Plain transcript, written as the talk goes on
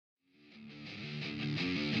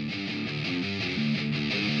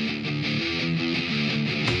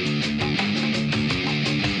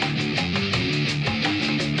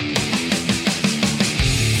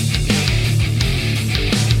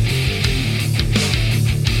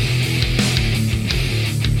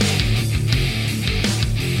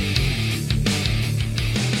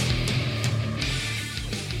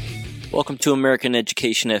Welcome to American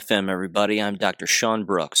Education FM, everybody. I'm Dr. Sean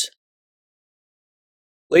Brooks.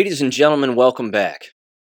 Ladies and gentlemen, welcome back.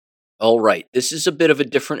 All right, this is a bit of a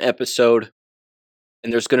different episode,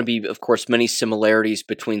 and there's going to be, of course, many similarities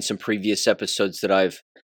between some previous episodes that I've,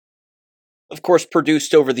 of course,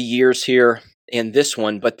 produced over the years here and this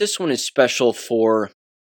one, but this one is special for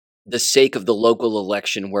the sake of the local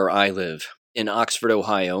election where I live, in Oxford,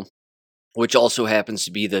 Ohio, which also happens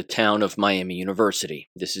to be the town of Miami University.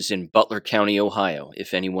 This is in Butler County, Ohio,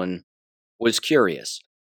 if anyone was curious.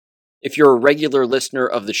 If you're a regular listener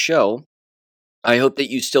of the show, I hope that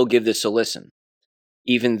you still give this a listen,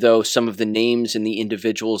 even though some of the names and the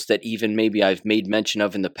individuals that even maybe I've made mention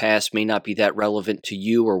of in the past may not be that relevant to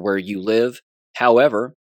you or where you live.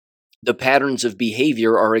 However, the patterns of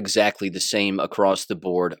behavior are exactly the same across the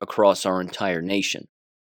board, across our entire nation.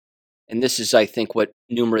 And this is, I think, what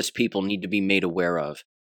numerous people need to be made aware of.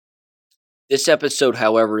 This episode,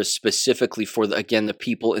 however, is specifically for, the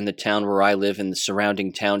people in the town where I live and the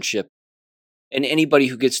surrounding township, and anybody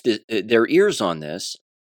who gets their ears on this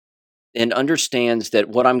and understands that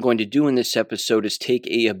what I'm going to do in this episode is take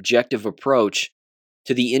an objective approach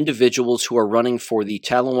to the individuals who are running for the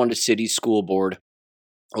Talawanda City School Board,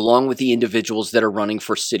 along with the individuals that are running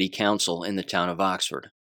for City Council in the town of Oxford.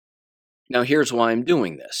 Now, here's why I'm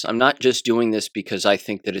doing this. I'm not just doing this because I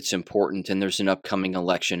think that it's important and there's an upcoming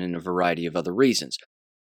election and a variety of other reasons.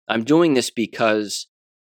 I'm doing this because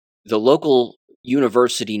the local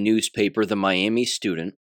university newspaper, the Miami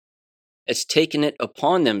Student, has taken it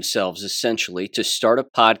upon themselves, essentially, to start a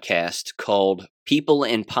podcast called People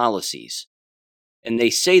and Policies. And they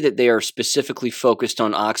say that they are specifically focused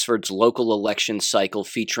on Oxford's local election cycle,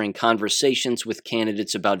 featuring conversations with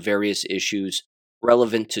candidates about various issues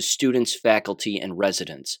relevant to students, faculty, and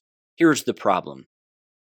residents. Here's the problem.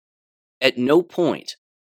 At no point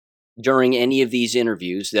during any of these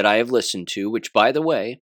interviews that I have listened to, which, by the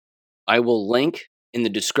way, I will link in the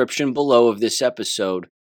description below of this episode,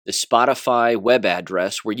 the Spotify web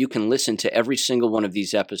address where you can listen to every single one of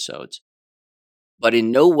these episodes. But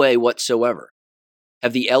in no way whatsoever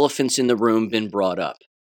have the elephants in the room been brought up.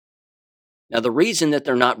 Now, the reason that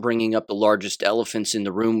they're not bringing up the largest elephants in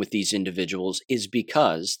the room with these individuals is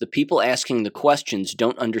because the people asking the questions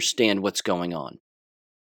don't understand what's going on.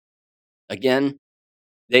 Again,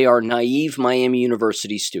 they are naive Miami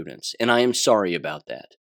University students, and I am sorry about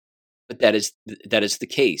that. But that is the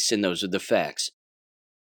case, and those are the facts.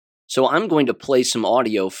 So I'm going to play some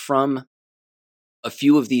audio from a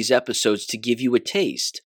few of these episodes to give you a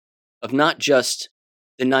taste of not just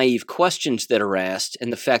the naive questions that are asked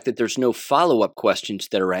and the fact that there's no follow-up questions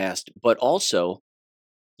that are asked, but also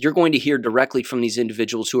you're going to hear directly from these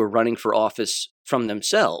individuals who are running for office from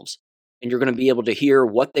themselves, and you're going to be able to hear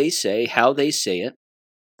what they say, how they say it,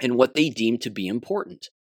 and what they deem to be important.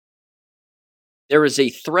 There is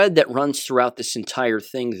a thread that runs throughout this entire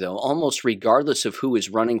thing, though, almost regardless of who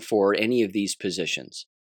is running for any of these positions,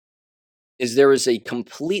 is there is a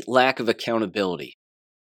complete lack of accountability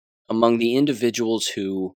among the individuals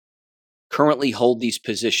who currently hold these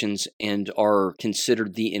positions and are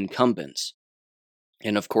considered the incumbents,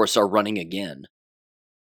 and of course are running again.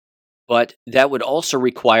 But that would also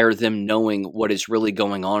require them knowing what is really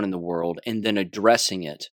going on in the world and then addressing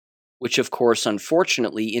it, which of course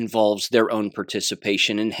unfortunately involves their own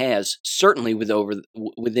participation and has, certainly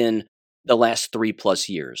within the last 3+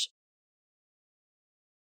 years.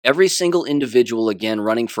 Every single individual again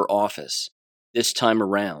running for office this time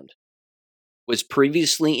around was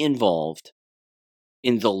previously involved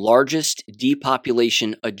in the largest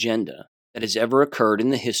depopulation agenda that has ever occurred in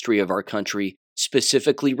the history of our country,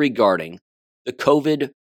 specifically regarding the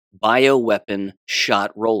COVID bioweapon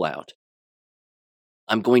shot rollout.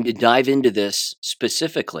 I'm going to dive into this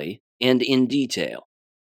specifically and in detail.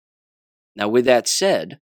 Now, with that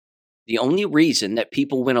said, the only reason that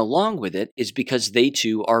people went along with it is because they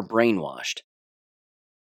too are brainwashed.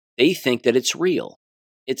 They think that it's real.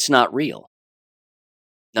 It's not real.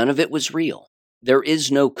 None of it was real. There is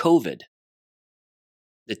no COVID.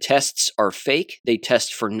 The tests are fake. They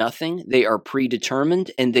test for nothing. They are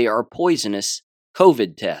predetermined, and they are poisonous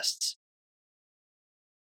COVID tests.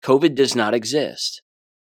 COVID does not exist.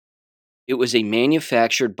 It was a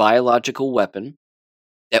manufactured biological weapon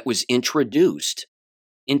that was introduced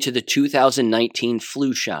into the 2019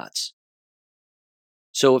 flu shots.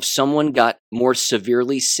 So if someone got more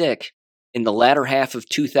severely sick in the latter half of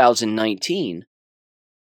 2019,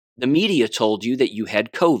 the media told you that you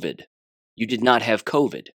had COVID. You did not have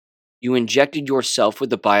COVID. You injected yourself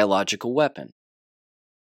with a biological weapon.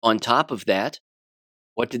 On top of that,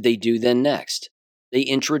 what did they do then next? They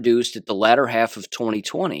introduced at the latter half of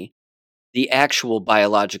 2020 the actual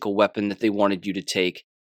biological weapon that they wanted you to take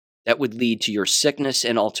that would lead to your sickness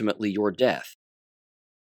and ultimately your death,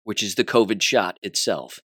 which is the COVID shot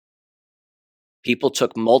itself. People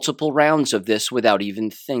took multiple rounds of this without even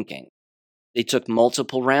thinking. They took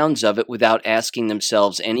multiple rounds of it without asking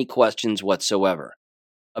themselves any questions whatsoever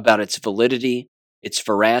about its validity, its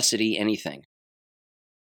veracity, anything.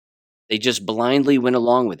 They just blindly went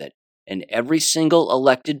along with it. And every single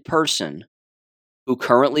elected person who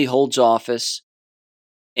currently holds office,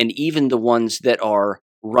 and even the ones that are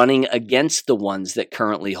running against the ones that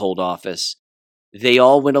currently hold office, they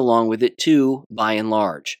all went along with it too, by and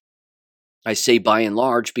large. I say by and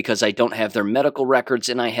large because I don't have their medical records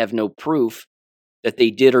and I have no proof that they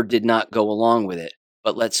did or did not go along with it.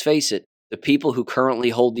 But let's face it, the people who currently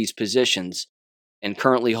hold these positions and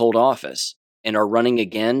currently hold office and are running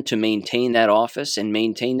again to maintain that office and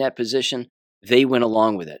maintain that position, they went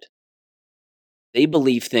along with it. They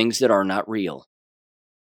believe things that are not real.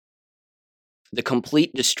 The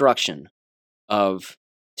complete destruction of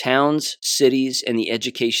towns, cities, and the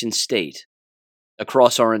education state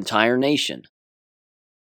across our entire nation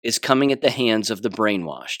is coming at the hands of the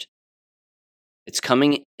brainwashed. It's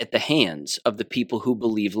coming at the hands of the people who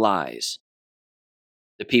believe lies.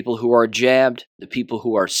 The people who are jabbed, the people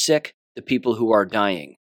who are sick, the people who are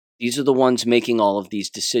dying. These are the ones making all of these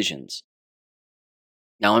decisions.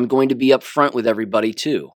 Now, I'm going to be upfront with everybody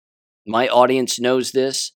too. My audience knows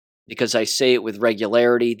this because I say it with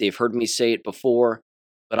regularity. They've heard me say it before,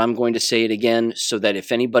 but I'm going to say it again so that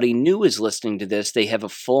if anybody new is listening to this, they have a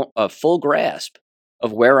full grasp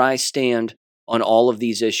of where I stand on all of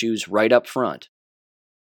these issues right up front.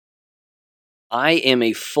 I am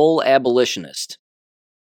a full abolitionist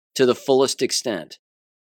to the fullest extent.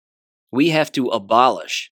 We have to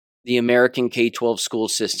abolish the American K-12 school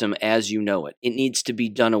system as you know it. It needs to be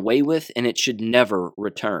done away with, and it should never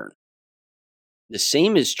return. The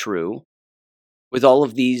same is true with all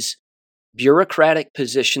of these bureaucratic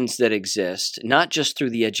positions that exist, not just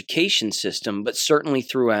through the education system, but certainly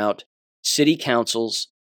throughout city councils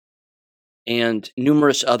and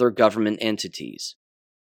numerous other government entities.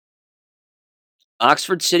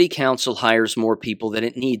 Oxford City Council hires more people than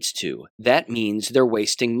it needs to. That means they're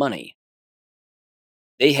wasting money.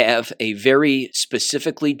 They have a very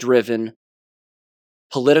specifically driven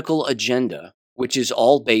political agenda, which is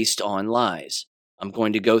all based on lies. I'm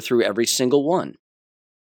going to go through every single one.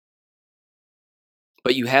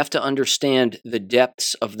 But you have to understand the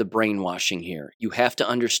depths of the brainwashing here. You have to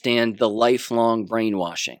understand the lifelong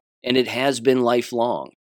brainwashing. And it has been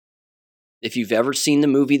lifelong. If you've ever seen the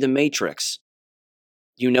movie The Matrix,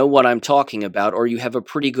 you know what I'm talking about, or you have a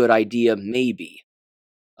pretty good idea, maybe.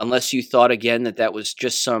 Unless you thought again that was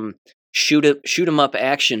just some shoot 'em up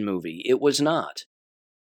action movie. It was not.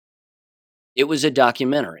 It was a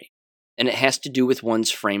documentary, and it has to do with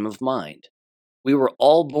one's frame of mind. We were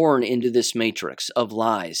all born into this matrix of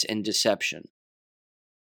lies and deception.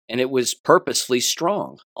 And it was purposefully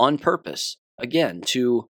strong, on purpose, again,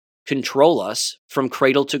 to control us from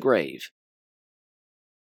cradle to grave.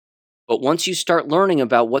 But once you start learning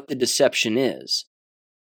about what the deception is,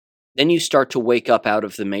 then you start to wake up out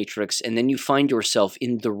of the matrix, and then you find yourself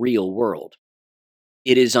in the real world.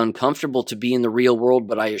 It is uncomfortable to be in the real world,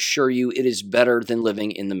 but I assure you it is better than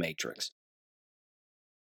living in the matrix.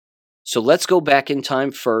 So let's go back in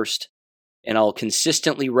time first, and I'll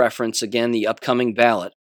consistently reference again the upcoming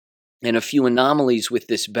ballot and a few anomalies with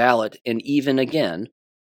this ballot, and even again,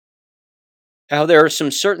 how there are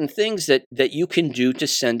some certain things that you can do to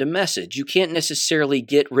send a message. You can't necessarily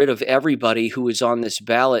get rid of everybody who is on this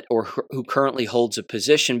ballot or who currently holds a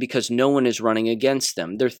position because no one is running against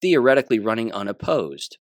them. They're theoretically running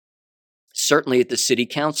unopposed, certainly at the city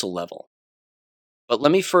council level. But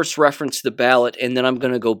let me first reference the ballot, and then I'm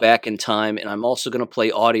going to go back in time, and I'm also going to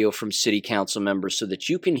play audio from city council members so that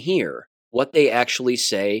you can hear what they actually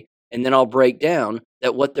say, and then I'll break down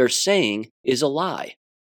that what they're saying is a lie,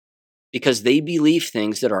 because they believe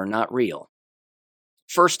things that are not real.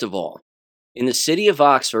 First of all, in the city of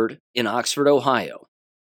Oxford, in Oxford, Ohio,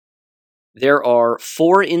 there are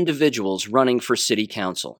 4 individuals running for city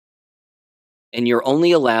council, and you're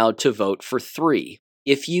only allowed to vote for 3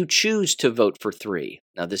 if you choose to vote for 3.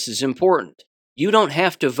 Now, this is important. You don't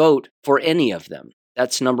have to vote for any of them.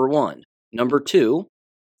 That's number 1. Number 2,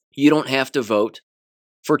 you don't have to vote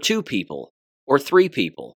for 2 people or 3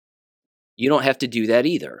 people. You don't have to do that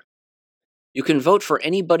either. You can vote for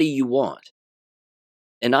anybody you want.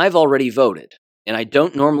 And I've already voted, and I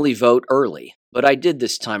don't normally vote early, but I did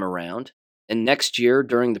this time around. And next year,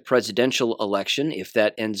 during the presidential election, if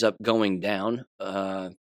that ends up going down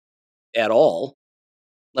at all,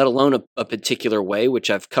 let alone a particular way, which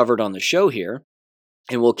I've covered on the show here,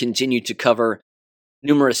 and will continue to cover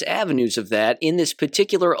numerous avenues of that in this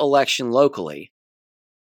particular election locally.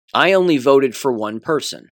 I only voted for one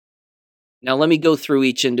person. Now let me go through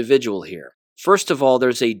each individual here. First of all,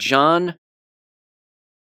 there's a John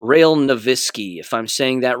Railnovisky. If I'm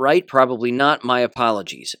saying that right, probably not. My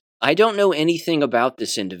apologies. I don't know anything about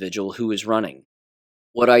this individual who is running.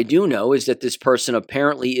 What I do know is that this person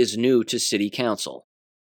apparently is new to city council.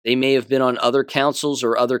 They may have been on other councils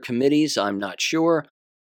or other committees, I'm not sure,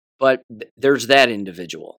 but there's that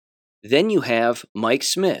individual. Then you have Mike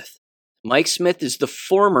Smith. Mike Smith is the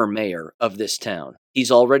former mayor of this town.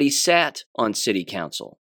 He's already sat on city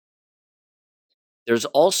council. There's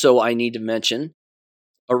also, I need to mention,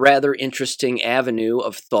 a rather interesting avenue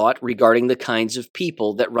of thought regarding the kinds of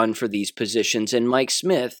people that run for these positions, and Mike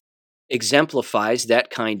Smith exemplifies that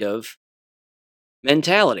kind of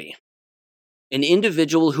mentality. An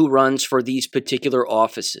individual who runs for these particular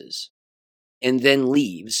offices and then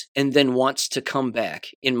leaves and then wants to come back,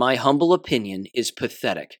 in my humble opinion, is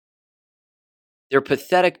pathetic. They're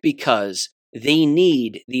pathetic because they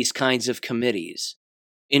need these kinds of committees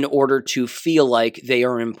in order to feel like they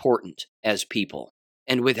are important as people.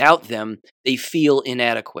 And without them, they feel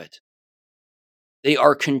inadequate. They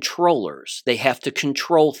are controllers. They have to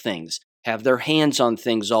control things, have their hands on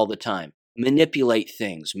things all the time, manipulate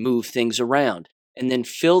things, move things around, and then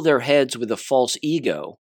fill their heads with a false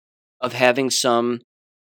ego of having some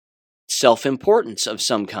self-importance of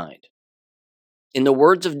some kind. In the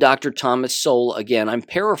words of Dr. Thomas Sowell, again, I'm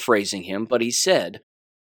paraphrasing him, but he said,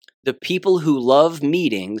 "The people who love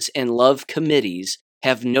meetings and love committees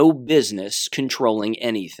have no business controlling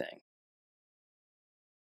anything."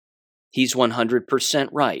 He's 100%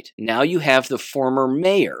 right. Now you have the former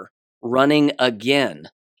mayor running again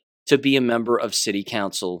to be a member of city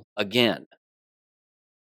council again.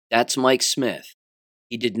 That's Mike Smith.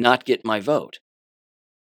 He did not get my vote,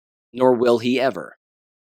 nor will he ever.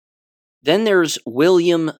 Then there's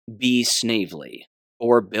William B. Snavely,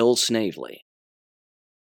 or Bill Snavely.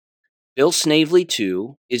 Bill Snavely,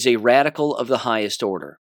 too, is a radical of the highest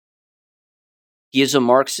order. He is a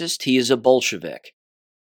Marxist, he is a Bolshevik.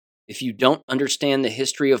 If you don't understand the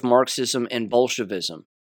history of Marxism and Bolshevism,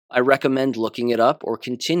 I recommend looking it up or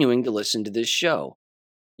continuing to listen to this show.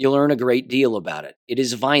 You'll learn a great deal about it. It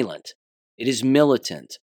is violent. It is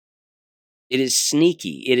militant. It is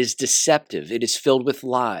sneaky. It is deceptive. It is filled with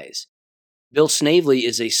lies. Bill Snavely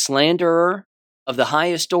is a slanderer of the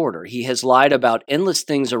highest order. He has lied about endless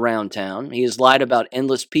things around town. He has lied about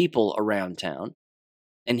endless people around town.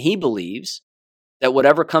 And he believes that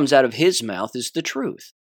whatever comes out of his mouth is the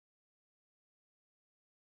truth.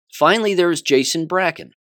 Finally, there is Jason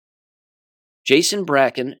Bracken. Jason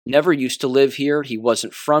Bracken never used to live here. He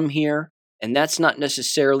wasn't from here. And that's not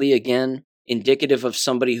necessarily, again, indicative of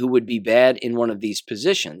somebody who would be bad in one of these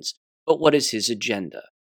positions. But what is his agenda?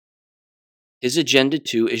 His agenda,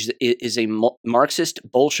 too, is a Marxist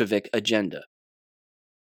Bolshevik agenda.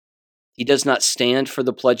 He does not stand for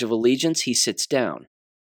the Pledge of Allegiance. He sits down.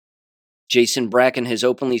 Jason Bracken has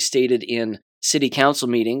openly stated in city council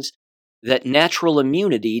meetings that natural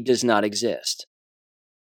immunity does not exist.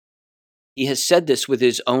 He has said this with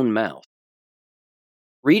his own mouth.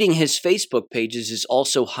 Reading his Facebook pages is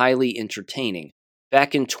also highly entertaining.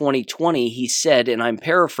 Back in 2020, he said, and I'm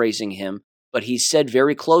paraphrasing him, but he said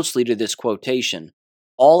very closely to this quotation,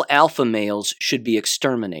 "All alpha males should be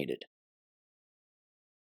exterminated."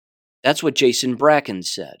 That's what Jason Bracken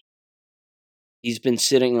said. He's been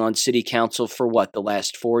sitting on city council for what, the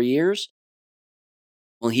last 4 years?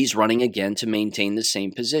 Well, he's running again to maintain the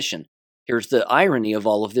same position. Here's the irony of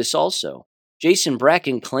all of this also. Jason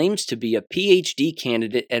Bracken claims to be a PhD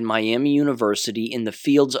candidate at Miami University in the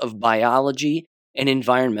fields of biology and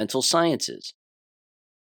environmental sciences,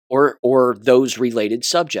 or those related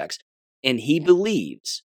subjects, and he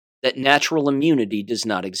believes that natural immunity does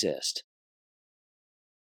not exist.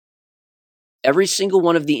 Every single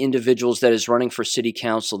one of the individuals that is running for city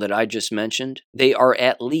council that I just mentioned, they are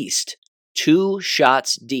at least 2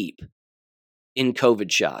 shots deep in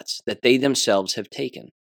COVID shots that they themselves have taken.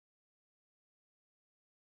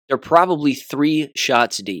 They're probably 3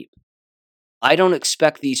 shots deep. I don't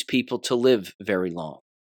expect these people to live very long,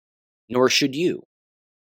 nor should you.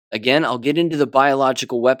 Again, I'll get into the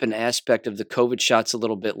biological weapon aspect of the COVID shots a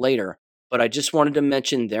little bit later, but I just wanted to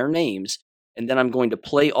mention their names, and then I'm going to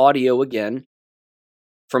play audio again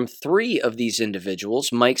from 3 of these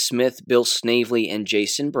individuals, Mike Smith, Bill Snavely, and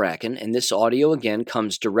Jason Bracken, and this audio again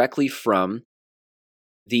comes directly from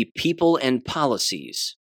the People and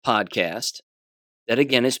Policies podcast that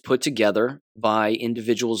again is put together by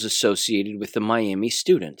individuals associated with the Miami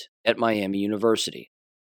student at Miami University.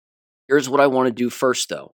 Here's what I want to do first,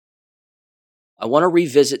 though. I want to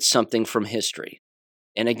revisit something from history.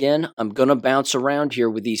 And again, I'm going to bounce around here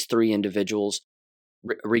with these three individuals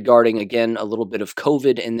regarding, again, a little bit of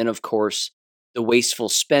COVID, and then, of course, the wasteful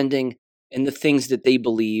spending and the things that they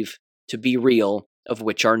believe to be real, of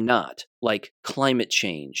which are not, like climate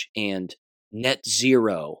change and net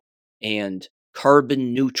zero and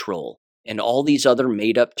carbon neutral and all these other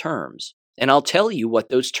made-up terms. And I'll tell you what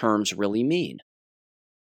those terms really mean.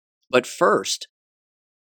 But first,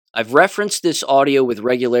 I've referenced this audio with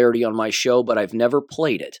regularity on my show, but I've never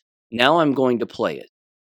played it. Now I'm going to play it.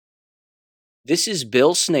 This is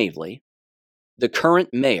Bill Snavely, the current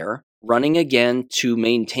mayor, running again to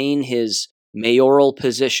maintain his mayoral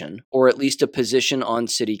position, or at least a position on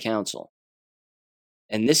city council.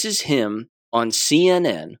 And this is him on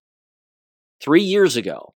CNN 3 years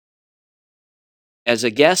ago as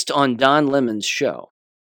a guest on Don Lemon's show.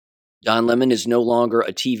 Don Lemon is no longer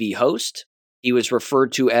a TV host. He was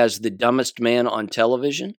referred to as the dumbest man on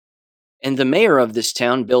television. And the mayor of this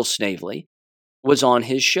town, Bill Snavely, was on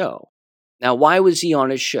his show. Now, why was he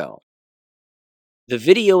on his show? The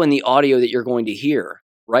video and the audio that you're going to hear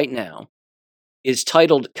right now is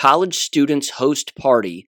titled College Students Host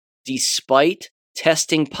Party Despite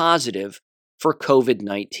Testing Positive for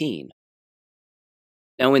COVID-19.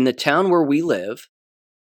 Now, in the town where we live,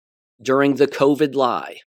 during the COVID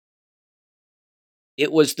lie,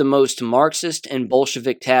 it was the most Marxist and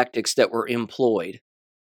Bolshevik tactics that were employed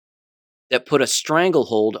that put a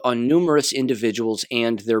stranglehold on numerous individuals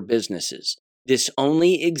and their businesses. This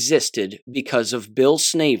only existed because of Bill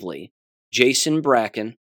Snavely, Jason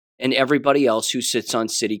Bracken, and everybody else who sits on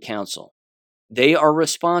city council. They are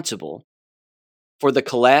responsible for the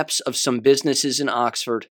collapse of some businesses in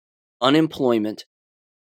Oxford, unemployment,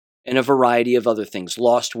 and a variety of other things,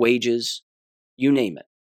 lost wages, you name it.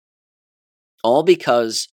 All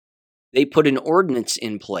because they put an ordinance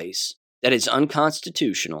in place that is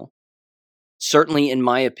unconstitutional. Certainly, in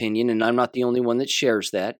my opinion, and I'm not the only one that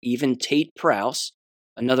shares that, even Tate Prowse,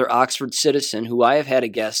 another Oxford citizen who I have had a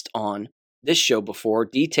guest on this show before,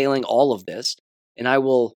 detailing all of this, and I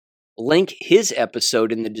will link his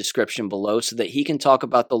episode in the description below so that he can talk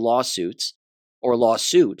about the lawsuit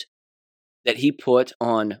that he put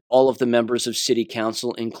on all of the members of city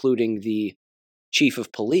council, including the chief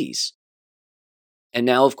of police. And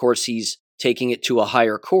now, of course, he's taking it to a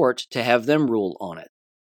higher court to have them rule on it.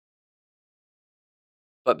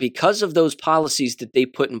 But because of those policies that they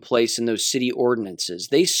put in place in those city ordinances,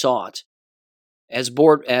 they sought, as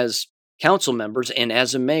council members and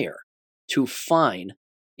as a mayor, to fine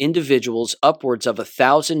individuals upwards of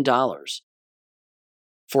 $1,000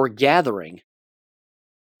 for gathering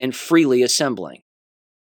and freely assembling.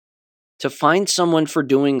 To fine someone for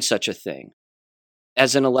doing such a thing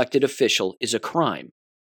as an elected official is a crime.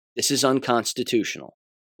 This is unconstitutional,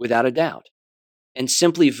 without a doubt. And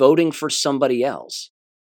simply voting for somebody else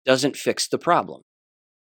doesn't fix the problem.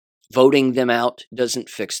 Voting them out doesn't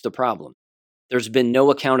fix the problem. There's been no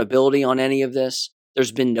accountability on any of this.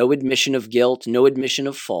 There's been no admission of guilt, no admission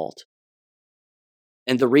of fault.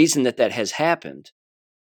 And the reason that that has happened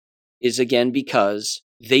is, again, because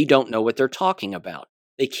they don't know what they're talking about.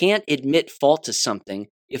 They can't admit fault to something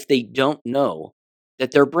if they don't know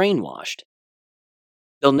that they're brainwashed.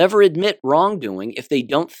 They'll never admit wrongdoing if they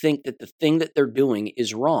don't think that the thing that they're doing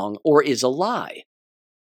is wrong or is a lie.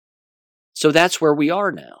 So that's where we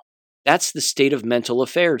are now. That's the state of mental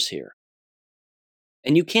affairs here.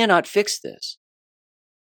 And you cannot fix this.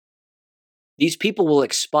 These people will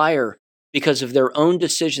expire because of their own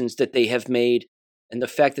decisions that they have made and the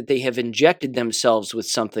fact that they have injected themselves with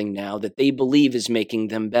something now that they believe is making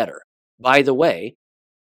them better. By the way,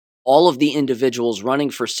 all of the individuals running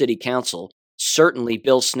for city council, certainly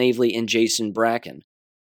Bill Snavely and Jason Bracken,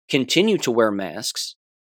 continue to wear masks,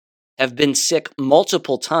 have been sick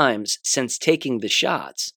multiple times since taking the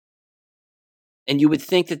shots. And you would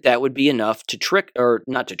think that that would be enough to trick, or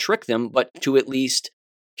not to trick them, but to at least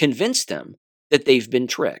convince them that they've been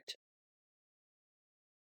tricked.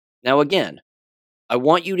 Now again, I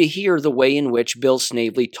want you to hear the way in which Bill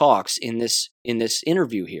Snavely talks in this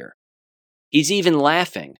interview here. He's even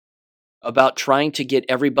laughing about trying to get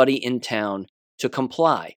everybody in town to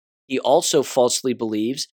comply. He also falsely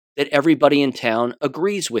believes that everybody in town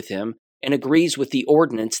agrees with him and agrees with the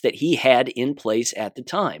ordinance that he had in place at the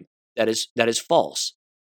time. That is false.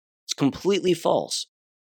 It's completely false.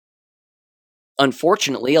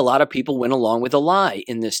 Unfortunately, a lot of people went along with a lie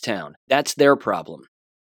in this town. That's their problem.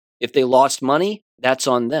 If they lost money, that's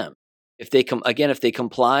on them. If they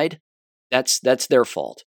complied, That's their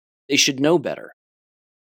fault. They should know better.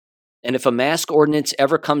 And if a mask ordinance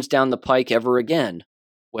ever comes down the pike ever again,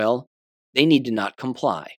 well, they need to not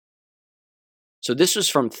comply. So this was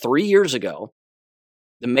from 3 years ago.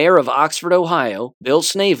 The mayor of Oxford, Ohio, Bill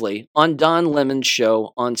Snavely, on Don Lemon's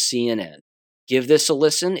show on CNN. Give this a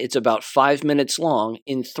listen. It's about 5 minutes long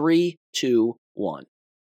in 3, 2, 1.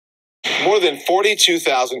 More than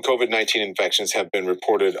 42,000 COVID-19 infections have been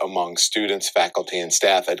reported among students, faculty, and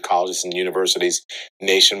staff at colleges and universities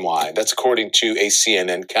nationwide. That's according to a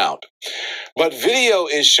CNN count. But video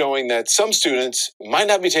is showing that some students might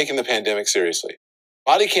not be taking the pandemic seriously.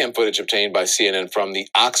 Body cam footage obtained by CNN from the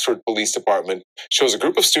Oxford Police Department shows a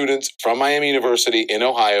group of students from Miami University in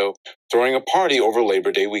Ohio throwing a party over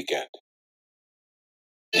Labor Day weekend.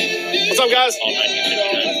 What's up, guys?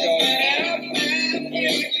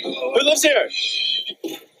 Who lives here?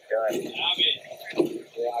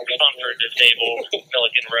 Funds for disabled,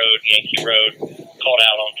 Milliken Road, Yankee Road, called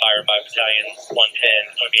out on fire by Battalion 110.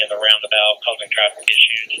 It's going to be in the roundabout, causing traffic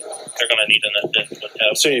issues. They're going to need an assist with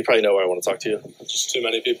help. So you probably know where I want to talk to you. Just too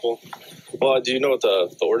many people. Well, do you know what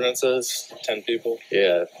the ordinance is? 10 people.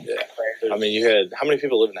 Yeah. I mean, you had, how many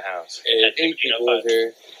people live in the house? Eight people live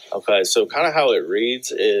here. Okay, so kind of how it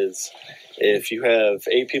reads is if you have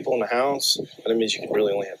 8 people in the house, that means you can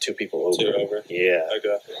really only have 2 people over. 2 over. Yeah.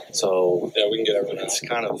 Okay. So yeah, we can get everyone out. it's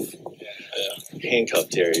kind of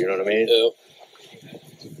handcuffed here, you know what I mean? Yeah.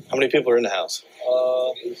 How many people are in the house?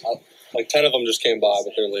 Like 10 of them just came by,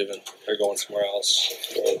 but they're leaving. They're going somewhere else.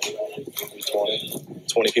 So,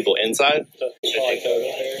 20 people inside?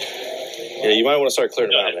 Yeah, you might want to start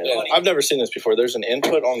clearing them out, man. Yeah. I've never seen this before. There's an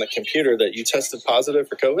input on the computer that you tested positive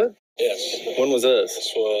for COVID? Yes. When was this?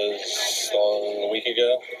 This was a week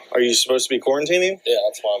ago. Are you supposed to be quarantining? Yeah,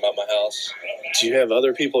 that's why I'm at my house. Do you have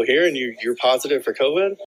other people here and you're positive for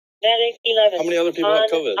COVID? Medic 11. How many other people have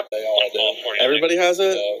COVID? They all do. Everybody has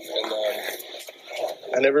it?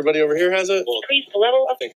 And everybody over here has it? Increase the level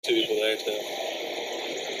I of think 2 people there, too.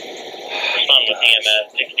 Respond with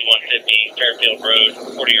EMS 6150 Fairfield Road,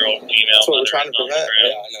 40-year-old female. That's what we're mother trying to is on the prevent,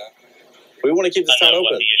 ground. Yeah, I know. We want to keep this I town know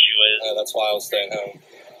open. what the issue is. Yeah, that's why I was staying home.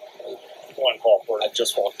 One call for I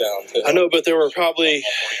just walked down, too. I know, but there were probably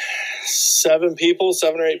 7 or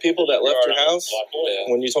 8 people that left your house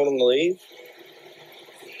Yeah. when you told them to leave.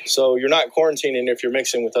 So you're not quarantining if you're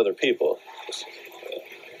mixing with other people.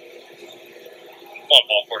 One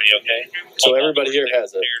call 40, okay? So everybody here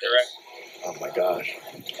has it. You're direct. Oh my gosh.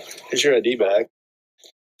 Here's your ID bag.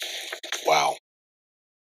 Wow.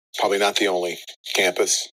 Probably not the only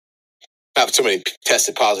campus. Not so many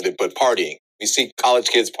tested positive, but partying. We see college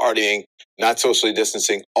kids partying, not socially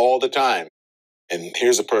distancing all the time. And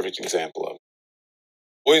here's a perfect example of it.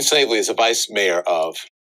 William Snavely is the vice mayor of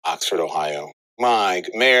Oxford, Ohio.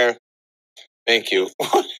 Mayor, thank you.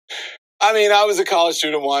 I mean, I was a college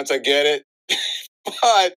student once, I get it.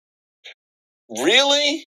 But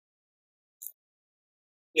really?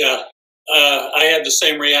 Yeah, I had the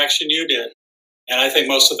same reaction you did. And I think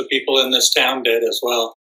most of the people in this town did as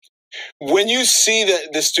well. When you see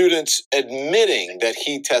that the students admitting that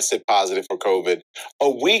he tested positive for COVID a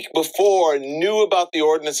week before, knew about the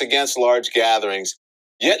ordinance against large gatherings,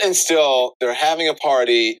 yet and still they're having a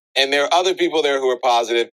party and there are other people there who are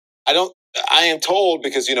positive. I am told,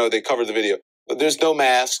 because, they covered the video, but there's no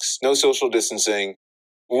masks, no social distancing.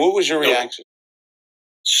 What was your reaction?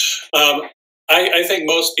 I think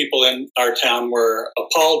most people in our town were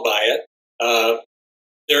appalled by it.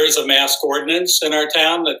 There is a mask ordinance in our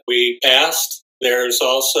town that we passed. There's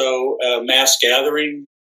also a mass gathering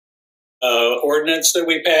ordinance that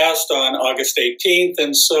we passed on August 18th.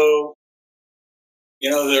 And so,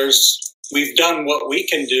 we've done what we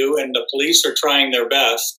can do, and the police are trying their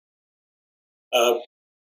best.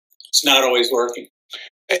 It's not always working.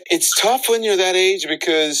 It's tough when you're that age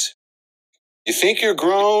because you think you're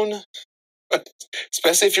grown,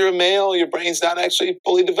 especially if you're a male, your brain's not actually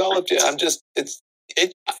fully developed yet.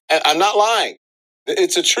 I'm not lying.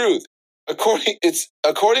 It's the truth. According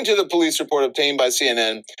to the police report obtained by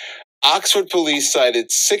CNN, Oxford police cited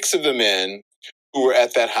 6 of the men who were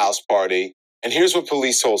at that house party. And here's what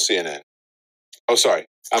police told CNN. Oh, sorry.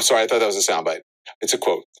 I'm sorry. I thought that was a soundbite. It's a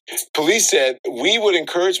quote. Police said, "We would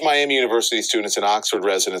encourage Miami University students and Oxford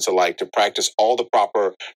residents alike to practice all the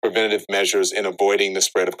proper preventative measures in avoiding the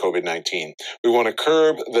spread of COVID-19. We want to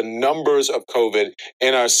curb the numbers of COVID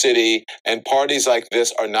in our city, and parties like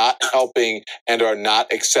this are not helping and are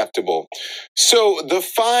not acceptable." So the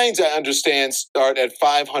fines, I understand, start at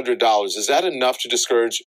 $500. Is that enough to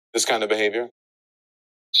discourage this kind of behavior?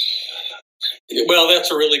 Well, that's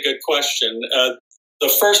a really good question. The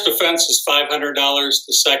first offense is $500.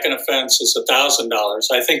 The second offense is $1,000.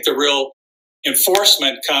 I think the real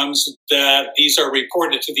enforcement comes that these are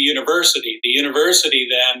reported to the university. The university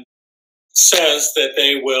then says that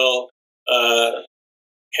they will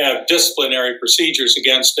have disciplinary procedures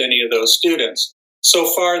against any of those students. So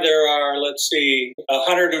far, there are,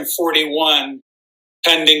 141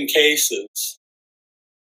 pending cases,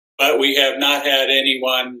 but we have not had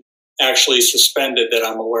anyone actually suspended that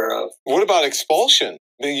I'm aware of. What about expulsion?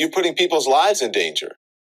 I mean, you're putting people's lives in danger.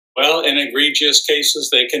 Well, in egregious cases,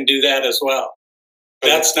 they can do that as well.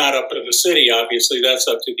 That's not up to the city, obviously. That's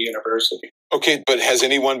up to the university. Okay, but has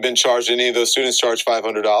anyone been charged, any of those students charged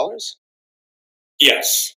 $500?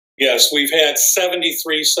 Yes. Yes, we've had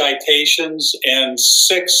 73 citations and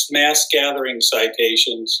 6 mass gathering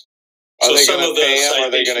citations. Are they going to pay them?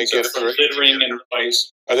 Are they going to get for littering and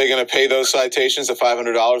noise? Are they going to pay those citations of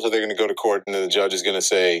 $500? Or are they going to go to court and then the judge is going to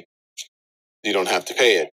say, you don't have to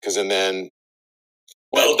pay it? Because then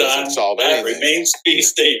well done. That anything. Remains to be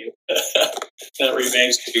seen. That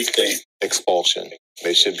remains to be seen. Expulsion.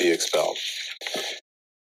 They should be expelled.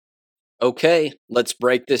 Okay, let's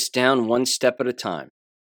break this down one step at a time.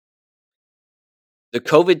 The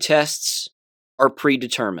COVID tests are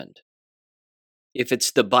predetermined. If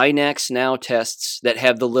it's the Binax Now tests that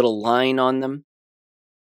have the little line on them,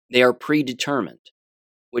 they are predetermined,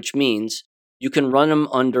 which means you can run them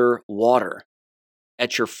under water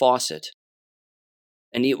at your faucet,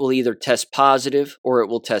 and it will either test positive or it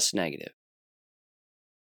will test negative.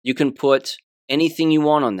 You can put anything you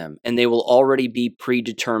want on them, and they will already be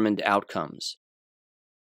predetermined outcomes.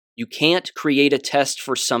 You can't create a test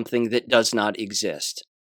for something that does not exist.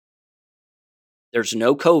 There's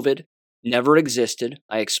no COVID, never existed.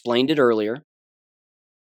 I explained it earlier.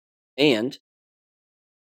 And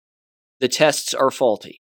the tests are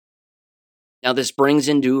faulty. Now, this brings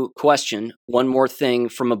into question one more thing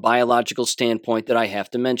from a biological standpoint that I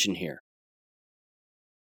have to mention here.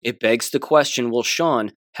 It begs the question, well,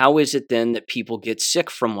 Sean, how is it then that people get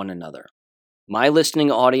sick from one another? My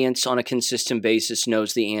listening audience on a consistent basis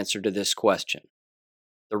knows the answer to this question.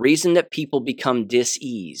 The reason that people become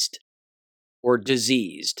diseased or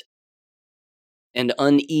diseased and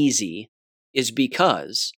uneasy is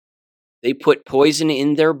because they put poison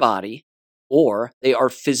in their body or they are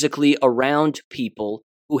physically around people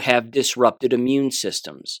who have disrupted immune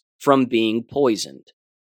systems from being poisoned.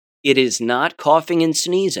 It is not coughing and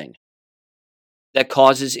sneezing that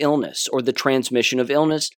causes illness or the transmission of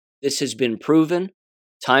illness. This has been proven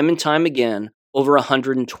time and time again over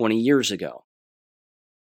 120 years ago.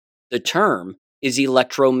 The term is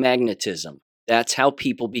electromagnetism. That's how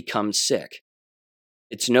people become sick.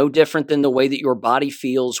 It's no different than the way that your body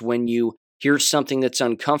feels when you hear something that's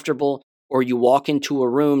uncomfortable or you walk into a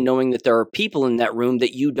room knowing that there are people in that room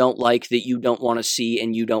that you don't like, that you don't want to see,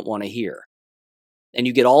 and you don't want to hear. And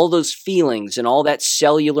you get all those feelings and all that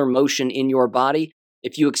cellular motion in your body.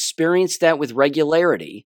 If you experience that with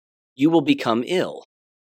regularity, you will become ill.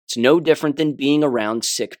 It's no different than being around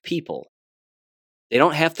sick people. They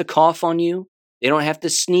don't have to cough on you. They don't have to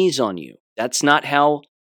sneeze on you. That's not how,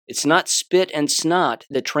 it's not spit and snot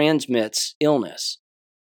that transmits illness.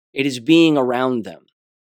 It is being around them.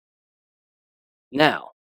 Now,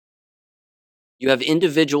 you have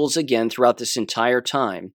individuals again throughout this entire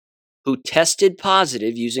time who tested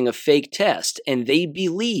positive using a fake test, and they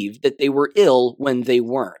believed that they were ill when they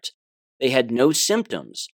weren't. They had no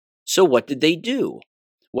symptoms. So what did they do?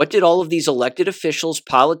 What did all of these elected officials,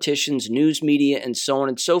 politicians, news media, and so on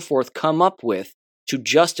and so forth come up with to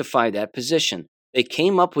justify that position? They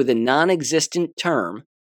came up with a non-existent term,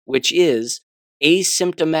 which is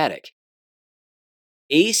asymptomatic.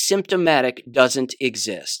 Asymptomatic doesn't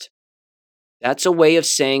exist. That's a way of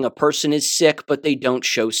saying a person is sick, but they don't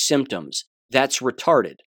show symptoms. That's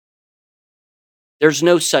retarded. There's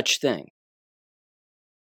no such thing.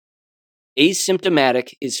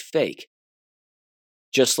 Asymptomatic is fake.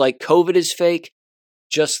 Just like COVID is fake,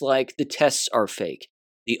 just like the tests are fake.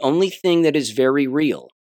 The only thing that is very real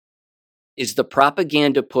is the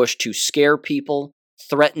propaganda push to scare people,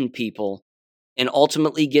 threaten people, and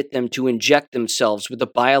ultimately get them to inject themselves with a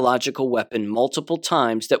biological weapon multiple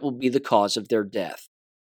times that will be the cause of their death.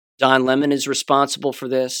 Don Lemon is responsible for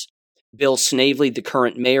this. Bill Snavely, the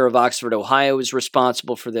current mayor of Oxford, Ohio, is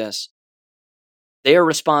responsible for this. They are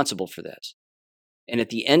responsible for this. And at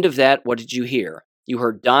the end of that, what did you hear? You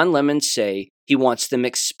heard Don Lemon say he wants them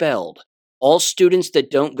expelled. All students that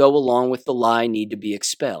don't go along with the lie need to be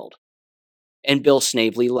expelled. And Bill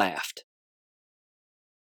Snavely laughed.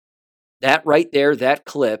 That right there, that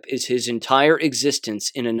clip, is his entire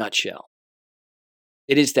existence in a nutshell.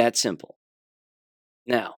 It is that simple.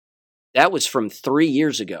 Now, that was from 3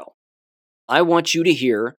 years ago. I want you to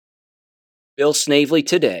hear Bill Snavely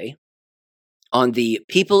today on the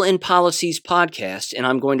People in Policies podcast, and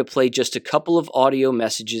I'm going to play just a couple of audio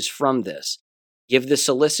messages from this. Give this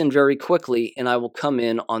a listen very quickly, and I will come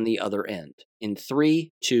in on the other end. In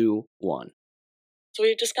 3, 2, 1. So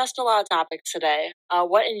we've discussed a lot of topics today.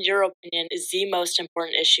 What, in your opinion, is the most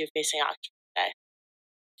important issue facing Oxford today?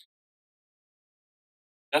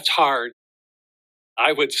 That's hard.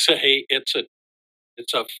 I would say it's a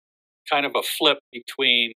kind of a flip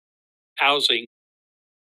between housing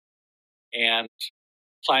and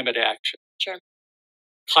climate action. Sure.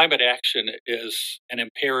 Climate action is an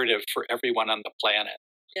imperative for everyone on the planet.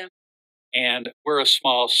 Yeah. And we're a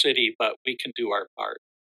small city, but we can do our part.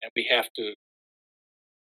 And we have to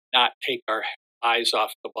not take our eyes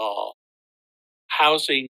off the ball.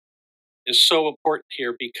 Housing is so important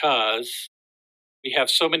here because we have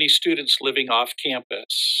so many students living off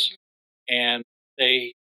campus, and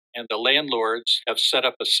the landlords have set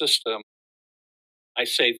up a system. I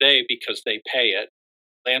say they because they pay it,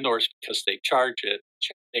 landlords because they charge it.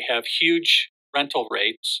 Sure. They have huge rental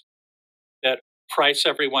rates that price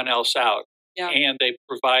everyone else out. Yeah. And they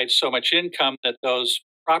provide so much income that those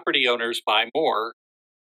property owners buy more.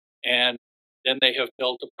 And then they have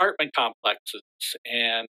built apartment complexes.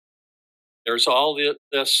 And there's all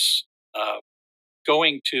this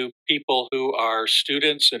going to people who are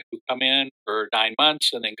students and who come in for 9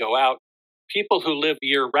 months and then go out. People who live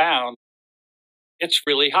year round, it's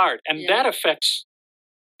really hard. And that affects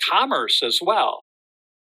commerce as well.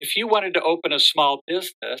 If you wanted to open a small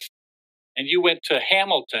business and you went to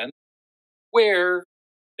Hamilton, where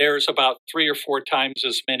there's about 3 or 4 times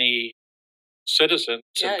as many citizens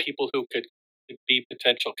and people who could be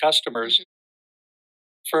potential customers,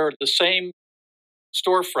 for the same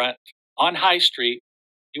storefront on High Street,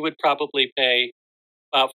 you would probably pay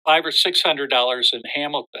about $500 or $600 in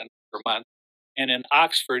Hamilton per month, and in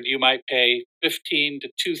Oxford you might pay $1,500 to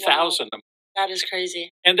 $2,000. Wow. That is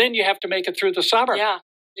crazy. And then you have to make it through the summer. Yeah,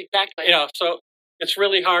 exactly. So it's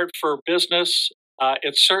really hard for business.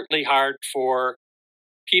 It's certainly hard for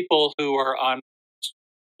people who are on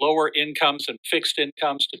lower incomes and fixed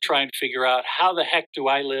incomes to try and figure out how the heck do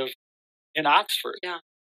I live in Oxford? Yeah.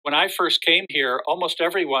 When I first came here, almost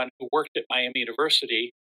everyone who worked at Miami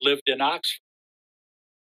University lived in Oxford.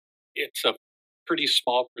 It's a pretty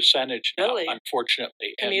small percentage now,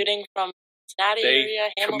 unfortunately. Commuting from Cincinnati area,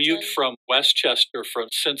 Hamilton? They commute from Westchester, from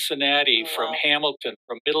Cincinnati, from Hamilton,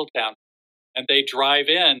 from Middletown. And they drive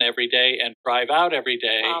in every day and drive out every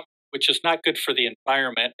day, which is not good for the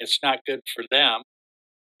environment. It's not good for them.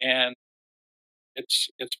 And it's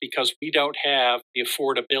because we don't have the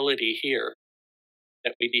affordability here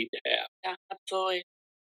that we need to have. Yeah, absolutely.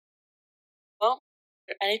 Well,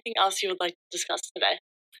 is there anything else you would like to discuss today?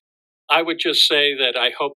 I would just say that I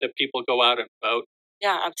hope that people go out and vote.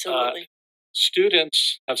 Yeah, absolutely.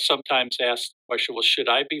 Students have sometimes asked the question, well, should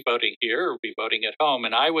I be voting here or be voting at home?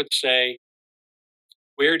 And I would say,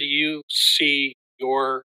 where do you see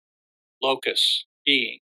your locus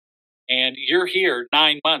being? And you're here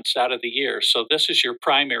 9 months out of the year, so this is your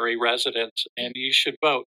primary residence, and you should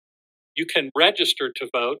vote. You can register to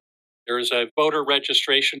vote. There is a voter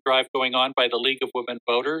registration drive going on by the League of Women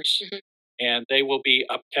Voters, and they will be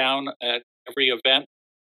uptown at every event.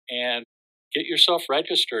 And get yourself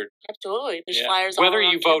registered. Absolutely. There's flyers all whether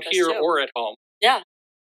around you vote campus, here too. or at home. Yeah.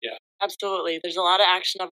 Yeah. Absolutely. There's a lot of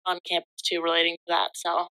action on campus, too, relating to that.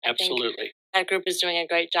 So I think that group is doing a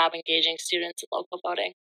great job engaging students in local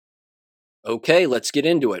voting. Okay, let's get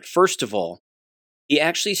into it. First of all, he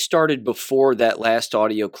actually started before that last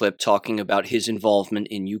audio clip talking about his involvement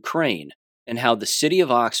in Ukraine and how the city of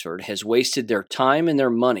Oxford has wasted their time and their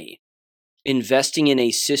money investing in a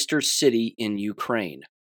sister city in Ukraine.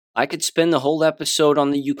 I could spend the whole episode on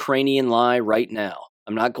the Ukrainian lie right now.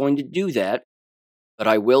 I'm not going to do that, but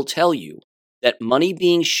I will tell you that money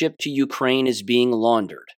being shipped to Ukraine is being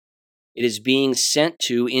laundered. It is being sent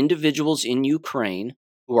to individuals in Ukraine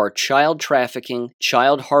who are child trafficking,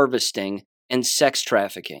 child harvesting, and sex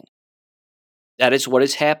trafficking. That is what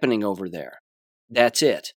is happening over there. That's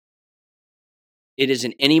it. It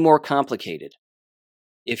isn't any more complicated.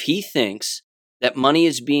 If he thinks that money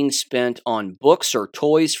is being spent on books or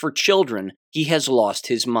toys for children, he has lost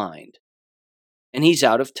his mind. And he's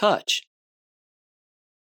out of touch.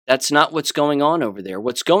 That's not what's going on over there.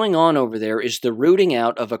 What's going on over there is the rooting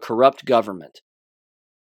out of a corrupt government.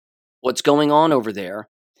 What's going on over there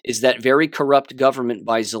is that very corrupt government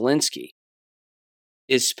by Zelensky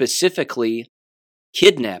is specifically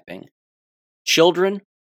kidnapping children,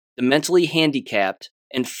 the mentally handicapped,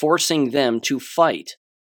 and forcing them to fight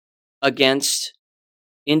against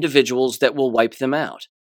individuals that will wipe them out.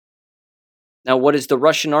 Now, what is the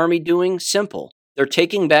Russian army doing? Simple. They're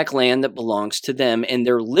taking back land that belongs to them, and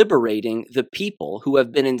they're liberating the people who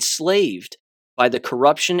have been enslaved by the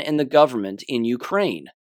corruption and the government in Ukraine,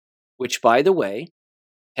 which, by the way,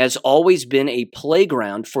 has always been a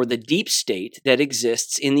playground for the deep state that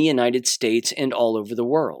exists in the United States and all over the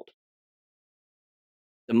world.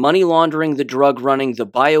 The money laundering, the drug running, the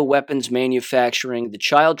bioweapons manufacturing, the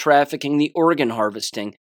child trafficking, the organ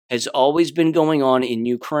harvesting has always been going on in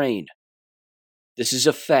Ukraine. This is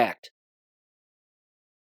a fact.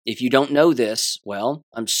 If you don't know this, well,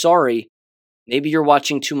 I'm sorry. Maybe you're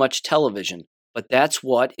watching too much television, but that's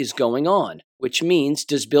what is going on, which means,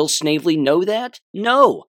 does Bill Snavely know that?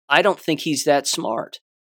 No, I don't think he's that smart.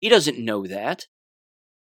 He doesn't know that.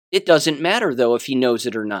 It doesn't matter, though, if he knows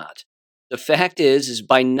it or not. The fact is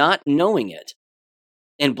by not knowing it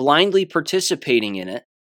and blindly participating in it,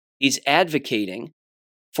 he's advocating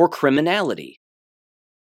for criminality.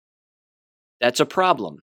 That's a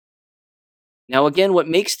problem. Now, again, what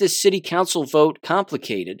makes this city council vote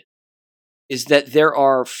complicated is that there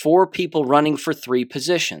are 4 people running for 3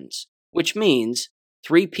 positions, which means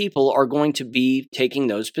 3 people are going to be taking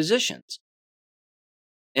those positions.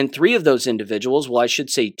 And 3 of those individuals, well, I should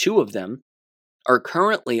say 2 of them, are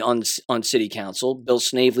currently on city council, Bill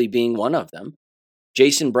Snavely being one of them,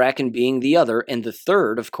 Jason Bracken being the other, and the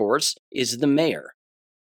third, of course, is the mayor.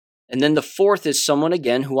 And then the fourth is someone,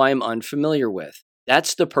 again, who I am unfamiliar with.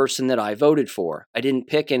 That's the person that I voted for. I didn't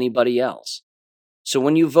pick anybody else. So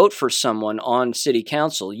when you vote for someone on city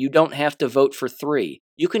council, you don't have to vote for 3.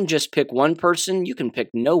 You can just pick one person, you can pick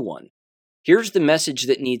no one. Here's the message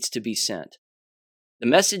that needs to be sent. The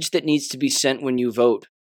message that needs to be sent when you vote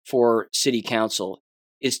for city council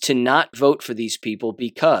is to not vote for these people,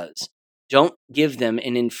 because don't give them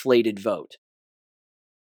an inflated vote.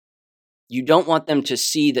 You don't want them to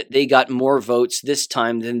see that they got more votes this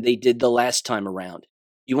time than they did the last time around.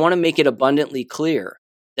 You want to make it abundantly clear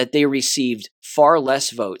that they received far less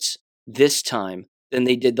votes this time than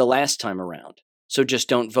they did the last time around. So just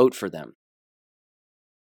don't vote for them.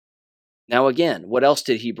 Now again, what else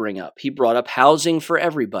did he bring up? He brought up housing for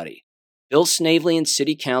everybody. Bill Snavely and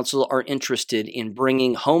City Council are interested in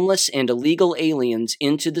bringing homeless and illegal aliens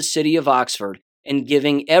into the city of Oxford and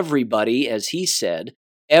giving everybody, as he said,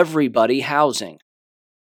 everybody housing.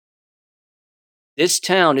 This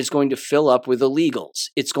town is going to fill up with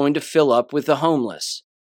illegals. It's going to fill up with the homeless.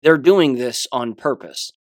 They're doing this on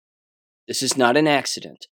purpose. This is not an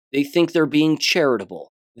accident. They think they're being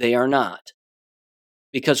charitable. They are not.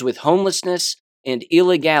 Because with homelessness and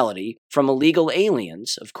illegality from illegal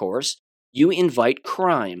aliens, of course, you invite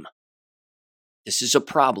crime. This is a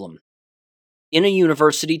problem. In a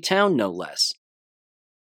university town, no less.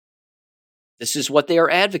 This is what they are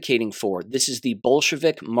advocating for. This is the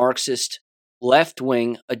Bolshevik Marxist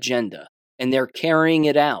left-wing agenda, and they're carrying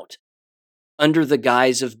it out under the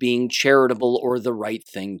guise of being charitable or the right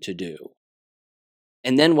thing to do.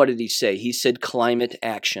 And then what did he say? He said climate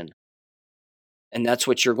action. And that's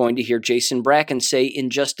what you're going to hear Jason Bracken say in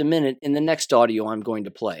just a minute in the next audio I'm going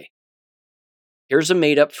to play. Here's a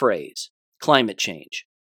made-up phrase, climate change.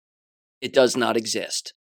 It does not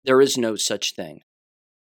exist. There is no such thing.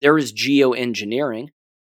 There is geoengineering.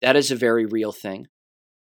 That is a very real thing.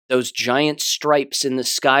 Those giant stripes in the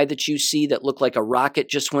sky that you see that look like a rocket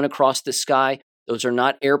just went across the sky, those are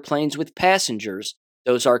not airplanes with passengers.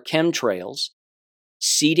 Those are chemtrails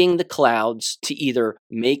seeding the clouds to either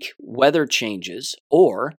make weather changes,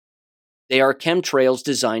 or they are chemtrails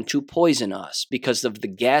designed to poison us because of the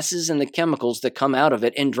gases and the chemicals that come out of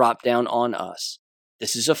it and drop down on us.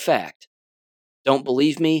 This is a fact. Don't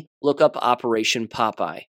believe me? Look up Operation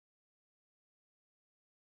Popeye.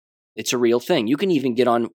 It's a real thing. You can even get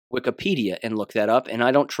on Wikipedia and look that up, and I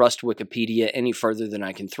don't trust Wikipedia any further than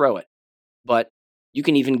I can throw it. But you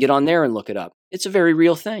can even get on there and look it up. It's a very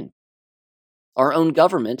real thing. Our own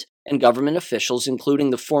government and government officials, including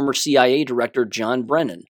the former CIA director John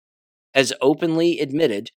Brennan, has openly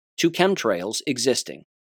admitted to chemtrails existing.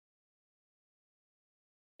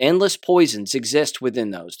 Endless poisons exist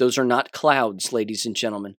within those. Those are not clouds, ladies and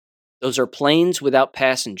gentlemen. Those are planes without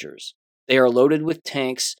passengers. They are loaded with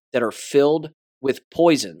tanks that are filled with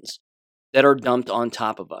poisons that are dumped on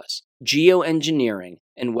top of us. Geoengineering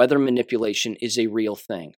and weather manipulation is a real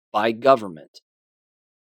thing by government.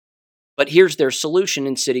 But here's their solution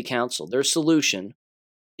in city council. Their solution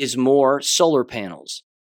is more solar panels.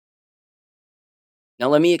 Now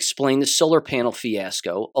let me explain the solar panel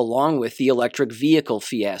fiasco along with the electric vehicle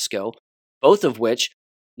fiasco, both of which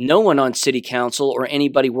no one on city council or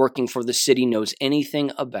anybody working for the city knows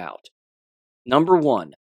anything about. Number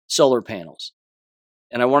 1, solar panels.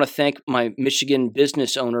 And I want to thank my Michigan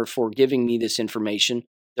business owner for giving me this information.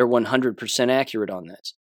 They're 100% accurate on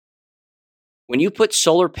this. When you put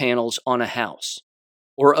solar panels on a house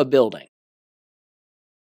or a building,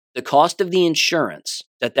 the cost of the insurance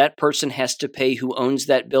that that person has to pay who owns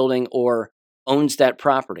that building or owns that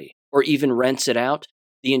property or even rents it out,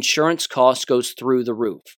 the insurance cost goes through the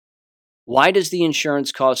roof. Why does the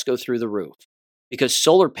insurance cost go through the roof? Because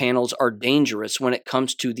solar panels are dangerous when it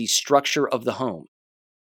comes to the structure of the home.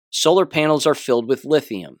 Solar panels are filled with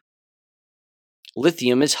lithium.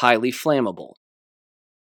 Lithium is highly flammable.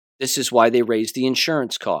 This is why they raise the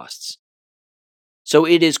insurance costs. So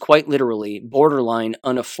it is quite literally borderline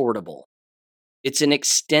unaffordable. It's an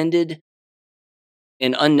extended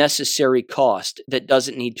and unnecessary cost that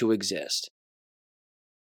doesn't need to exist.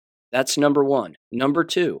 That's number one. Number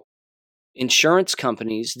two, insurance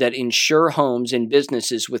companies that insure homes and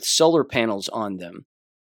businesses with solar panels on them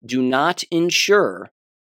do not insure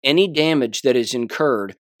any damage that is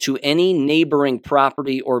incurred to any neighboring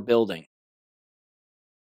property or building.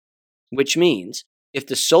 Which means if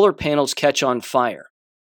the solar panels catch on fire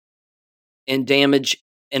and damage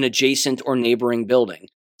an adjacent or neighboring building,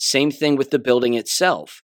 same thing with the building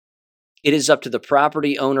itself. It is up to the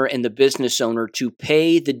property owner and the business owner to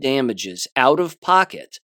pay the damages out of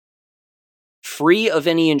pocket, free of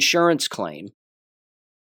any insurance claim,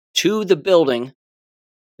 to the building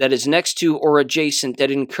that is next to or adjacent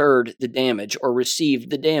that incurred the damage or received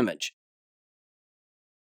the damage.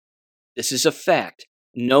 This is a fact.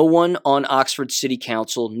 No one on Oxford City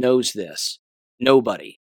Council knows this.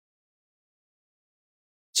 Nobody.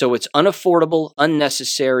 So it's unaffordable,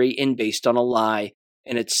 unnecessary, and based on a lie.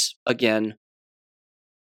 And it's, again,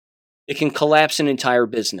 it can collapse an entire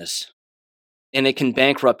business. And it can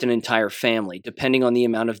bankrupt an entire family, depending on the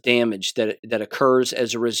amount of damage that occurs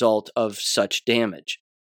as a result of such damage.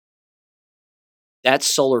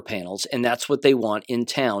 That's solar panels, and that's what they want in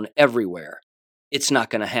town everywhere. It's not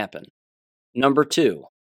going to happen. Number two,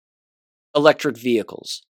 electric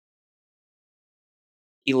vehicles.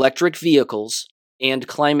 Electric vehicles and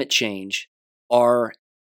climate change are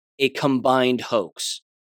a combined hoax.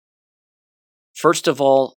 First of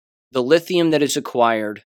all, the lithium that is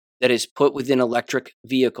acquired, that is put within electric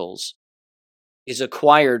vehicles, is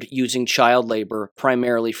acquired using child labor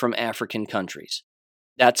primarily from African countries.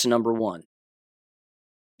 That's number one.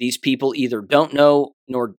 These people either don't know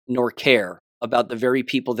nor care about the very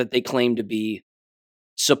people that they claim to be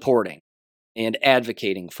supporting and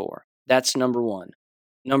advocating for. That's number one.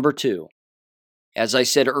 Number two, as I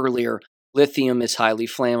said earlier, lithium is highly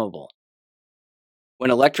flammable.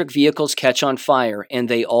 When electric vehicles catch on fire, and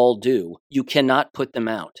they all do, you cannot put them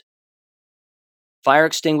out. Fire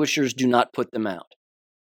extinguishers do not put them out.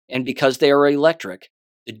 And because they are electric,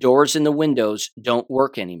 the doors and the windows don't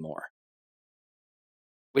work anymore.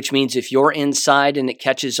 Which means if you're inside and it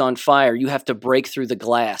catches on fire, you have to break through the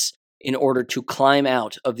glass in order to climb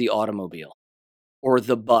out of the automobile or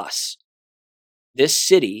the bus. This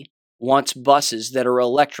city wants buses that are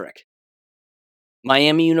electric.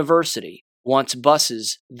 Miami University wants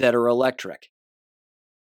buses that are electric.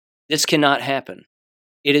 This cannot happen.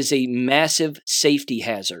 It is a massive safety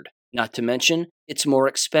hazard. Not to mention, it's more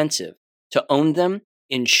expensive to own them,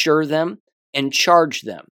 insure them, and charge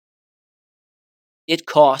them. It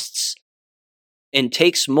costs and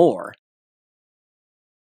takes more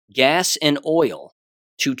gas and oil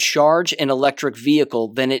to charge an electric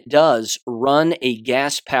vehicle than it does run a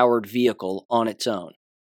gas-powered vehicle on its own.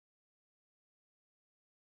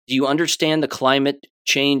 Do you understand the climate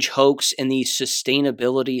change hoax and the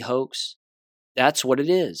sustainability hoax? That's what it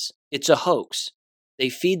is. It's a hoax. They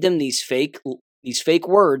feed them these fake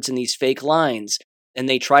words and these fake lines, and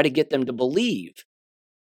they try to get them to believe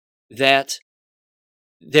that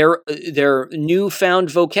their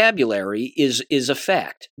newfound vocabulary is a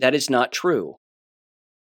fact. That is not true.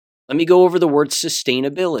 Let me go over the word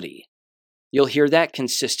sustainability. You'll hear that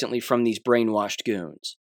consistently from these brainwashed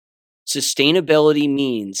goons. Sustainability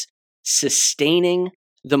means sustaining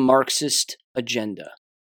the Marxist agenda.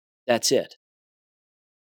 That's it.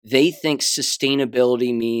 They think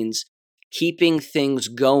sustainability means keeping things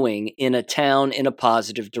going in a town in a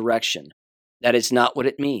positive direction. That is not what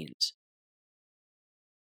it means.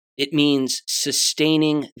 It means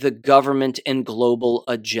sustaining the government and global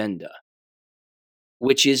agenda,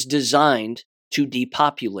 which is designed to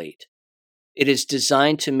depopulate. It is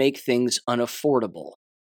designed to make things unaffordable,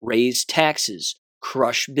 raise taxes,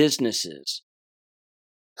 crush businesses,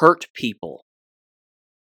 hurt people.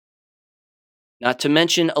 Not to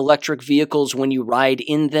mention electric vehicles, when you ride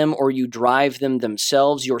in them or you drive them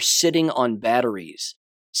themselves, you're sitting on batteries.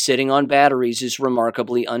 Sitting on batteries is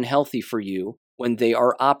remarkably unhealthy for you when they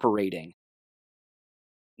are operating.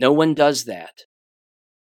 No one does that.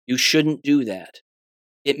 You shouldn't do that.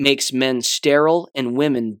 It makes men sterile and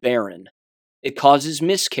women barren. It causes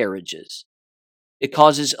miscarriages. It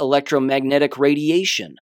causes electromagnetic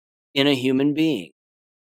radiation in a human being.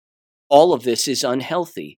 All of this is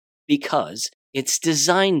unhealthy because it's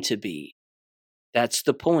designed to be. That's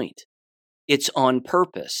the point. It's on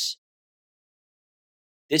purpose.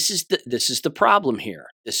 This is the problem here.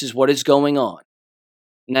 This is what is going on.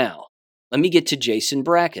 Now, let me get to Jason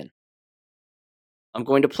Bracken. I'm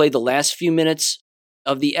going to play the last few minutes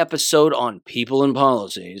of the episode on people and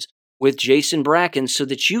policies with Jason Bracken so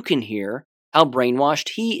that you can hear how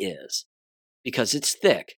brainwashed he is, because it's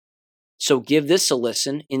thick. So give this a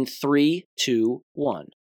listen in 3, 2, 1.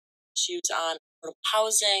 Issues on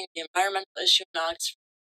housing, the environmental issue,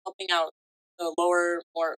 helping out the lower,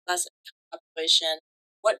 less income population.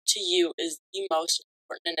 What to you is the most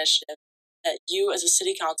important initiative that you as a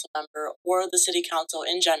city council member or the city council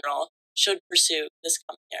in general should pursue this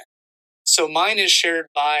coming year? So mine is shared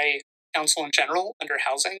by council in general under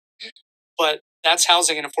housing, but that's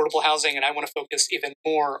housing and affordable housing, and I want to focus even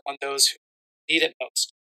more on those who need it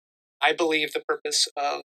most. I believe the purpose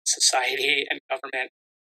of society and government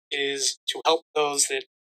is to help those that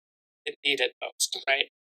need it most, right?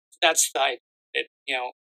 That's the idea that,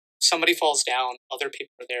 somebody falls down, other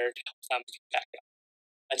people are there to help them get back up.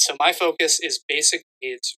 And so my focus is basic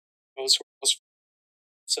needs for those who are most.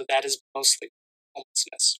 So that is mostly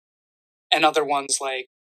homelessness. And other ones like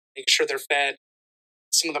making sure they're fed,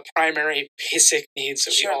 some of the primary basic needs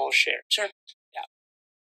that we all share. Sure. Yeah.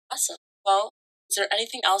 Awesome. Well, is there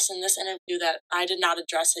anything else in this interview that I did not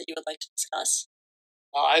address that you would like to discuss?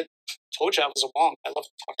 Well, I told you I was a wonk. I love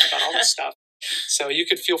talking about all this stuff. So you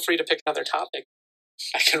could feel free to pick another topic.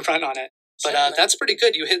 I can run on it. But that's pretty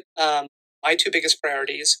good. You hit my 2 biggest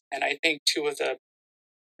priorities, and I think 2 of the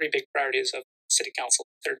 3 big priorities of city council,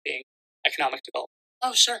 third being economic development.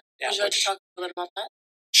 Oh, sure. Yeah, would you like to talk a little bit about that?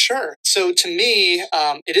 Sure. So to me,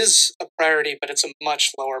 it is a priority, but it's a much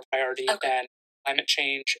lower priority than climate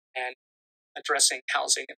change and addressing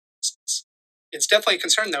housing and business. It's definitely a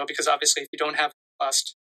concern, though, because obviously if you don't have a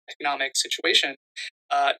robust economic situation,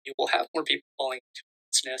 you will have more people falling into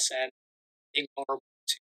business and being vulnerable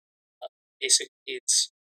to basic needs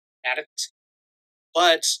inadequacy.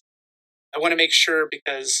 But I want to make sure,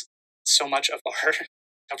 because so much of our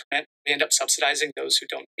government, we end up subsidizing those who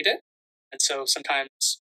don't need it. And so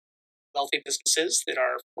sometimes wealthy businesses that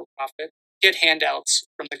are for profit get handouts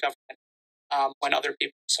from the government when other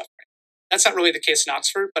people are suffering. That's not really the case in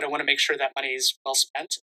Oxford, but I want to make sure that money is well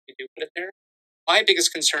spent. We do put it there. My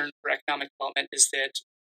biggest concern for economic development is that,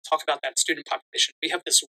 talk about that student population. We have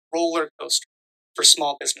this roller coaster for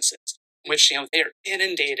small businesses, in which they are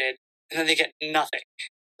inundated and then they get nothing,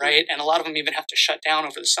 right? And a lot of them even have to shut down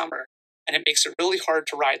over the summer, and it makes it really hard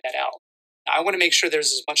to ride that out. Now, I want to make sure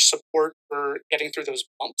there's as much support for getting through those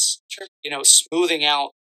bumps, smoothing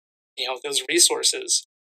out, those resources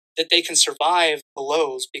that they can survive the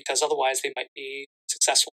lows, because otherwise they might be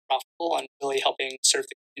successful and profitable and really helping serve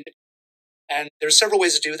the community. And there's several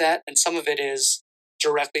ways to do that, and some of it is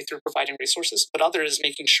directly through providing resources, but others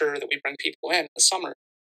making sure that we bring people in the summer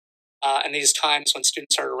and these times when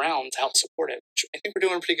students are around to help support it, which I think we're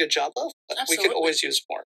doing a pretty good job of, but we could always use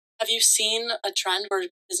more. Have you seen a trend where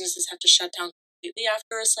businesses have to shut down completely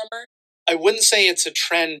after a summer? I wouldn't say it's a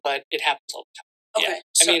trend, but it happens all the time. Okay. Yeah.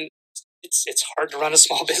 So, I mean, it's hard to run a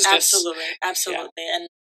small business. Absolutely. Yeah. And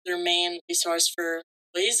their main resource for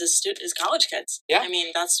employees is college kids. Yeah. I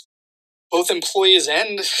mean, that's both employees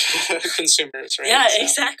and consumers, right? Yeah, so,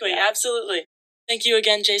 exactly. Yeah. Absolutely. Thank you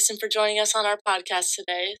again, Jason, for joining us on our podcast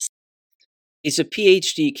today. He's a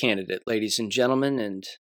PhD candidate, ladies and gentlemen, and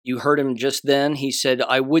you heard him just then. He said,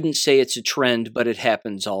 I wouldn't say it's a trend, but it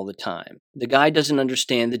happens all the time. The guy doesn't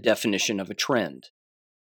understand the definition of a trend.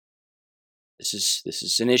 This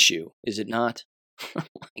is an issue, is it not? Oh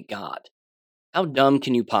my God. How dumb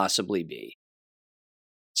can you possibly be?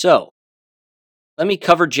 So, let me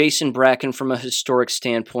cover Jason Bracken from a historic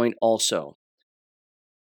standpoint also.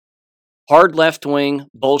 Hard left-wing,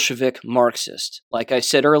 Bolshevik, Marxist, like I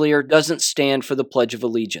said earlier, doesn't stand for the Pledge of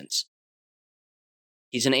Allegiance.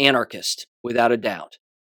 He's an anarchist, without a doubt.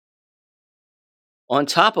 On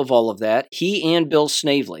top of all of that, he and Bill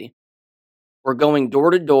Snavely were going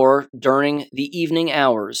door to door during the evening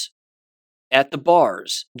hours at the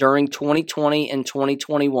bars during 2020 and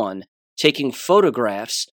 2021, taking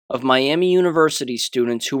photographs of Miami University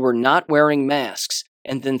students who were not wearing masks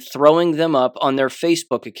and then throwing them up on their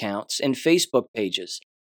Facebook accounts and Facebook pages,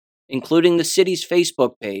 including the city's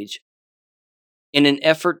Facebook page, in an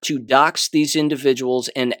effort to dox these individuals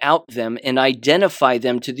and out them and identify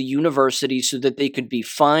them to the university so that they could be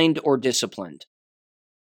fined or disciplined.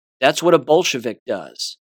 That's what a Bolshevik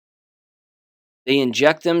does. They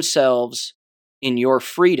inject themselves in your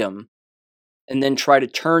freedom and then try to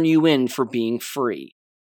turn you in for being free.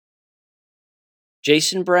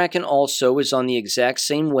 Jason Bracken also is on the exact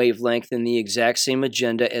same wavelength and the exact same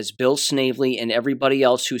agenda as Bill Snavely and everybody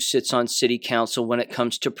else who sits on city council when it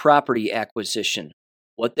comes to property acquisition.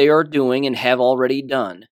 What they are doing and have already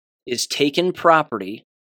done is taken property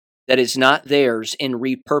that is not theirs and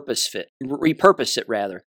repurpose it.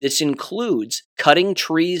 This includes cutting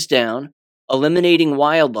trees down, eliminating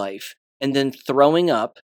wildlife, and then throwing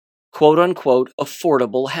up, quote-unquote,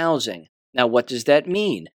 affordable housing. Now, what does that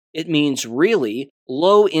mean? It means really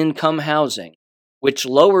low-income housing, which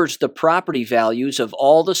lowers the property values of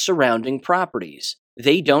all the surrounding properties.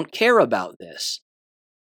 They don't care about this.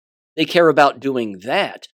 They care about doing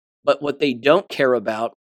that, but what they don't care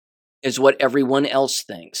about is what everyone else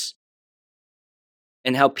thinks,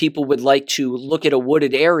 and how people would like to look at a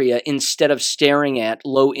wooded area instead of staring at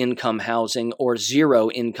low-income housing or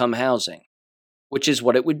zero-income housing, which is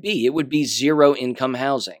what it would be. It would be zero-income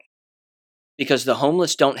housing because the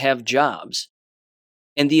homeless don't have jobs,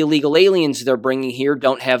 and the illegal aliens they're bringing here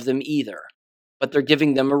don't have them either, but they're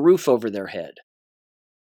giving them a roof over their head.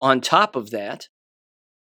 On top of that,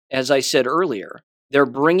 as I said earlier, they're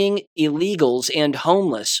bringing illegals and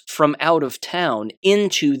homeless from out of town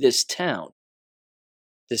into this town.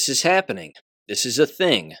 This is happening. This is a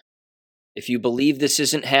thing. If you believe this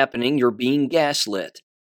isn't happening, you're being gaslit.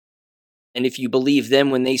 And if you believe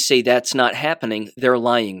them when they say that's not happening, they're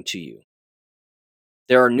lying to you.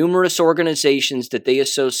 There are numerous organizations that they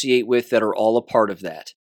associate with that are all a part of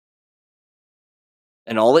that.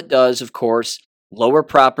 And all it does, of course, lower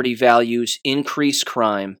property values, increase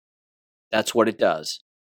crime. That's what it does.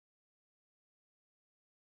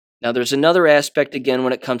 Now, there's another aspect, again,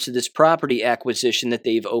 when it comes to this property acquisition that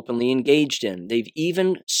they've openly engaged in. They've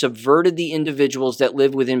even subverted the individuals that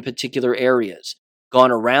live within particular areas,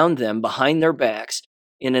 gone around them behind their backs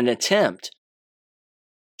in an attempt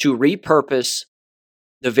to repurpose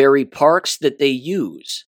the very parks that they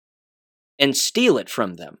use and steal it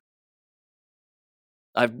from them.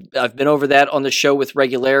 I've been over that on the show with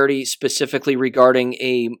regularity, specifically regarding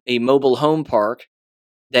a mobile home park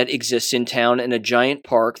that exists in town and a giant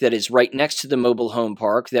park that is right next to the mobile home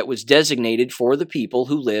park that was designated for the people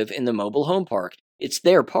who live in the mobile home park. It's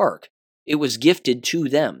their park. It was gifted to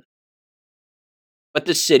them. But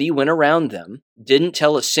the city went around them, didn't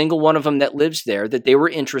tell a single one of them that lives there that they were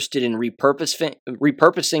interested in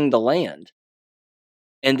repurposing the land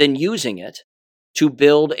and then using it to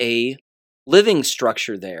build a living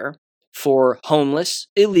structure there for homeless,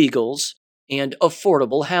 illegals, and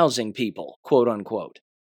affordable housing people, quote unquote.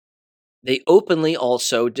 They openly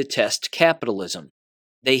also detest capitalism.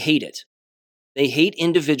 They hate it. They hate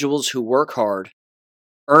individuals who work hard,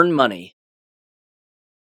 earn money,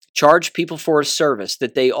 charge people for a service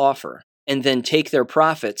that they offer, and then take their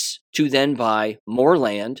profits to then buy more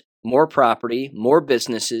land, more property, more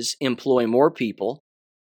businesses, employ more people.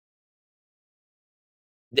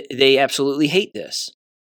 They absolutely hate this.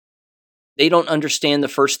 They don't understand the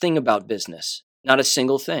first thing about business. Not a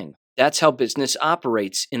single thing. That's how business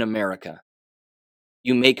operates in America.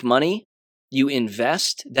 You make money, you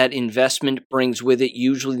invest, that investment brings with it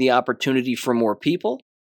usually the opportunity for more people,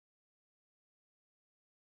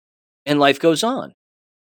 and life goes on.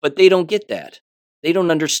 But they don't get that. They don't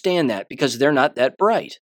understand that because they're not that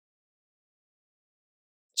bright.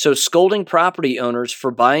 So scolding property owners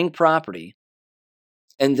for buying property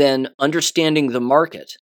and then understanding the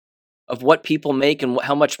market of what people make and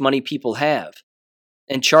how much money people have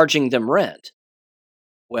and charging them rent.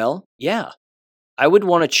 Well, yeah, I would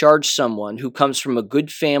want to charge someone who comes from a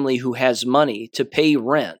good family who has money to pay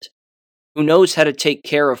rent, who knows how to take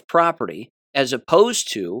care of property, as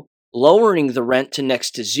opposed to lowering the rent to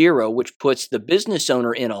next to zero, which puts the business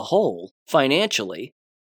owner in a hole financially,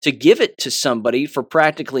 to give it to somebody for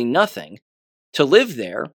practically nothing to live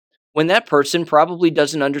there when that person probably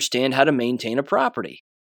doesn't understand how to maintain a property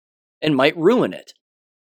and might ruin it.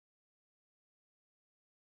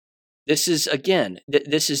 This is, again,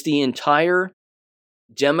 this is the entire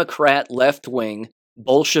Democrat left-wing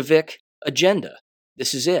Bolshevik agenda.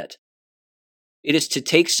 This is it. It is to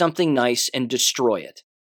take something nice and destroy it.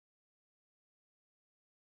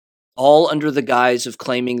 All under the guise of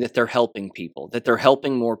claiming that they're helping people, that they're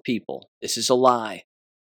helping more people. This is a lie.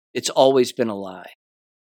 It's always been a lie.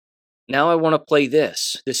 Now I want to play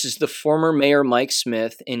this. This is the former mayor Mike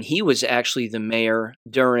Smith, and he was actually the mayor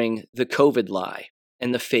during the COVID lie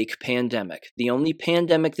and the fake pandemic. The only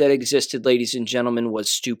pandemic that existed, ladies and gentlemen, was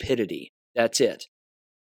stupidity. That's it.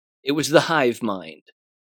 It was the hive mind.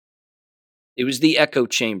 It was the echo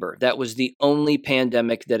chamber. That was the only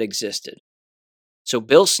pandemic that existed. So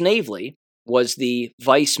Bill Snavely was the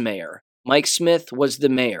vice mayor. Mike Smith was the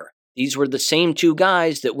mayor. These were the same two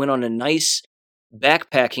guys that went on a nice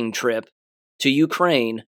backpacking trip to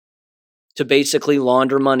Ukraine to basically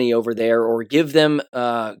launder money over there, or give them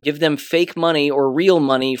fake money or real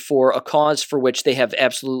money for a cause for which they have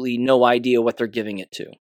absolutely no idea what they're giving it to.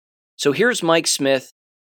 So here's Mike Smith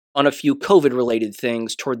on a few COVID-related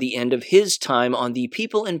things toward the end of his time on the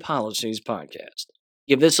People and Policies podcast.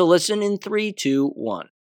 Give this a listen in 3, 2, 1.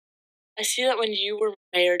 I see that when you were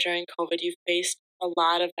mayor during COVID, you faced a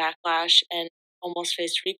lot of backlash and almost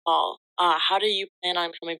faced recall. How do you plan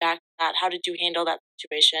on coming back from that? How did you handle that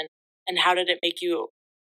situation? And how did it make you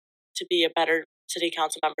to be a better city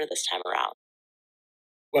council member this time around?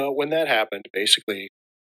 Well, when that happened, basically,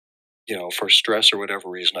 for stress or whatever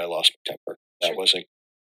reason, I lost my temper. That wasn't.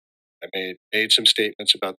 I made some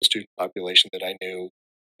statements about the student population that I knew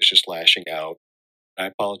was just lashing out. I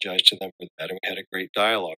apologized to them for that, and we had a great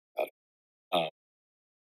dialogue about it.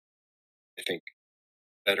 I think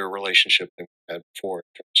better relationship than we had before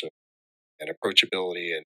in terms of and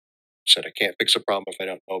approachability, and said I can't fix a problem if I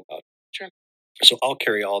don't know about it. Sure. So I'll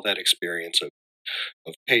carry all that experience of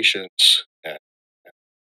patience and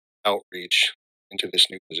outreach into this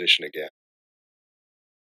new position again.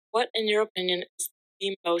 What, in your opinion, is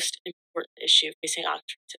the most important issue facing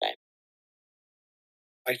Oxford today?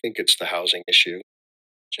 I think it's the housing issue,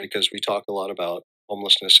 because we talk a lot about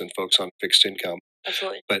homelessness and folks on fixed income.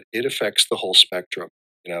 Absolutely. But it affects the whole spectrum.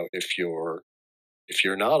 If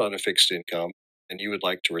you're not on a fixed income and you would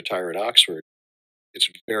like to retire in Oxford, it's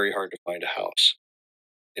very hard to find a house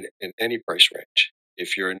in any price range.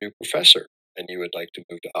 If you're a new professor and you would like to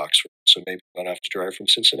move to Oxford, so maybe you don't have to drive from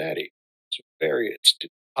Cincinnati, it's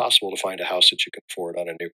impossible to find a house that you can afford on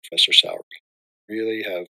a new professor salary.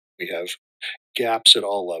 We have gaps at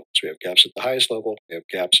all levels. We have gaps at the highest level. We have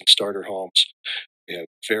gaps in starter homes. We have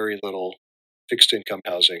very little fixed income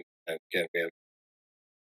housing, and again, we have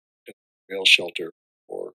real shelter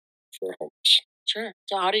for homeless. Sure.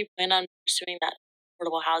 So how do you plan on pursuing that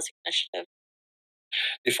affordable housing initiative?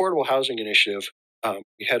 The affordable housing initiative,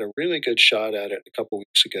 we had a really good shot at it a couple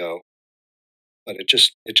weeks ago, but it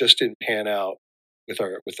just didn't pan out with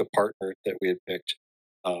the partner that we had picked.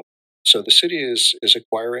 So the city is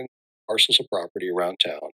acquiring parcels of property around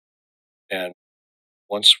town, and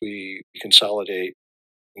once we consolidate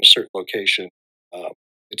in a certain location,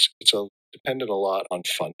 it's dependent a lot on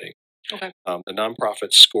funding. Okay. The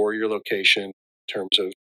nonprofits score your location in terms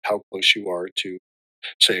of how close you are to,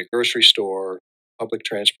 say, a grocery store, public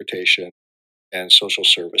transportation, and social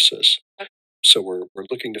services. Okay. So we're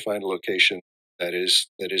looking to find a location that is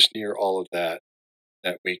near all of that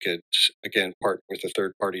we could, again, partner with a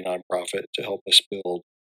third-party nonprofit to help us build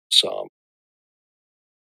some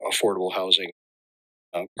affordable housing,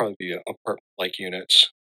 probably apartment-like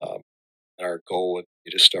units. And our goal would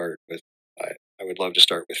be to start with, I would love to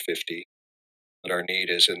start with 50, but our need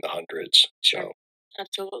is in the hundreds. Sure.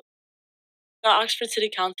 Absolutely. The Oxford City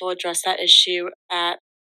Council addressed that issue at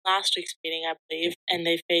last week's meeting, I believe, and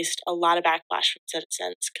they faced a lot of backlash from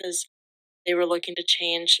citizens because they were looking to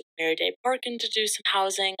change Mary Day Park and to do some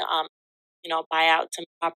housing, buy out some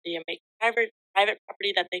property and make private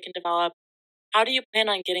property that they can develop. How do you plan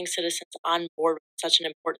on getting citizens on board with such an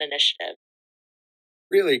important initiative?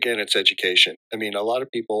 Really, again, it's education. I mean, a lot of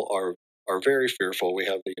people are very fearful. We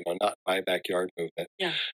have the not my backyard movement.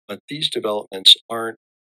 Yeah. But these developments aren't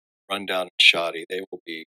run down and shoddy. They will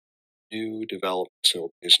be new developments.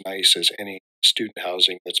 They'll be as nice as any student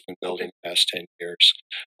housing that's been built in the past 10 years.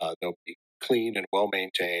 They'll be clean and well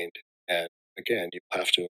maintained. And again, you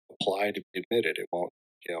have to apply to be admitted. It won't,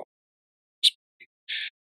 just be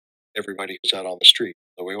everybody who's out on the street.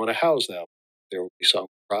 So we want to house them. There will be some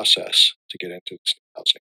process to get into this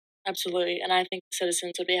housing. Absolutely. And I think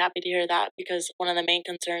citizens would be happy to hear that, because one of the main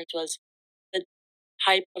concerns was the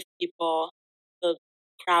type of people, the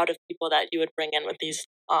crowd of people that you would bring in with these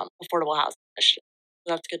affordable housing initiatives.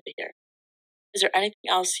 So that's good to hear. Is there anything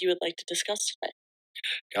else you would like to discuss today?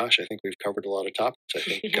 Gosh, I think we've covered a lot of topics. I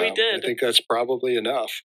think we did. I think that's probably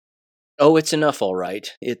enough. Oh, it's enough, all right.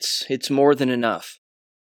 It's more than enough.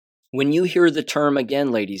 When you hear the term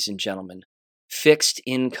again, ladies and gentlemen, fixed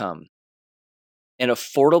income and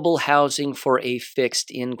affordable housing for a fixed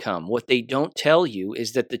income, what they don't tell you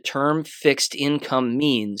is that the term fixed income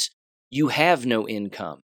means you have no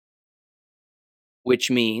income, which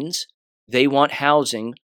means they want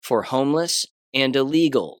housing for homeless and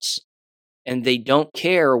illegals, and they don't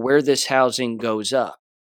care where this housing goes up.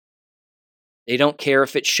 They don't care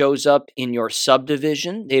if it shows up in your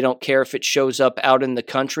subdivision. They don't care if it shows up out in the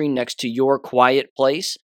country next to your quiet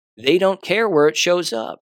place. They don't care where it shows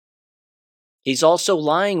up. He's also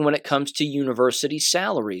lying when it comes to university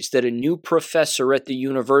salaries, that a new professor at the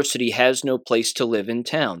university has no place to live in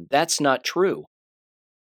town. That's not true.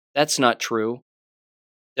 That's not true.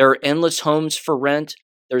 There are endless homes for rent.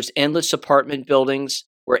 There's endless apartment buildings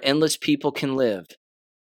where endless people can live.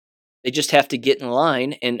 They just have to get in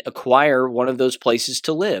line and acquire one of those places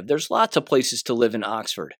to live. There's lots of places to live in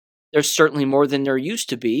Oxford. There's certainly more than there used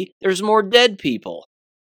to be. There's more dead people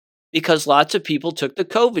because lots of people took the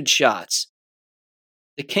COVID shots.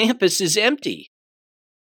 The campus is empty.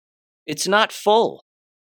 It's not full.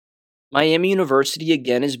 Miami University,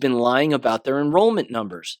 again, has been lying about their enrollment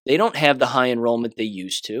numbers. They don't have the high enrollment they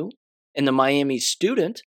used to. And the Miami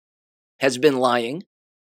Student has been lying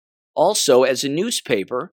also as a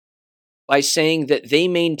newspaper by saying that they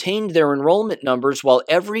maintained their enrollment numbers while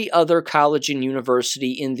every other college and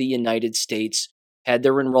university in the United States had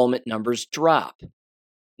their enrollment numbers drop.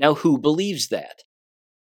 Now, who believes that?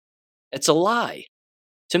 It's a lie.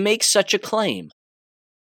 To make such a claim,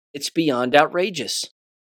 it's beyond outrageous.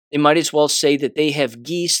 They might as well say that they have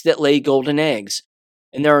geese that lay golden eggs,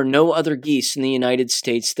 and there are no other geese in the United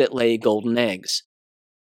States that lay golden eggs.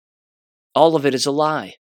 All of it is a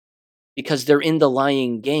lie, because they're in the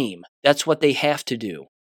lying game. That's what they have to do.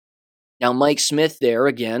 Now, Mike Smith there,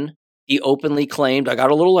 again, he openly claimed, I got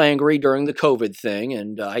a little angry during the COVID thing,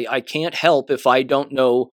 and I can't help if I don't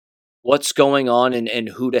know what's going on and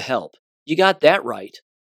who to help. You got that right.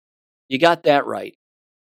 You got that right.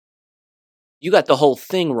 You got the whole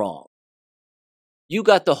thing wrong. You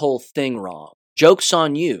got the whole thing wrong. Joke's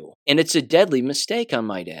on you. And it's a deadly mistake, I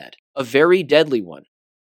might add. A very deadly one.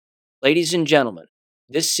 Ladies and gentlemen,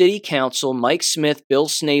 this city council, Mike Smith, Bill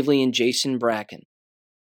Snavely, and Jason Bracken,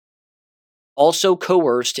 also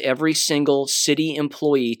coerced every single city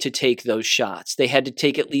employee to take those shots. They had to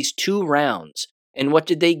take at least 2 rounds. And what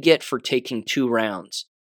did they get for taking 2 rounds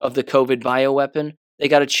of the COVID bioweapon? They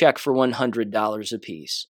got a check for $100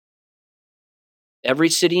 apiece. Every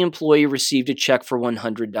city employee received a check for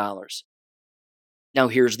 $100. Now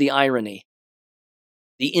here's the irony.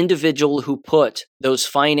 The individual who put those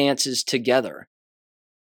finances together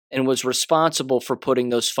and was responsible for putting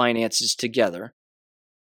those finances together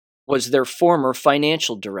was their former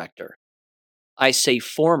financial director. I say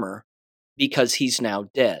former because he's now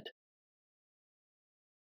dead.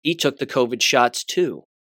 He took the COVID shots too,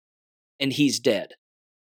 and he's dead.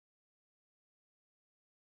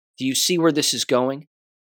 Do you see where this is going?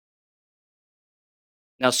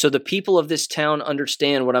 Now, so the people of this town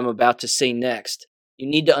understand what I'm about to say next. You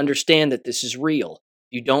need to understand that this is real.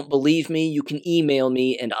 If you don't believe me, you can email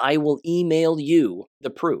me and I will email you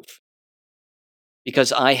the proof.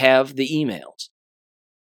 Because I have the emails.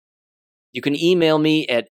 You can email me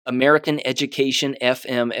at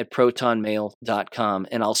americaneducationfm@protonmail.com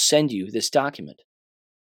and I'll send you this document.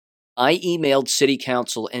 I emailed City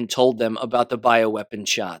Council and told them about the bioweapon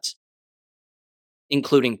shots,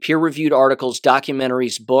 including peer-reviewed articles,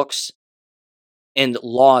 documentaries, books, and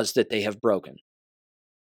laws that they have broken,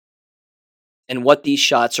 and what these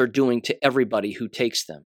shots are doing to everybody who takes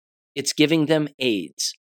them. It's giving them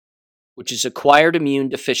AIDS, which is acquired immune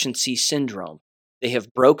deficiency syndrome. They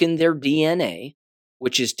have broken their DNA,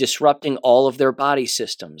 which is disrupting all of their body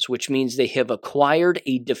systems, which means they have acquired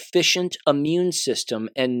a deficient immune system,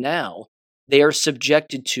 and now they are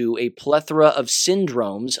subjected to a plethora of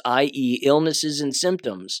syndromes, i.e. illnesses and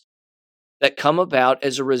symptoms, that come about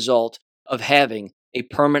as a result of having a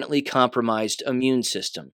permanently compromised immune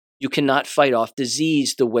system. You cannot fight off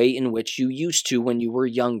disease the way in which you used to when you were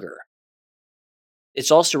younger. It's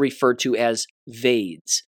also referred to as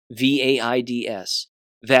VAIDS, V-A-I-D-S.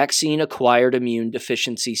 Vaccine-Acquired Immune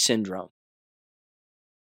Deficiency Syndrome.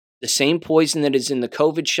 The same poison that is in the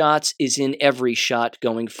COVID shots is in every shot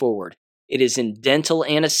going forward. It is in dental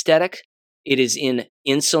anesthetic. It is in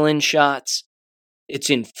insulin shots.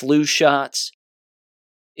 It's in flu shots.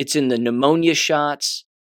 It's in the pneumonia shots.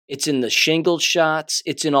 It's in the shingles shots.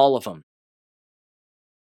 It's in all of them.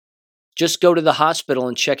 Just go to the hospital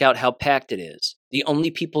and check out how packed it is. The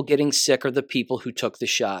only people getting sick are the people who took the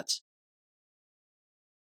shots.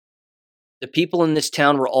 The people in this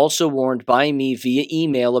town were also warned by me via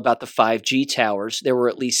email about the 5G towers. There were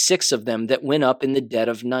at least 6 of them that went up in the dead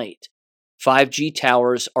of night. 5G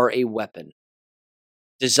towers are a weapon.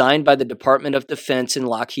 Designed by the Department of Defense and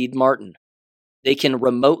Lockheed Martin. They can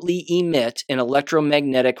remotely emit an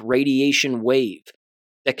electromagnetic radiation wave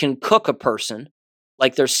that can cook a person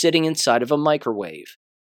like they're sitting inside of a microwave.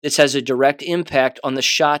 This has a direct impact on the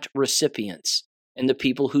shot recipients. and the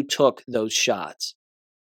people who took those shots.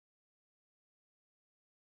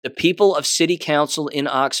 The people of City Council in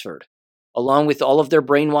Oxford, along with all of their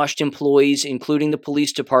brainwashed employees, including the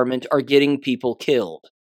police department, are getting people killed.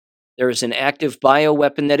 There is an active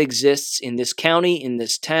bioweapon that exists in this county, in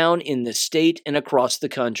this town, in this state, and across the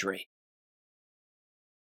country.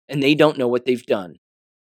 And they don't know what they've done.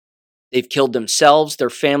 They've killed themselves, their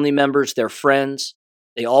family members, their friends.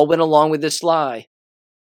 They all went along with this lie.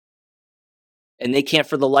 And they can't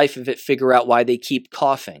for the life of it figure out why they keep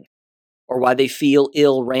coughing or why they feel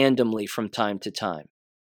ill randomly from time to time.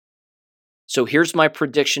 So here's my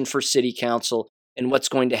prediction for City Council and what's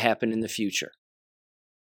going to happen in the future.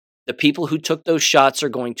 The people who took those shots are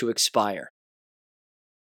going to expire.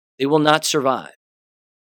 They will not survive.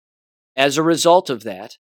 As a result of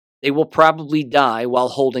that, they will probably die while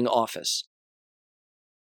holding office.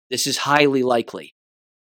 This is highly likely,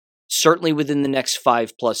 certainly within the next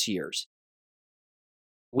 5+ years.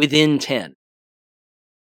 Within 10.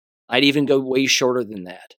 I'd even go way shorter than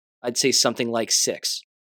that. I'd say something like 6.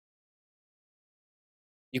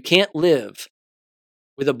 You can't live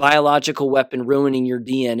with a biological weapon ruining your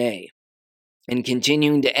DNA and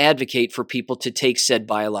continuing to advocate for people to take said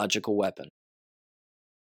biological weapon.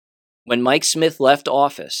 When Mike Smith left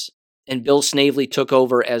office and Bill Snavely took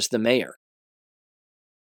over as the mayor,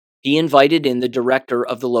 he invited in the director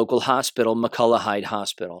of the local hospital, McCullough Hyde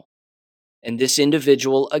Hospital. And this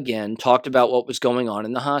individual, again, talked about what was going on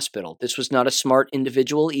in the hospital. This was not a smart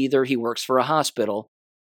individual either. He works for a hospital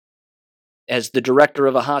as the director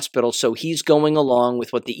of a hospital, so he's going along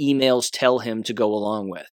with what the emails tell him to go along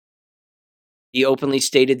with. He openly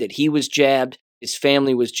stated that he was jabbed, his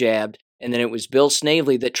family was jabbed, and then it was Bill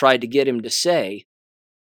Snavely that tried to get him to say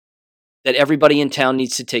that everybody in town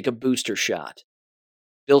needs to take a booster shot.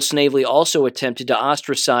 Bill Snavely also attempted to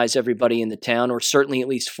ostracize everybody in the town, or certainly at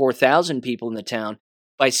least 4,000 people in the town,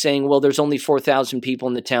 by saying, well, there's only 4,000 people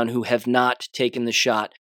in the town who have not taken the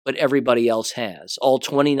shot, but everybody else has. All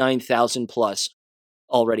 29,000 plus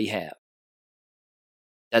already have.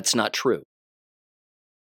 That's not true.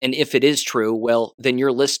 And if it is true, well, then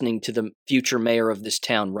you're listening to the future mayor of this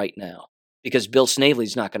town right now, because Bill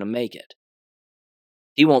Snavely's not going to make it.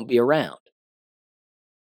 He won't be around.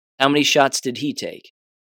 How many shots did he take?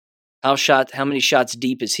 How many shots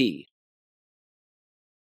deep is he?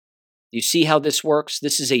 You see how this works?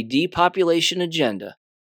 This is a depopulation agenda,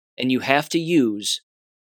 and you have to use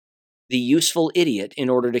the useful idiot in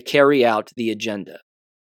order to carry out the agenda.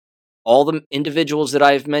 All the individuals that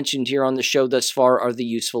I have mentioned here on the show thus far are the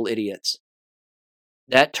useful idiots.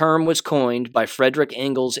 That term was coined by Frederick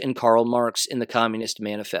Engels and Karl Marx in the Communist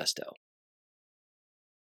Manifesto.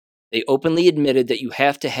 They openly admitted that you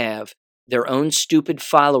have to have their own stupid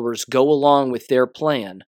followers go along with their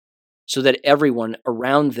plan so that everyone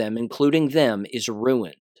around them, including them, is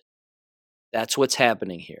ruined. That's what's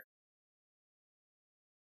happening here.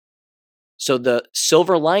 So the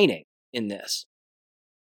silver lining in this,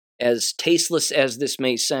 as tasteless as this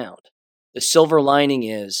may sound, the silver lining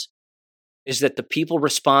is that the people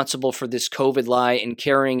responsible for this COVID lie and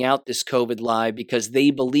carrying out this COVID lie because they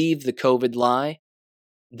believe the COVID lie,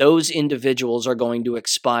 those individuals are going to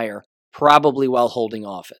expire, probably while holding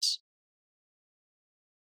office.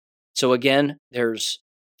 So again, there's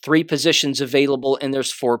 3 positions available and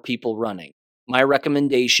there's 4 people running. My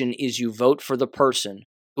recommendation is you vote for the person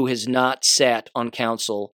who has not sat on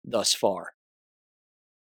council thus far,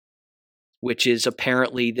 which is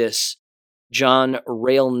apparently this John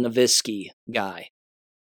Railnovisky guy.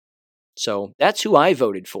 So that's who I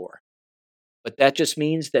voted for. But that just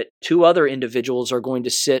means that 2 other individuals are going to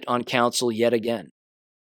sit on council yet again.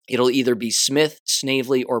 It'll either be Smith,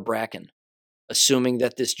 Snavely, or Bracken, assuming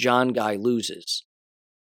that this John guy loses.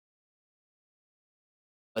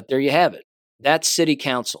 But there you have it. That's City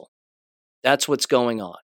Council. That's what's going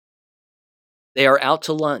on. They are out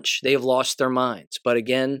to lunch. They have lost their minds. But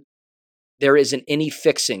again, there isn't any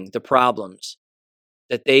fixing the problems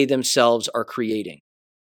that they themselves are creating.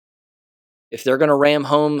 If they're going to ram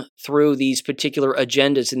home through these particular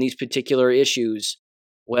agendas and these particular issues,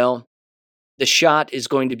 well, the shot is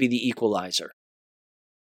going to be the equalizer.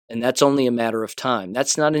 And that's only a matter of time.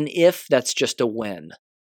 That's not an if, that's just a when.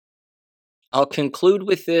 I'll conclude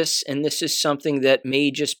with this, and this is something that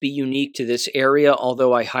may just be unique to this area,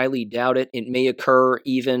 although I highly doubt it. It may occur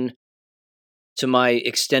even to my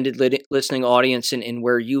extended listening audience in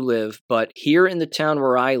where you live, but here in the town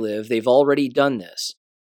where I live, they've already done this.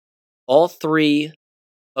 All 3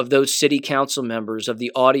 of those city council members of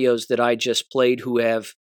the audios that I just played who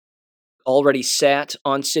have already sat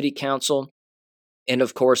on city council, and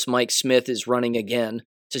of course Mike Smith is running again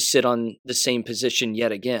to sit on the same position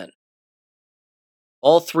yet again.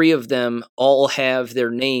 All three of them all have their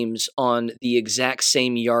names on the exact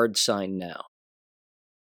same yard sign now.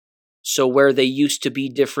 So where they used to be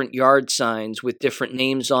different yard signs with different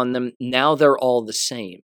names on them, now they're all the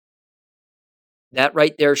same. That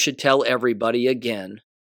right there should tell everybody again,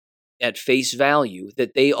 at face value,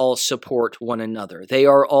 that they all support one another. They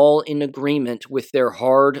are all in agreement with their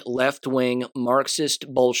hard left-wing Marxist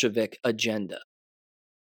Bolshevik agenda.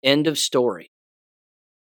 End of story.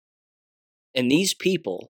 And these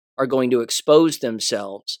people are going to expose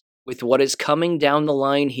themselves with what is coming down the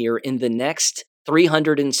line here in the next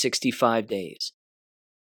 365 days.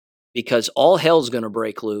 Because all hell's going to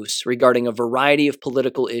break loose regarding a variety of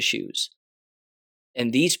political issues.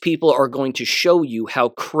 And these people are going to show you how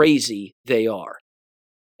crazy they are.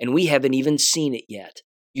 And we haven't even seen it yet.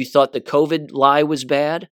 You thought the COVID lie was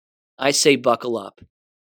bad? I say buckle up.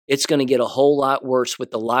 It's going to get a whole lot worse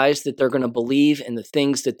with the lies that they're going to believe and the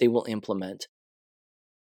things that they will implement.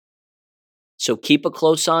 So keep a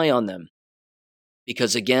close eye on them.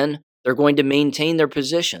 Because again, they're going to maintain their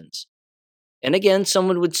positions. And again,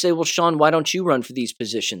 someone would say, well, Sean, why don't you run for these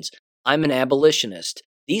positions? I'm an abolitionist.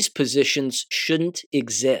 These positions shouldn't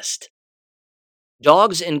exist.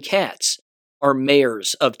 Dogs and cats are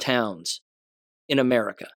mayors of towns in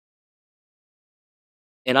America.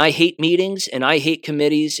 And I hate meetings, and I hate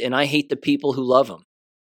committees, and I hate the people who love them.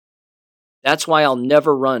 That's why I'll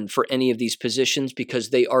never run for any of these positions,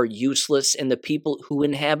 because they are useless, and the people who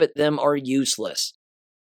inhabit them are useless.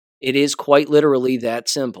 It is quite literally that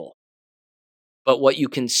simple. But what you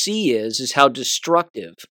can see is how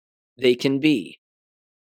destructive they can be.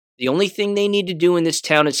 The only thing they need to do in this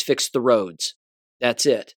town is fix the roads. That's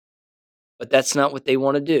it. But that's not what they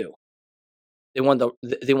want to do. They want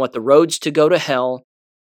the roads to go to hell.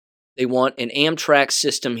 They want an Amtrak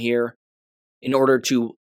system here in order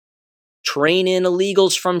to train in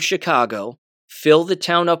illegals from Chicago, fill the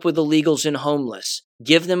town up with illegals and homeless,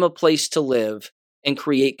 give them a place to live, and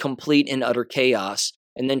create complete and utter chaos,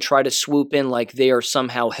 and then try to swoop in like they are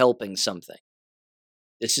somehow helping something.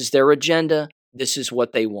 This is their agenda. This is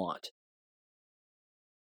what they want.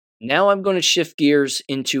 Now I'm going to shift gears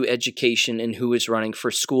into education and who is running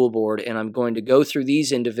for school board, and I'm going to go through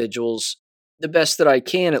these individuals the best that I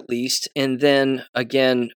can, at least, and then,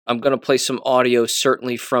 again, I'm going to play some audio,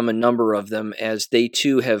 certainly from a number of them, as they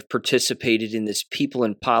too have participated in this People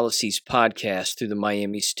and Policies podcast through the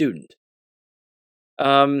Miami Student.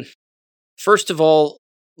 First of all,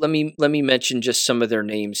 let me mention just some of their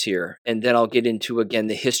names here, and then I'll get into, again,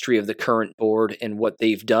 the history of the current board and what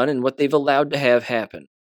they've done and what they've allowed to have happen.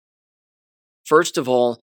 First of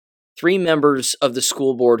all, 3 members of the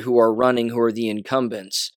school board who are running, who are the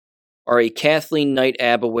incumbents, are a Kathleen Knight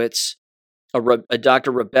Abowitz, a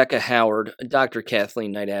Dr. Rebecca Howard, a Dr.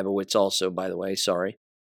 Kathleen Knight Abowitz also, by the way, sorry,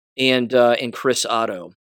 and Chris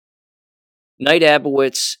Otto. Knight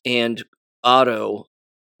Abowitz and Otto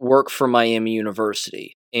work for Miami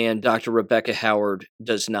University, and Dr. Rebecca Howard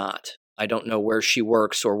does not. I don't know where she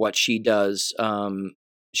works or what she does.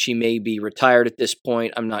 She may be retired at this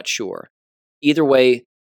point. I'm not sure. Either way,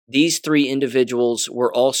 these 3 individuals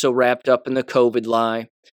were also wrapped up in the COVID lie.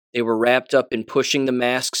 They were wrapped up in pushing the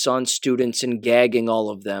masks on students and gagging all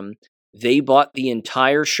of them. They bought the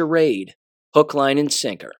entire charade, hook, line, and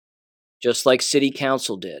sinker, just like City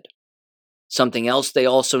Council did. Something else they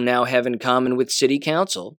also now have in common with City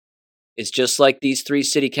Council is just like these 3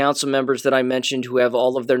 City Council members that I mentioned who have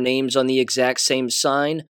all of their names on the exact same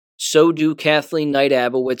sign, so do Kathleen Knight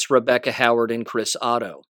Abowitz, Rebecca Howard, and Chris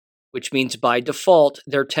Otto, which means by default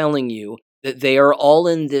they're telling you that they are all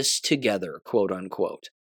in this together, quote unquote.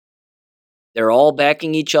 They're all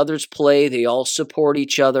backing each other's play. They all support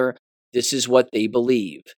each other. This is what they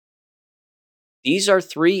believe. These are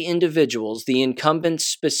 3 individuals, the incumbents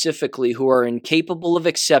specifically, who are incapable of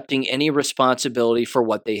accepting any responsibility for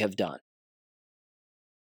what they have done.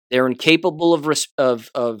 They're incapable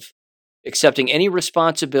of accepting any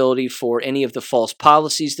responsibility for any of the false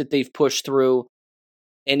policies that they've pushed through,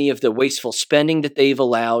 any of the wasteful spending that they've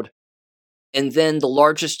allowed, and then the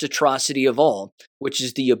largest atrocity of all, which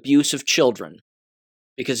is the abuse of children.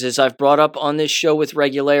 Because as I've brought up on this show with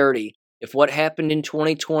regularity, if what happened in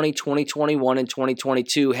 2020, 2021, and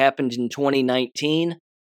 2022 happened in 2019,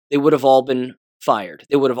 they would have all been fired.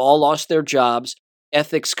 They would have all lost their jobs,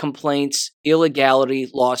 ethics complaints, illegality,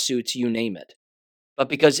 lawsuits, you name it. But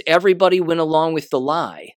because everybody went along with the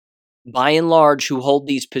lie, by and large, who hold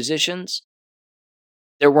these positions,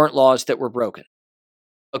 there weren't laws that were broken.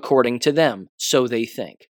 According to them, so they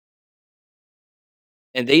think.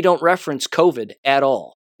 And they don't reference COVID at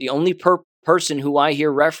all. The only person who I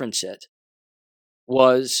hear reference it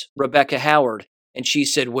was Rebecca Howard, And she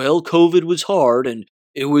said, well, COVID was hard, and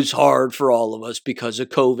it was hard for all of us because of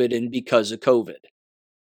COVID and because of COVID.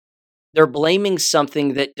 They're blaming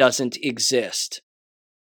something that doesn't exist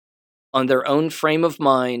on their own frame of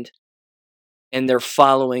mind, and they're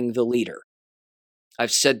following the leader.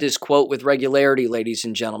 I've said this quote with regularity, ladies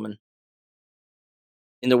and gentlemen.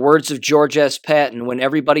 In the words of George S. Patton, when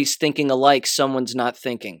everybody's thinking alike, someone's not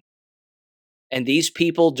thinking. And these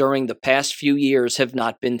people during the past few years have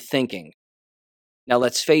not been thinking. Now,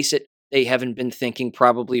 let's face it, they haven't been thinking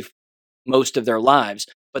probably most of their lives,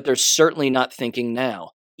 but they're certainly not thinking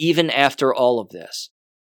now, even after all of this.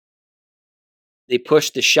 They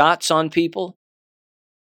pushed the shots on people.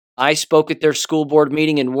 I spoke at their school board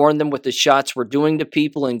meeting and warned them what the shots were doing to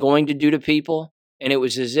people and going to do to people, and it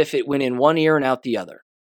was as if it went in one ear and out the other.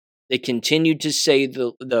 They continued to say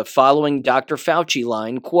the following Dr. Fauci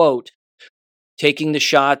line, quote, taking the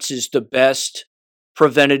shots is the best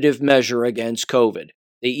preventative measure against COVID.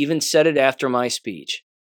 They even said it after my speech,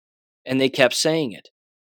 and they kept saying it.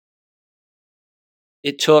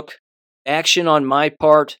 It took action on my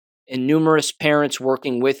part and numerous parents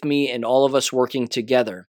working with me and all of us working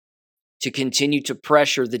together to continue to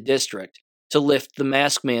pressure the district to lift the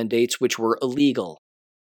mask mandates, which were illegal.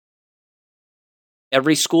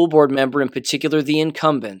 Every school board member, in particular the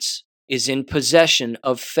incumbents, is in possession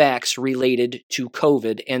of facts related to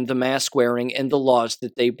COVID and the mask wearing and the laws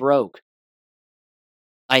that they broke.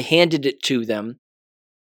 I handed it to them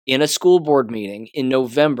in a school board meeting in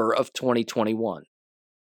November of 2021.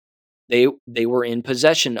 They were in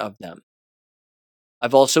possession of them.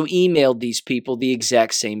 I've also emailed these people the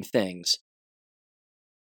exact same things.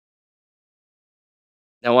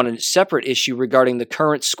 Now, on a separate issue regarding the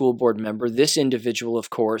current school board member, this individual, of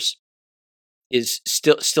course, is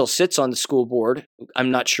still sits on the school board.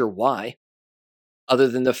 I'm not sure why, other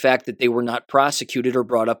than the fact that they were not prosecuted or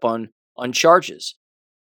brought up on charges.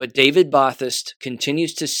 But David Bathurst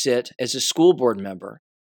continues to sit as a school board member,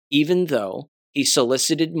 even though he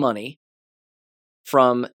solicited money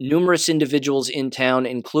from numerous individuals in town,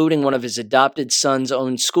 including one of his adopted son's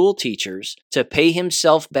own school teachers, to pay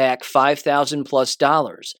himself back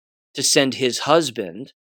 $5,000+ to send his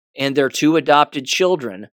husband and their 2 adopted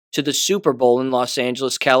children to the Super Bowl in Los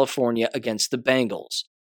Angeles, California against the Bengals.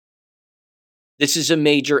 This is a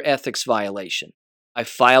major ethics violation. I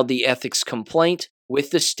filed the ethics complaint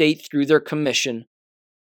with the state through their commission,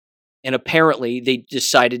 and apparently they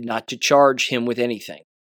decided not to charge him with anything.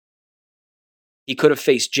 He could have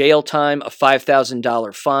faced jail time, a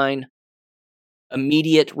 $5,000 fine,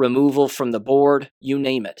 immediate removal from the board, you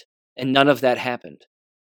name it, and none of that happened.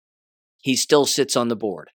 He still sits on the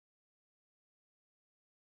board.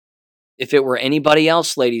 If it were anybody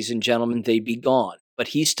else, ladies and gentlemen, they'd be gone, but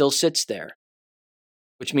he still sits there,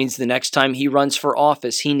 which means the next time he runs for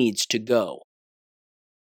office, he needs to go.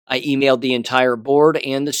 I emailed the entire board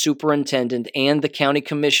and the superintendent and the county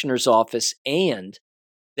commissioner's office and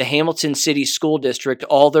the Hamilton City School District,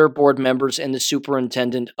 all their board members and the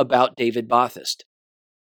superintendent about David Bathurst.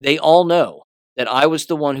 They all know that I was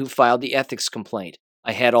the one who filed the ethics complaint.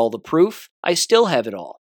 I had all the proof. I still have it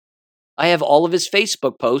all. I have all of his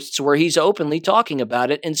Facebook posts where he's openly talking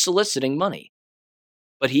about it and soliciting money.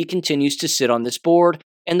 But he continues to sit on this board,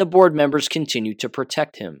 and the board members continue to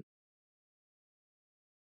protect him.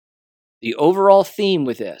 The overall theme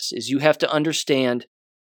with this is you have to understand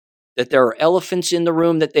that there are elephants in the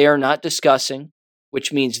room that they are not discussing,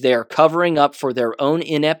 which means they are covering up for their own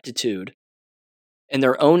ineptitude and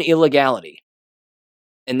their own illegality.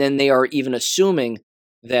 And then they are even assuming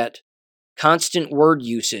that constant word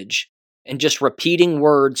usage and just repeating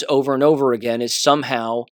words over and over again is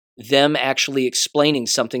somehow them actually explaining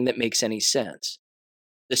something that makes any sense.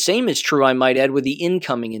 The same is true, I might add, with the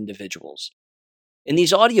incoming individuals. In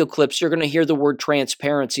these audio clips, you're going to hear the word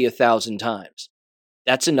transparency 1,000 times.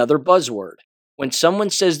 That's another buzzword. When someone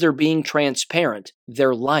says they're being transparent,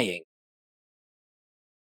 they're lying.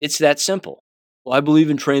 It's that simple. Well, I believe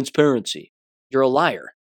in transparency. You're a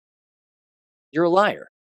liar. You're a liar.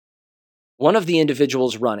 One of the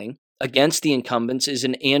individuals running against the incumbents is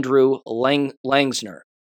an Andrew Langsner.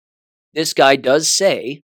 This guy does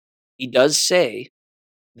say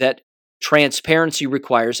that transparency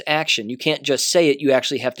requires action. You can't just say it, you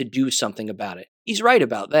actually have to do something about it. He's right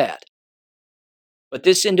about that. But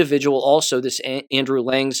this individual also, this Andrew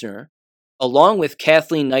Langsner, along with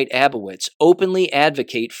Kathleen Knight Abowitz, openly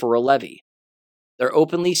advocate for a levy. They're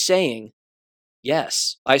openly saying,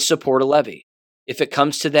 yes, I support a levy. If it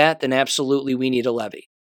comes to that, then absolutely we need a levy.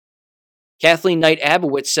 Kathleen Knight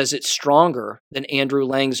Abowitz says it's stronger than Andrew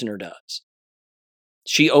Langsner does.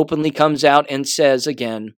 She openly comes out and says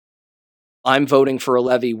again, I'm voting for a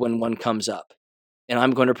levy when one comes up. and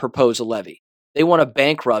I'm going to propose a levy. They want to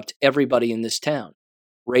bankrupt everybody in this town,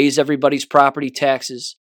 raise everybody's property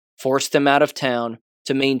taxes, force them out of town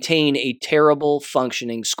to maintain a terrible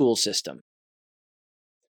functioning school system.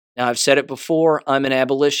 Now, I've said it before, I'm an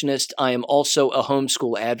abolitionist. I am also a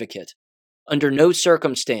homeschool advocate. Under no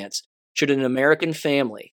circumstance should an American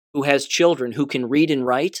family who has children who can read and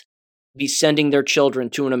write be sending their children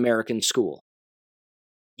to an American school.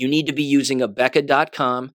 You need to be using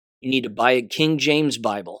Abeka.com, you need to buy a King James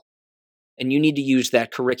Bible, and you need to use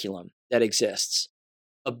that curriculum that exists.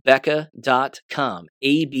 Abeka.com,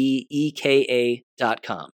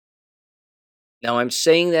 Abeka.com. Now, I'm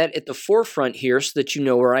saying that at the forefront here so that you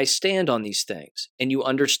know where I stand on these things, and you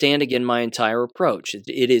understand again my entire approach.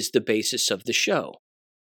 It is the basis of the show.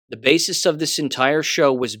 The basis of this entire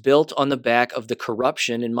show was built on the back of the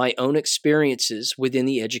corruption and my own experiences within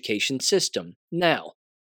the education system. Now,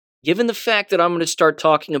 given the fact that I'm going to start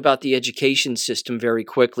talking about the education system very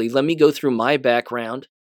quickly, let me go through my background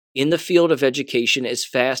in the field of education as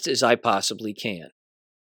fast as I possibly can.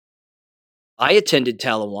 I attended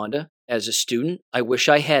Talawanda as a student. I wish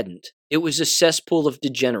I hadn't. It was a cesspool of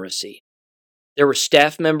degeneracy. There were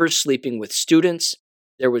staff members sleeping with students.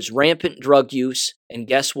 There was rampant drug use. And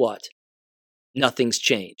guess what? Nothing's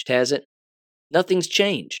changed, has it? Nothing's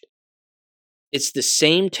changed. It's the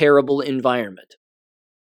same terrible environment.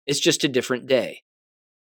 It's just a different day.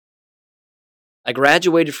 I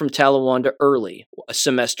graduated from Talawanda early, a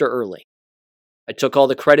semester early. I took all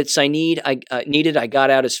the credits I needed. I got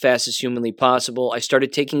out as fast as humanly possible. I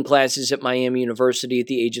started taking classes at Miami University at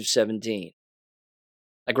the age of 17.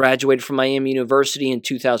 I graduated from Miami University in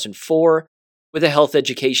 2004 with a health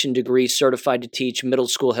education degree certified to teach middle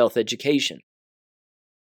school health education.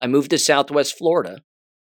 I moved to Southwest Florida,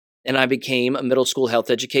 and I became a middle school health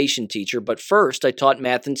education teacher, but first I taught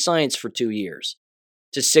math and science for 2 years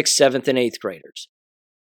to 6th, 7th, and 8th graders.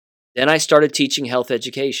 Then I started teaching health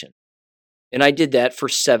education. And I did that for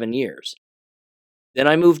 7 years. Then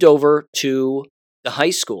I moved over to the high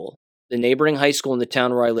school, the neighboring high school in the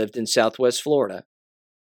town where I lived in Southwest Florida,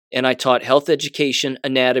 and I taught health education,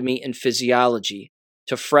 anatomy, and physiology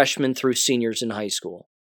to freshmen through seniors in high school.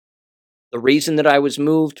 The reason that I was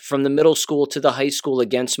moved from the middle school to the high school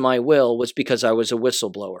against my will was because I was a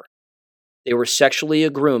whistleblower. They were sexually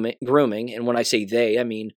grooming, and when I say they, I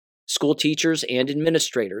mean school teachers and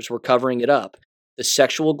administrators were covering it up, the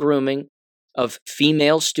sexual grooming of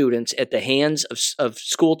female students at the hands of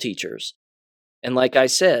school teachers. And like I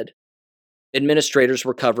said, administrators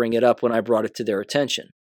were covering it up when I brought it to their attention.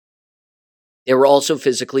 They were also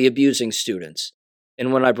physically abusing students.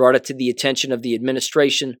 And when I brought it to the attention of the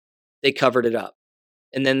administration, they covered it up.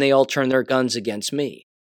 And then they all turned their guns against me.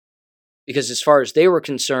 Because as far as they were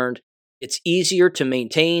concerned, it's easier to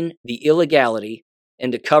maintain the illegality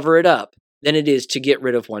and to cover it up than it is to get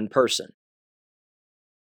rid of one person.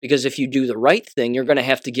 Because if you do the right thing, you're going to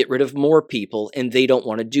have to get rid of more people, and they don't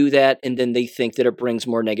want to do that, and then they think that it brings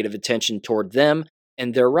more negative attention toward them,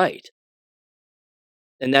 and they're right.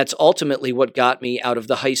 And that's ultimately what got me out of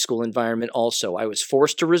the high school environment also. I was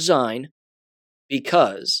forced to resign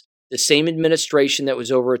because the same administration that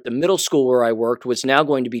was over at the middle school where I worked was now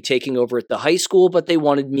going to be taking over at the high school, but they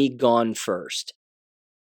wanted me gone first.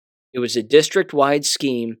 It was a district-wide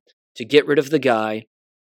scheme to get rid of the guy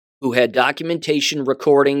who had documentation,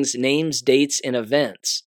 recordings, names, dates, and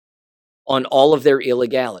events on all of their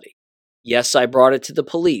illegality. Yes, I brought it to the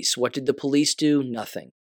police. What did the police do?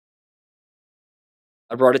 Nothing.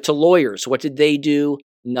 I brought it to lawyers. What did they do?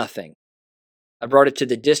 Nothing. I brought it to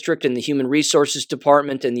the district and the Human Resources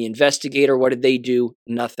Department and the investigator. What did they do?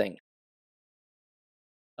 Nothing.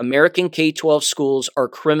 American K-12 schools are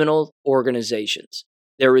criminal organizations.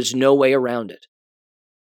 There is no way around it.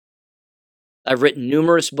 I've written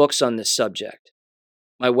numerous books on this subject.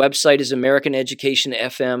 My website is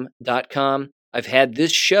AmericanEducationFM.com. I've had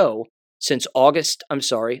this show since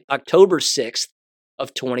October 6th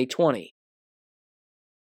of 2020.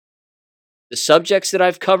 The subjects that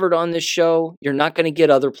I've covered on this show, you're not going to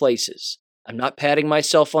get other places. I'm not patting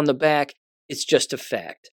myself on the back. It's just a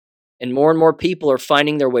fact. And more people are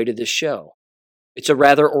finding their way to this show. It's a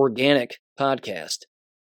rather organic podcast.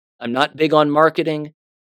 I'm not big on marketing.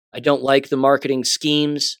 I don't like the marketing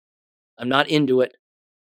schemes. I'm not into it.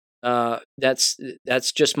 That's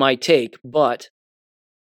just my take. But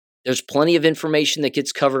there's plenty of information that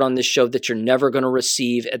gets covered on this show that you're never going to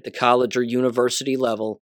receive at the college or university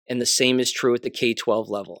level. And the same is true at the K-12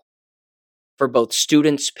 level. For both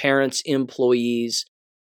students, parents, employees,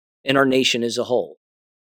 and our nation as a whole.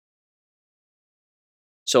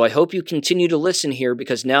 So I hope you continue to listen here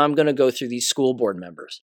because now I'm going to go through these school board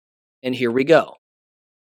members. And here we go.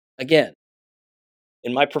 Again,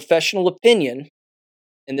 In my professional opinion,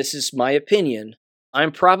 and this is my opinion,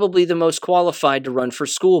 I'm probably the most qualified to run for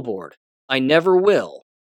school board. I never will.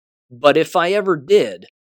 But if I ever did,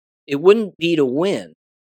 it wouldn't be to win.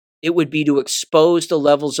 It would be to expose the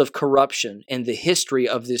levels of corruption and the history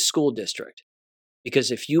of this school district.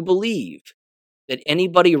 Because if you believe that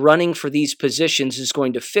anybody running for these positions is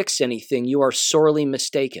going to fix anything, you are sorely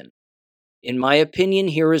mistaken. In my opinion,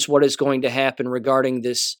 here is what is going to happen regarding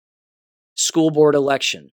this school board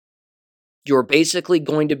election. You're basically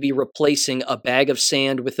going to be replacing a bag of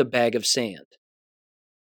sand with a bag of sand.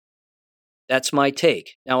 That's my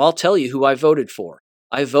take. Now, I'll tell you who I voted for.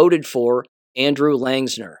 I voted for Andrew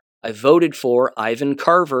Langsner. I voted for Ivan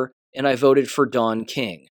Carver, and I voted for Don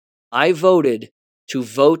King. I voted to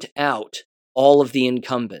vote out all of the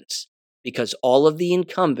incumbents because all of the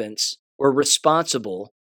incumbents were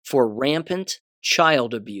responsible for rampant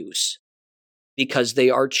child abuse because they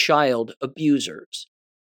are child abusers.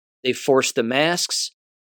 They forced the masks.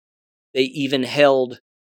 They even held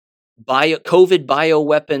COVID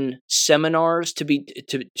bioweapon seminars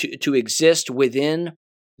to exist within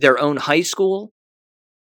their own high school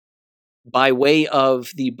by way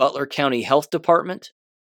of the Butler County Health Department.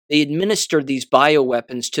 They administered these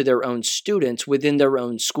bioweapons to their own students within their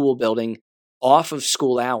own school building off of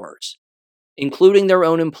school hours, including their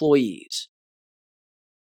own employees.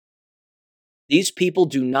 These people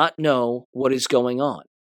do not know what is going on.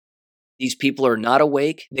 These people are not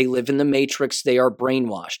awake. They live in the matrix. They are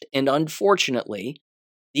brainwashed. And unfortunately,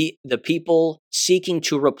 the people seeking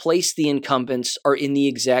to replace the incumbents are in the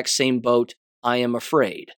exact same boat, I am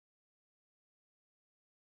afraid.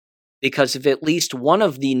 Because if at least one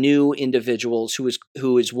of the new individuals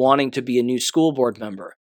who is wanting to be a new school board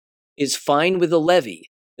member is fine with a levy,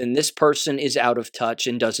 then this person is out of touch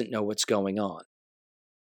and doesn't know what's going on.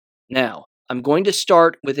 Now, I'm going to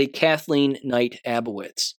start with a Kathleen Knight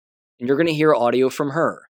Abowitz. And you're going to hear audio from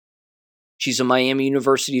her. She's a Miami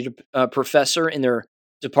University professor in their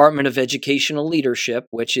Department of Educational Leadership,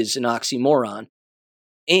 which is an oxymoron.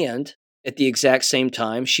 And at the exact same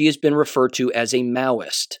time, she has been referred to as a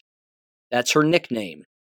Maoist. That's her nickname.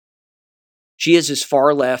 She is as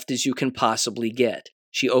far left as you can possibly get.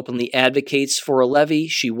 She openly advocates for a levy.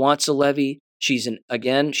 She wants a levy. She's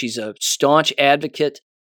a staunch advocate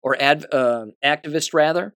or activist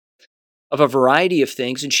rather, of a variety of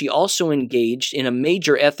things, and she also engaged in a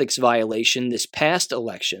major ethics violation this past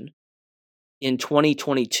election in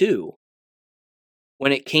 2022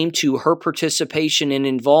 when it came to her participation and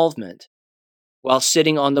involvement while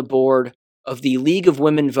sitting on the board of the League of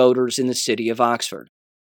Women Voters in the city of Oxford.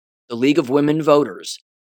 The League of Women Voters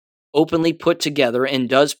openly put together and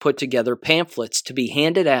does put together pamphlets to be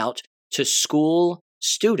handed out to school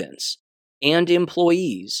students and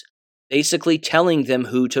employees, basically telling them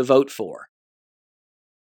who to vote for.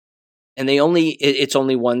 And it's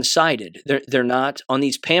only one-sided. They're not, on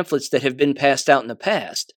these pamphlets that have been passed out in the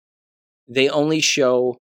past, they only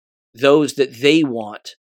show those that they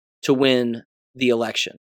want to win the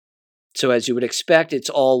election. So as you would expect, it's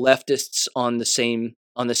all leftists on the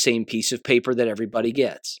same piece of paper that everybody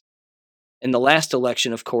gets. In the last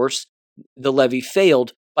election, of course, the levy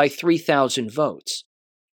failed by 3,000 votes.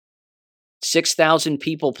 6,000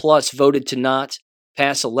 people plus voted to not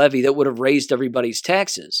pass a levy that would have raised everybody's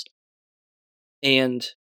taxes. And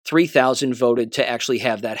 3,000 voted to actually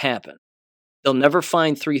have that happen. They'll never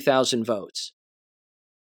find 3,000 votes.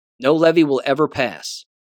 No levy will ever pass.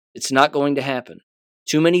 It's not going to happen.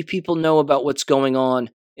 Too many people know about what's going on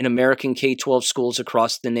in American K-12 schools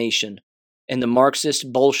across the nation and the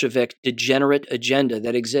Marxist, Bolshevik, degenerate agenda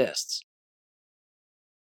that exists.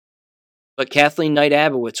 But Kathleen Knight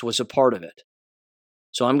Abowitz was a part of it.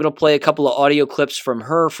 So I'm going to play a couple of audio clips from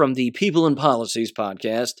her from the People and Policies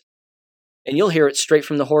podcast, and you'll hear it straight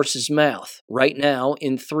from the horse's mouth right now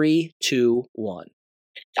in 3, 2, 1.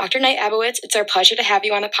 Dr. Knight Abowitz, it's our pleasure to have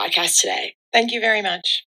you on the podcast today. Thank you very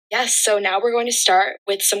much. Yes, so now we're going to start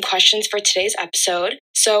with some questions for today's episode.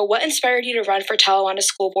 So what inspired you to run for Talawanda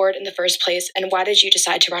School Board in the first place, and why did you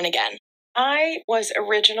decide to run again? I was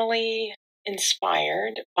originally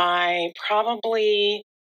inspired by probably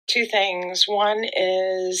two things. One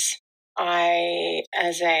is I,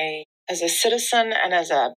 as a citizen and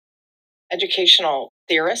as a educational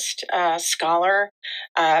theorist, scholar,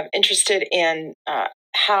 interested in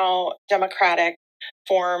how democratic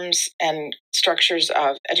forms and structures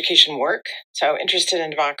of education work. So interested in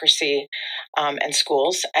democracy and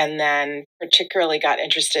schools, and then particularly got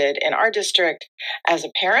interested in our district as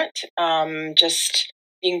a parent, just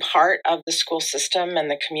being part of the school system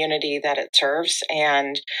and the community that it serves,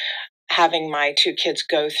 and having my two kids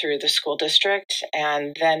go through the school district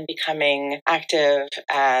and then becoming active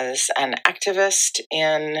as an activist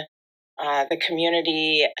in the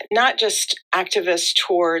community, not just activists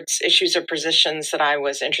towards issues or positions that I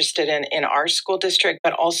was interested in our school district,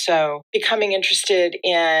 but also becoming interested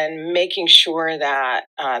in making sure that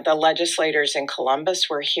the legislators in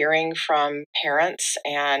Columbus were hearing from parents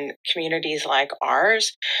and communities like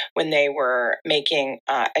ours when they were making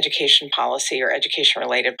education policy or education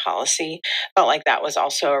related policy. Felt like that was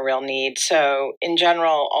also a real need. So in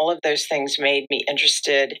general, all of those things made me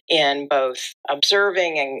interested in both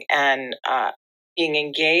observing and being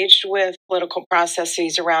engaged with political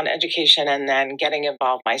processes around education and then getting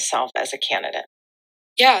involved myself as a candidate.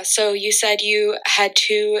 Yeah, so you said you had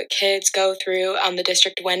two kids go through the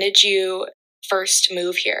district. When did you first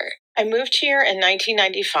move here? I moved here in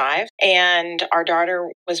 1995, and our daughter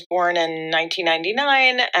was born in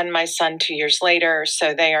 1999, and my son 2 years later.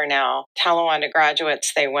 So they are now Talawanda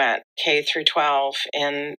graduates. They went K through 12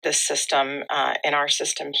 in this system, in our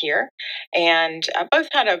system here, and both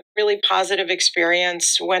had a really positive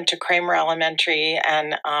experience. Went to Kramer Elementary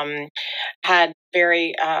and had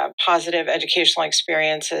very positive educational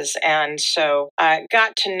experiences. And so I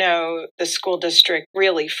got to know the school district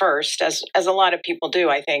really first, as a lot of people do,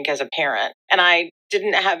 I think, as a parent. And I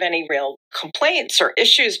didn't have any real complaints or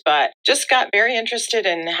issues, but just got very interested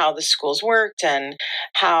in how the schools worked and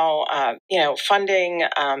how, funding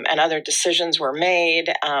and other decisions were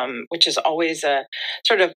made, which is always a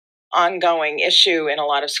sort of ongoing issue in a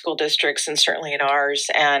lot of school districts and certainly in ours.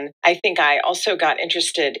 And I think I also got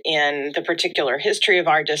interested in the particular history of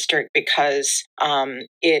our district because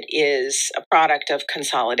it is a product of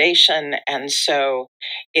consolidation. And so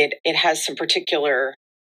it has some particular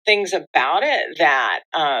things about it that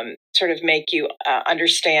sort of make you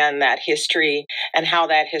understand that history and how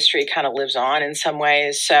that history kind of lives on in some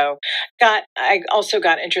ways. So I also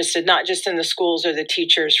got interested not just in the schools or the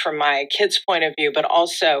teachers from my kids' point of view, but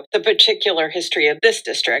also the particular history of this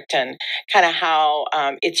district and kind of how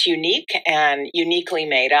it's unique and uniquely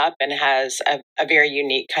made up and has a very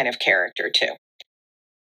unique kind of character too.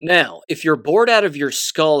 Now, if you're bored out of your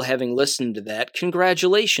skull having listened to that,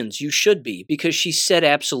 congratulations, you should be, because she said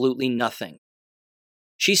absolutely nothing.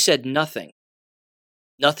 She said nothing.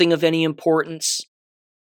 Nothing of any importance.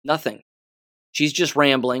 Nothing. She's just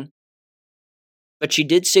rambling. But she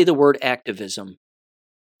did say the word activism.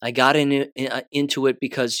 I got into it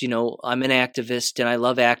because, I'm an activist and I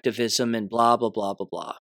love activism and blah, blah, blah, blah,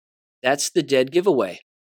 blah. That's the dead giveaway.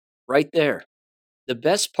 Right there. The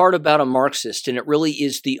best part about a Marxist, and it really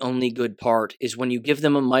is the only good part, is when you give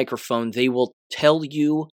them a microphone, they will tell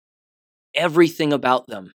you everything about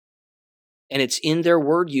them. And it's in their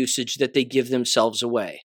word usage that they give themselves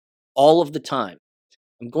away. All of the time.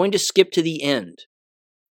 I'm going to skip to the end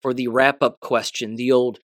for the wrap-up question, the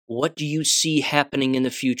old, what do you see happening in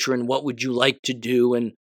the future and what would you like to do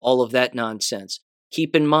and all of that nonsense.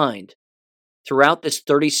 Keep in mind, throughout this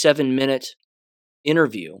 37-minute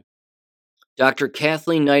interview, Dr.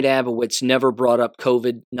 Kathleen Knight-Abowitz never brought up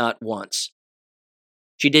COVID, not once.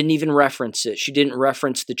 She didn't even reference it. She didn't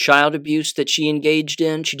reference the child abuse that she engaged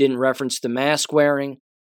in. She didn't reference the mask wearing.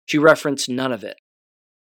 She referenced none of it.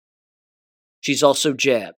 She's also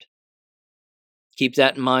jabbed. Keep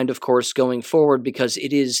that in mind, of course, going forward, because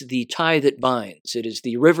it is the tie that binds. It is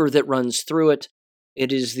the river that runs through it.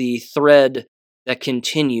 It is the thread that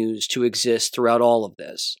continues to exist throughout all of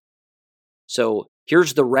this. So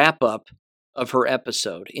here's the wrap-up of her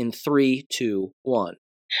episode in 3, 2, 1.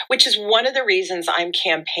 Which is one of the reasons I'm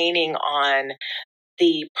campaigning on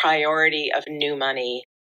the priority of new money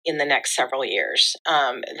in the next several years.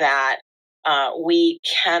 That we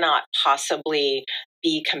cannot possibly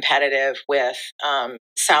be competitive with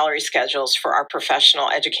salary schedules for our professional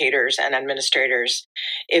educators and administrators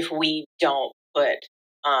if we don't put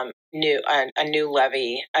a new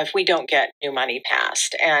levy, if we don't get new money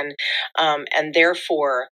passed, and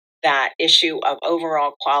therefore that issue of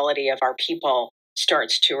overall quality of our people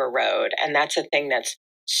starts to erode, and that's a thing that's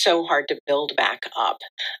so hard to build back up.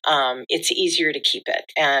 It's easier to keep it.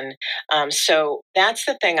 And so that's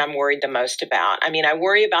the thing I'm worried the most about. I mean, I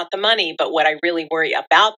worry about the money, but what I really worry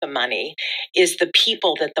about the money is the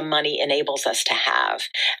people that the money enables us to have,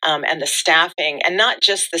 and the staffing, and not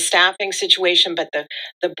just the staffing situation, but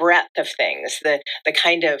the breadth of things, the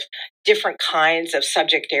kind of different kinds of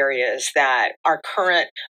subject areas that our current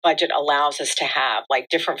budget allows us to have, like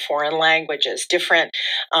different foreign languages, different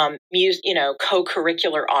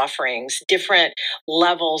co-curricular offerings, different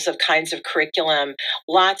levels of kinds of curriculum,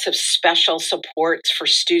 lots of special supports for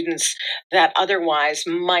students that otherwise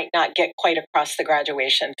might not get quite across the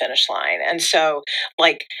graduation finish line. And so,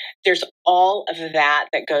 like, there's all of that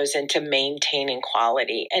that goes into maintaining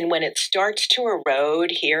quality. And when it starts to erode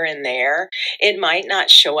here and there, it might not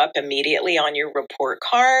show up immediately on your report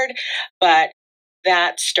card, but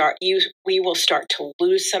we will start to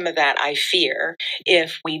lose some of that, I fear,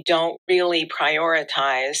 if we don't really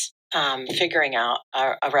prioritize figuring out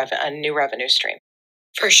a new revenue stream.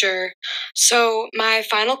 For sure. So my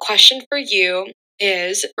final question for you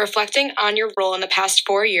is, reflecting on your role in the past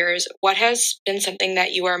 4 years, what has been something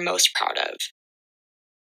that you are most proud of?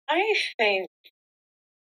 I think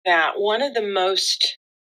that one of the most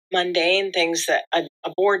mundane things that a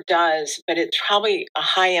board does, but it's probably a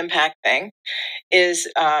high impact thing,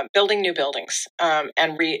 is building new buildings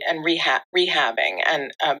and rehabbing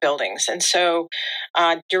and buildings. And so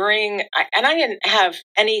I didn't have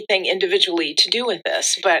anything individually to do with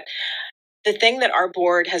this, but the thing that our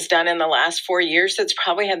board has done in the last 4 years that's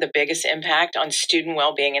probably had the biggest impact on student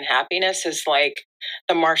well-being and happiness is like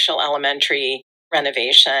the Marshall Elementary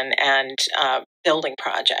renovation and building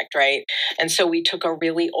project, right? And so we took a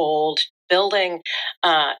really old building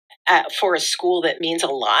for a school that means a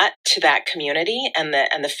lot to that community and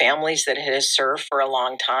the families that it has served for a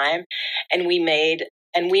long time, and we made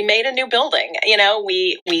a new building.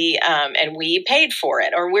 And we paid for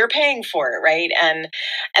it, or we're paying for it, right? And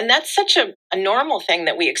that's such a normal thing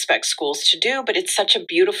that we expect schools to do, but it's such a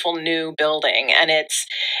beautiful new building, and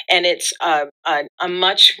it's a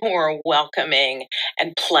much more welcoming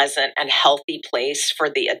and pleasant and healthy place for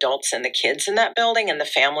the adults and the kids in that building and the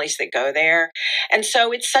families that go there. And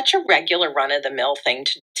so it's such a regular run of the mill thing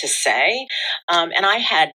to say. And I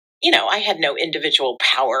had no individual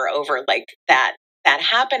power over like that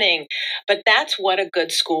happening, but that's what a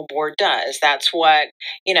good school board does. That's what,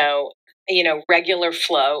 regular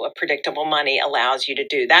flow of predictable money allows you to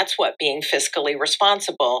do. That's what being fiscally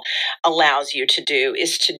responsible allows you to do,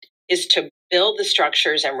 is to build the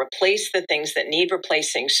structures and replace the things that need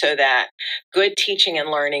replacing so that good teaching and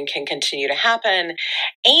learning can continue to happen,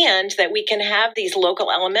 and that we can have these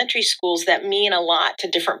local elementary schools that mean a lot to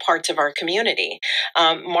different parts of our community.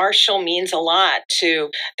 Marshall means a lot to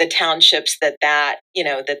the townships that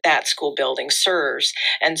school building serves.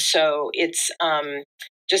 And so it's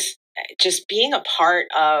just being a part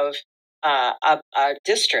of a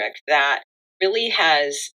district that really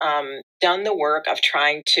has done the work of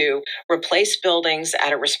trying to replace buildings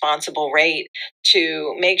at a responsible rate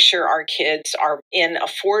to make sure our kids are in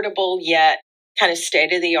affordable yet kind of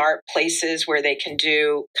state-of-the-art places where they can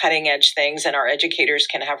do cutting-edge things and our educators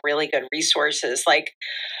can have really good resources. Like,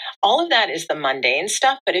 all of that is the mundane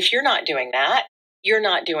stuff, but if you're not doing that, you're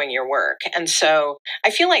not doing your work. And so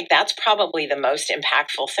I feel like that's probably the most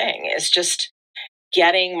impactful thing, is just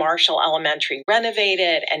getting Marshall Elementary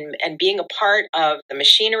renovated and being a part of the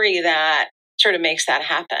machinery that sort of makes that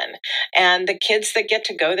happen. And the kids that get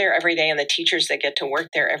to go there every day and the teachers that get to work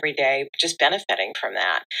there every day just benefiting from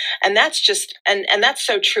that. And that's just, and that's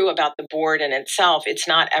so true about the board in itself. It's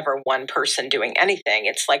not ever one person doing anything.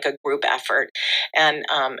 It's like a group effort. And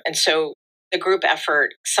so the group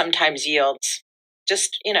effort sometimes yields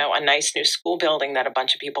just, a nice new school building that a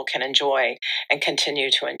bunch of people can enjoy and continue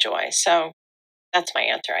to enjoy. So that's my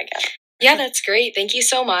answer, I guess. Yeah, that's great. Thank you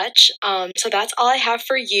so much. So that's all I have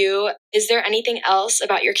for you. Is there anything else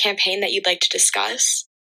about your campaign that you'd like to discuss?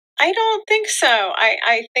 I don't think so.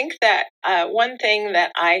 I think that one thing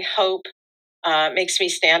that I hope makes me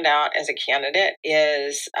stand out as a candidate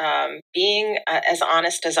is being as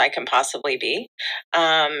honest as I can possibly be,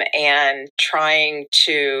 and trying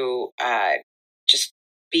to just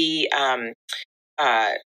be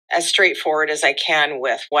as straightforward as I can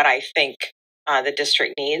with what I think the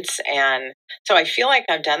district needs. And so I feel like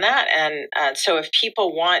I've done that. And so if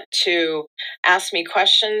people want to ask me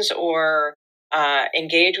questions or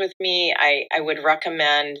engage with me, I would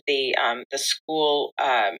recommend the school,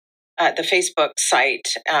 the Facebook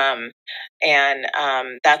site. And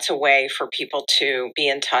that's a way for people to be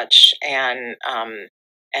in touch and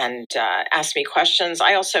ask me questions.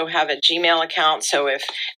 I also have a Gmail account, so if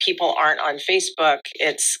people aren't on Facebook,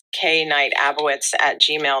 it's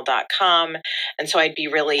knightabowitz@gmail.com. And so I'd be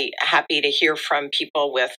really happy to hear from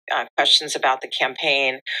people with questions about the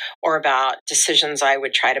campaign or about decisions I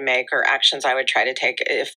would try to make or actions I would try to take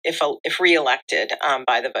if reelected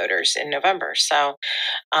by the voters in November. So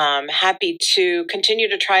happy to continue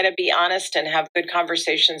to try to be honest and have good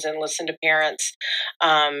conversations and listen to parents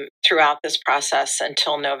throughout this process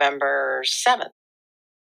until November 7th.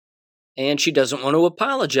 And she doesn't want to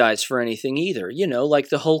apologize for anything either, like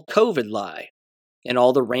the whole COVID lie and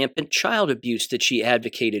all the rampant child abuse that she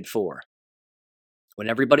advocated for. When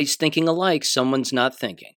everybody's thinking alike, someone's not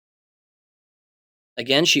thinking.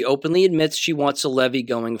 Again, she openly admits she wants a levy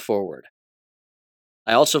going forward.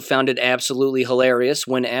 I also found it absolutely hilarious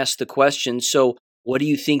when asked the question, so what do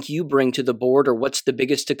you think you bring to the board, or what's the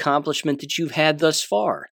biggest accomplishment that you've had thus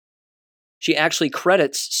far? She actually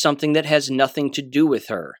credits something that has nothing to do with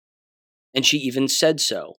her. And she even said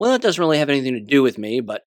so. Well, it doesn't really have anything to do with me,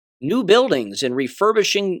 but new buildings and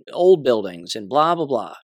refurbishing old buildings and blah, blah,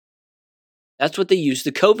 blah. That's what they use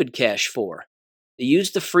the COVID cash for. They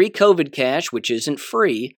use the free COVID cash, which isn't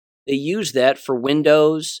free. They use that for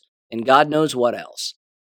windows and God knows what else.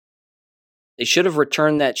 They should have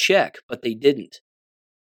returned that check, but they didn't.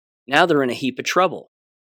 Now they're in a heap of trouble.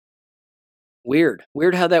 Weird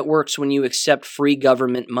how that works when you accept free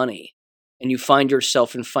government money and you find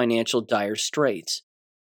yourself in financial dire straits.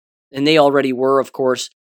 And they already were, of course,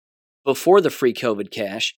 before the free COVID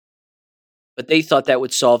cash, but they thought that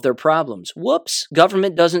would solve their problems. Whoops,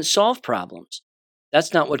 government doesn't solve problems.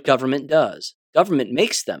 That's not what government does. Government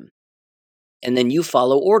makes them. And then you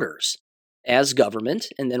follow orders as government,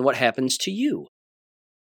 and then what happens to you?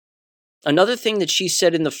 Another thing that she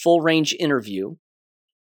said in the full range interview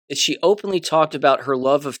is she openly talked about her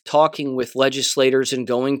love of talking with legislators and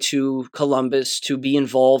going to Columbus to be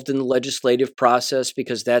involved in the legislative process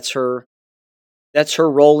because that's her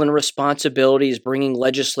role and responsibility, is bringing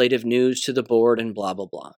legislative news to the board and blah, blah,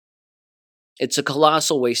 blah. It's a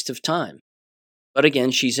colossal waste of time. But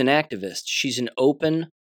again, she's an activist. She's an open,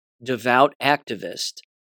 devout activist,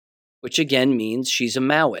 which again means she's a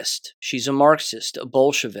Maoist. She's a Marxist, a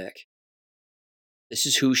Bolshevik. This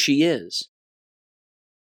is who she is.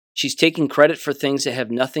 She's taking credit for things that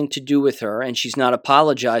have nothing to do with her, and she's not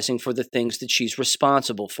apologizing for the things that she's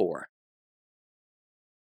responsible for.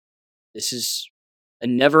 This is a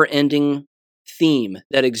never-ending theme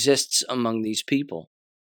that exists among these people.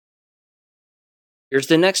 Here's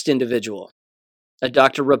the next individual, a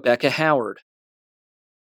Dr. Rebecca Howard.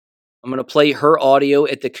 I'm going to play her audio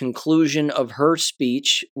at the conclusion of her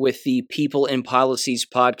speech with the People in Policies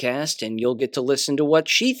podcast, and you'll get to listen to what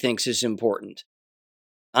she thinks is important.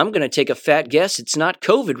 I'm going to take a fat guess it's not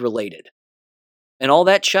COVID-related. And all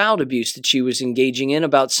that child abuse that she was engaging in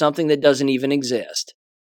about something that doesn't even exist.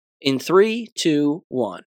 In 3, 2,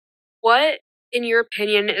 1. What, in your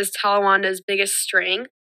opinion, is Talawanda's biggest strength?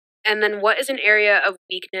 And then what is an area of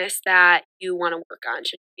weakness that you want to work on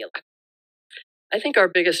should you be elected? I think our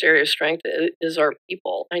biggest area of strength is our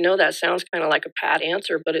people. I know that sounds kind of like a pat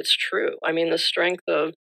answer, but it's true. I mean, the strength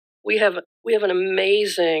of, we have an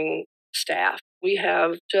amazing staff. We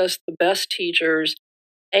have just the best teachers,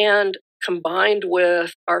 and combined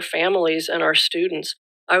with our families and our students.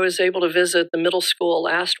 I was able to visit the middle school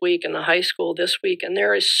last week and the high school this week, and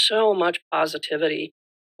there is so much positivity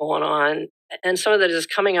going on. And some of that is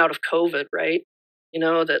coming out of COVID, right? You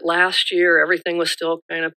know, that last year, everything was still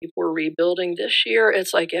kind of, people were rebuilding. This year,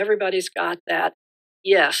 it's like everybody's got that,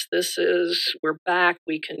 yes, we're back,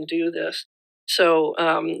 we can do this. So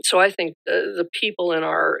I think the people in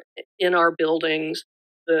our buildings,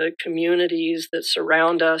 the communities that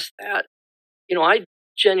surround us, that, I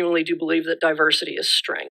genuinely do believe that diversity is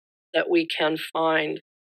strength, that we can find,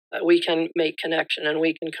 we can make connection, and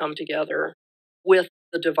we can come together with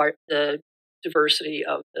the diversity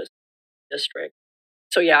of this district.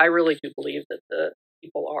 So yeah, I really do believe that the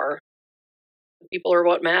people are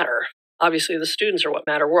what matter. Obviously, the students are what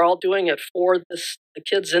matter. We're all doing it for the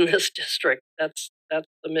kids in this district. That's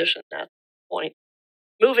the mission. That's the point.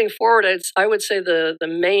 Moving forward, I would say the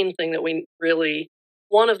main thing that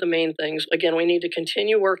one of the main things, again, we need to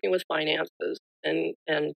continue working with finances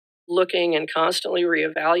and looking and constantly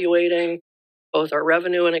reevaluating both our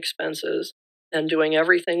revenue and expenses, and doing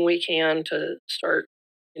everything we can to start,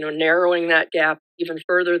 narrowing that gap even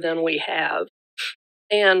further than we have.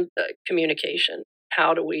 And communication.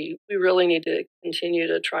 How do we really need to continue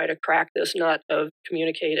to try to crack this nut of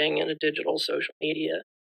communicating in a digital social media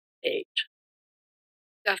age.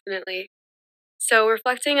 Definitely. So,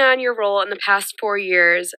 reflecting on your role in the past 4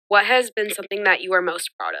 years, what has been something that you are most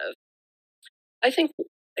proud of? I think,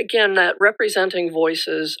 again, that representing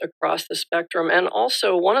voices across the spectrum, and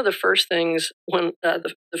also one of the first things when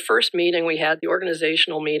the first meeting we had, the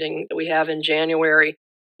organizational meeting that we have in January,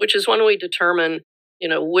 which is when we determine,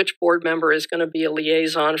 which board member is going to be a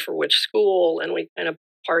liaison for which school, and we kind of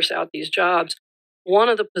parse out these jobs. One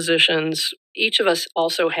of the positions, each of us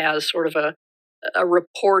also has sort of a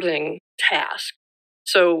reporting task.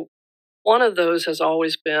 So one of those has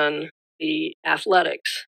always been the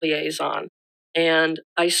athletics liaison. And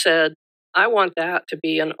I said, I want that to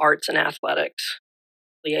be an arts and athletics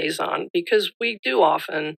liaison because we do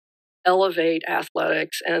often elevate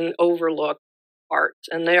athletics and overlook arts.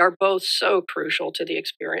 And they are both so crucial to the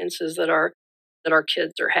experiences that our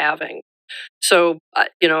kids are having. So,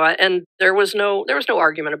 and there was no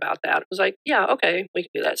argument about that. It was like, yeah, okay, we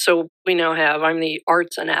can do that. So we now I'm the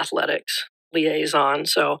arts and athletics liaison.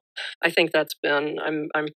 So I think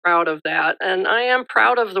I'm proud of that. And I am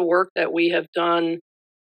proud of the work that we have done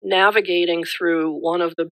navigating through one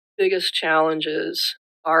of the biggest challenges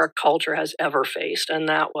our culture has ever faced. And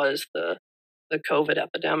that was the COVID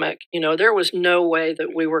epidemic. There was no way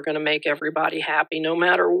that we were going to make everybody happy, no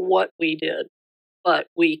matter what we did. But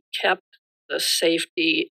we kept the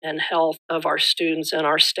safety and health of our students and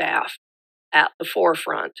our staff at the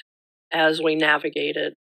forefront as we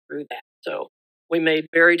navigated through that. So we made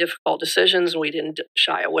very difficult decisions, and we didn't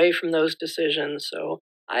shy away from those decisions. So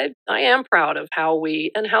I am proud of how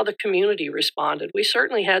the community responded. We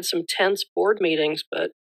certainly had some tense board meetings,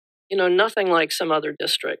 but nothing like some other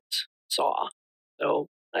districts saw. So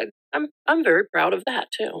I'm very proud of that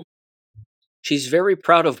too. She's very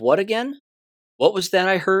proud of what again? What was that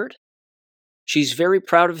I heard? She's very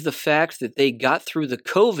proud of the fact that they got through the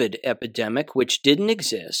COVID epidemic, which didn't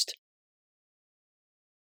exist.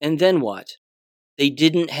 And then what? They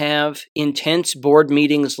didn't have intense board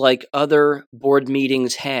meetings like other board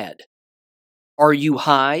meetings had. Are you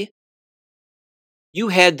high? You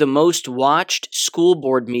had the most watched school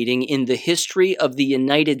board meeting in the history of the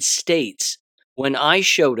United States when I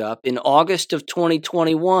showed up in August of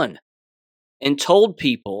 2021 and told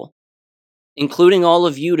people, including all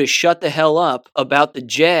of you, to shut the hell up about the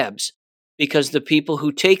jabs because the people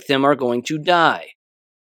who take them are going to die.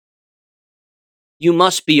 You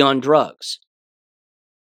must be on drugs.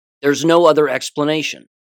 There's no other explanation.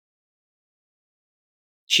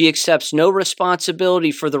 She accepts no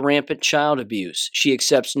responsibility for the rampant child abuse. She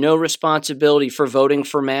accepts no responsibility for voting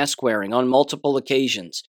for mask wearing on multiple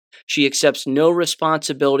occasions. She accepts no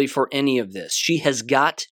responsibility for any of this. She has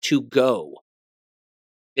got to go.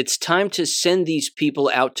 It's time to send these people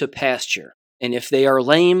out to pasture, and if they are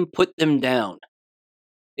lame, put them down.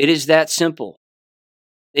 It is that simple.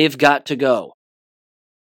 They've got to go.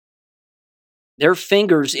 Their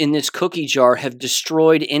fingers in this cookie jar have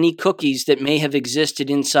destroyed any cookies that may have existed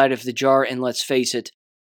inside of the jar, and let's face it,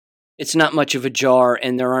 it's not much of a jar,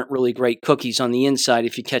 and there aren't really great cookies on the inside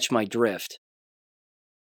if you catch my drift.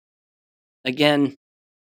 Again,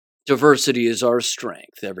 diversity is our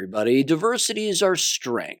strength, everybody. Diversity is our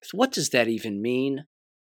strength. What does that even mean?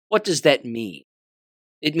 What does that mean?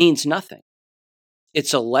 It means nothing.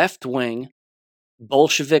 It's a left-wing,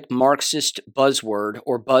 Bolshevik Marxist buzzword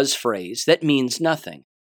or buzz phrase that means nothing.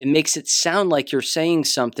 It makes it sound like you're saying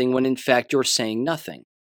something when in fact you're saying nothing.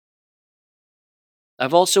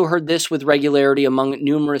 I've also heard this with regularity among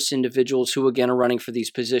numerous individuals who again are running for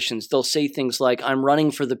these positions. They'll say things like, I'm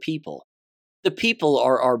running for the people. The people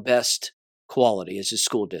are our best quality as a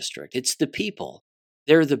school district. It's the people.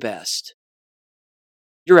 They're the best.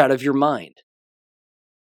 You're out of your mind.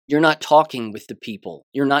 You're not talking with the people.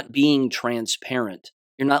 You're not being transparent.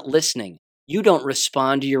 You're not listening. You don't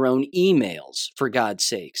respond to your own emails, for God's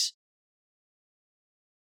sakes.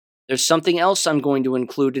 There's something else I'm going to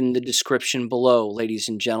include in the description below, ladies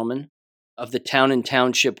and gentlemen, of the town and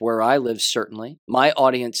township where I live, certainly. My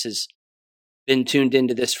audience has been tuned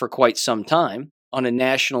into this for quite some time on a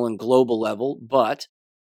national and global level, but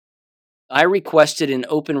I requested an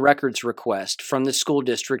open records request from the school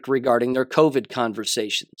district regarding their COVID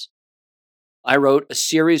conversations. I wrote a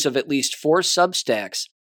series of at least 4 Substacks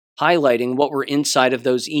highlighting what were inside of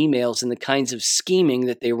those emails and the kinds of scheming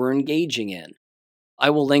that they were engaging in.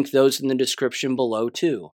 I will link those in the description below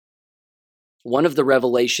too. One of the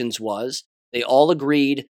revelations was they all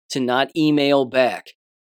agreed to not email back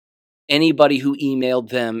anybody who emailed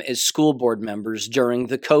them as school board members during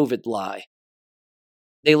the COVID lie.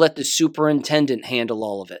 They let the superintendent handle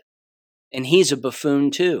all of it. And he's a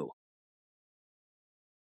buffoon too.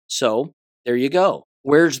 So, there you go.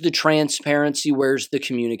 Where's the transparency? Where's the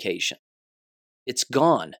communication? It's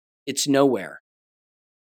gone. It's nowhere.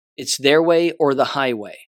 It's their way or the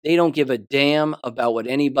highway. They don't give a damn about what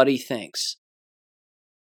anybody thinks.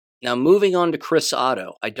 Now, moving on to Chris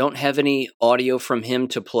Otto. I don't have any audio from him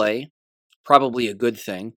to play. Probably a good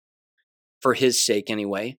thing, for his sake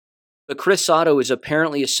anyway. But Chris Otto is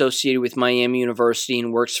apparently associated with Miami University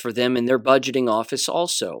and works for them in their budgeting office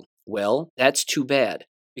also. Well, that's too bad,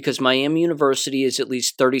 because Miami University is at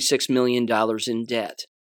least $36 million in debt,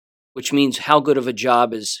 which means how good of a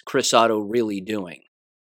job is Chris Otto really doing?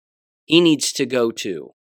 He needs to go too.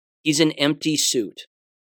 He's an empty suit.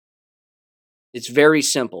 It's very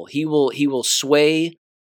simple. He will sway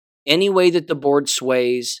any way that the board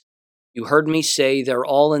sways. You heard me say they're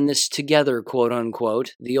all in this together, quote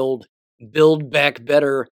unquote, the old build back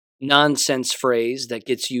better nonsense phrase that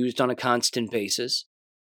gets used on a constant basis,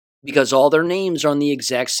 because all their names are on the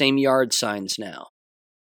exact same yard signs now.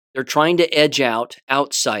 They're trying to edge out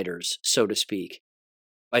outsiders, so to speak,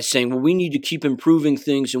 by saying, well, we need to keep improving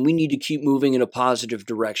things and we need to keep moving in a positive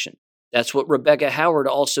direction. That's what Rebecca Howard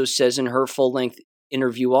also says in her full-length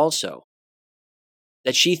interview also,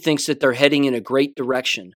 that she thinks that they're heading in a great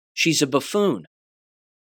direction. She's a buffoon.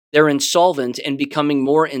 They're insolvent and becoming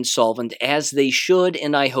more insolvent, as they should,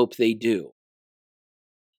 and I hope they do.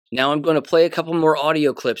 Now I'm going to play a couple more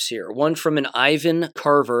audio clips here. One from an Ivan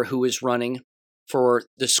Carver who is running for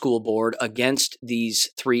the school board against these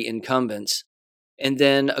three incumbents, and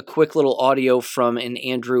then a quick little audio from an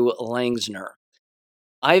Andrew Langsner.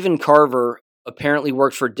 Ivan Carver apparently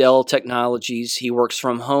worked for Dell Technologies. He works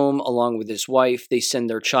from home along with his wife. They send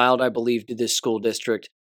their child, I believe, to this school district.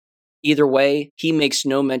 Either way, he makes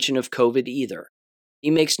no mention of COVID either.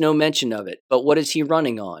 He makes no mention of it. But what is he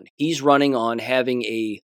running on? He's running on having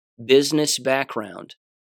a business background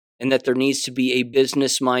and that there needs to be a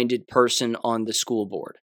business-minded person on the school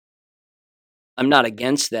board. I'm not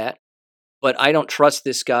against that, but I don't trust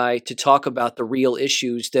this guy to talk about the real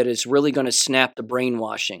issues that is really going to snap the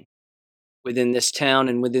brainwashing within this town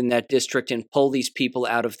and within that district and pull these people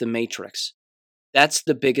out of the matrix. That's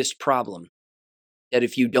the biggest problem. That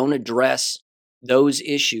if you don't address those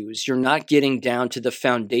issues, you're not getting down to the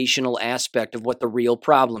foundational aspect of what the real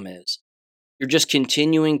problem is. You're just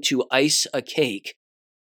continuing to ice a cake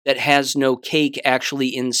that has no cake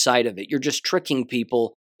actually inside of it. You're just tricking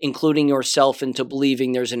people, including yourself, into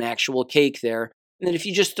believing there's an actual cake there. And then if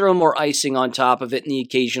you just throw more icing on top of it and the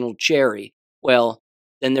occasional cherry, well,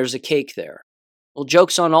 then there's a cake there. Well,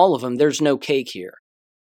 joke's on all of them. There's no cake here.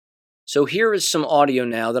 So here is some audio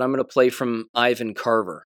now that I'm going to play from Ivan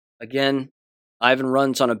Carver. Again, Ivan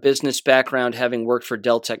runs on a business background, having worked for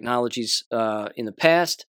Dell Technologies in the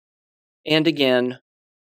past. And again,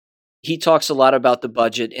 he talks a lot about the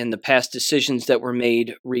budget and the past decisions that were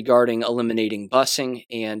made regarding eliminating busing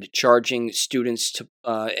and charging students to,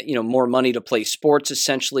 more money to play sports,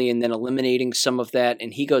 essentially, and then eliminating some of that.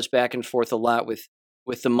 And he goes back and forth a lot with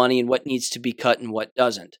the money and what needs to be cut and what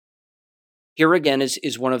doesn't. Here again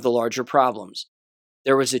is one of the larger problems.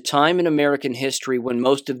 There was a time in American history when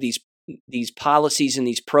most of these policies and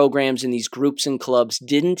these programs and these groups and clubs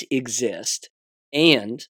didn't exist,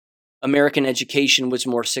 and American education was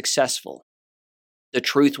more successful. The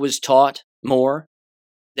truth was taught more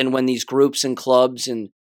than when these groups and clubs and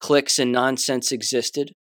cliques and nonsense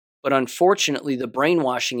existed. But unfortunately, the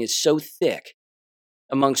brainwashing is so thick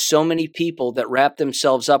among so many people that wrap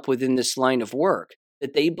themselves up within this line of work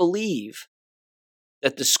that they believe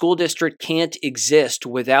that the school district can't exist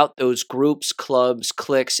without those groups, clubs,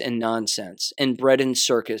 cliques, and nonsense, and bread and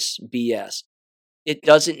circus BS. It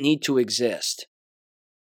doesn't need to exist.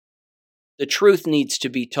 The truth needs to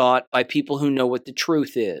be taught by people who know what the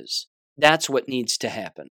truth is. That's what needs to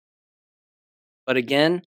happen. But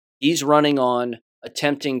again, he's running on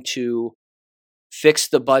attempting to fix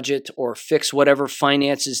the budget or fix whatever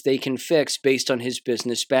finances they can fix based on his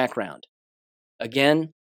business background.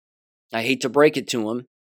 Again, I hate to break it to him,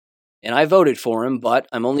 and I voted for him, but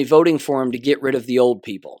I'm only voting for him to get rid of the old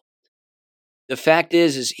people. The fact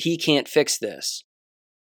is he can't fix this.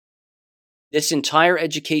 This entire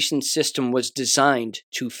education system was designed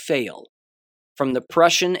to fail. From the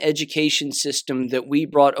Prussian education system that we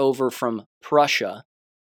brought over from Prussia,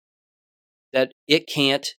 that it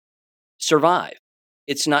can't survive.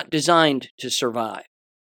 It's not designed to survive.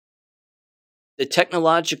 The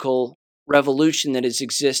technological revolution that has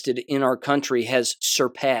existed in our country has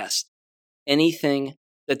surpassed anything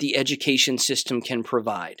that the education system can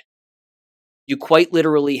provide. You quite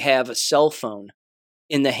literally have a cell phone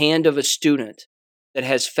in the hand of a student that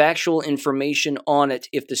has factual information on it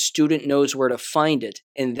if the student knows where to find it,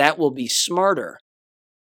 and that will be smarter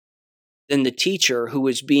than the teacher who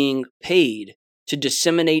is being paid to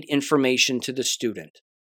disseminate information to the student.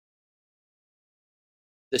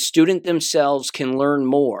 The student themselves can learn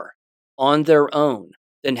more on their own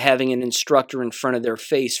than having an instructor in front of their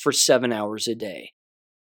face for 7 hours a day.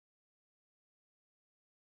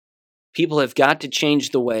 People have got to change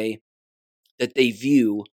the way that they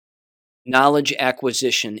view knowledge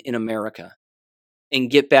acquisition in America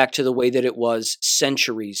and get back to the way that it was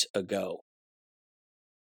centuries ago.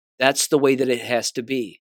 That's the way that it has to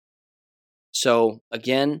be. So,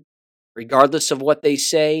 again, regardless of what they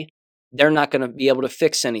say, they're not going to be able to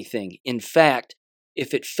fix anything. In fact,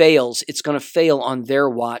 if it fails, it's going to fail on their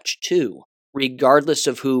watch too, regardless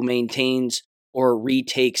of who maintains or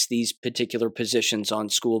retakes these particular positions on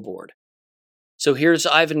school board. So here's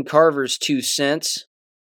Ivan Carver's 2 cents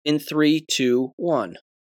in 3, 2, 1.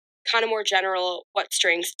 Kind of more general, what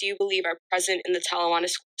strengths do you believe are present in the Talawanda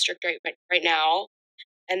School District right now?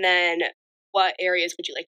 And then what areas would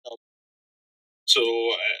you like to build? So,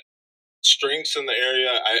 strengths in the area,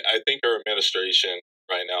 I think our administration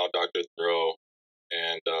right now, Dr. Thoreau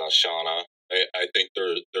and Shauna, I think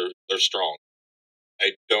they're strong.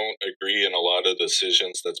 I don't agree in a lot of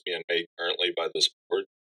decisions that's being made currently by this board.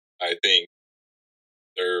 I think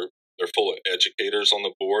they're full of educators on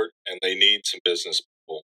the board, and they need some business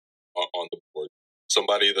people on the board.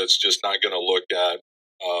 Somebody that's just not going to look at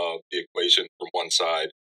the equation from one side,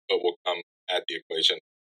 but will come at the equation from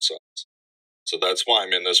both sides. So that's why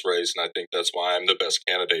I'm in this race, and I think that's why I'm the best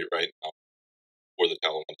candidate right now for the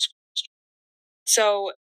Talawanda School District.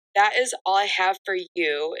 So that is all I have for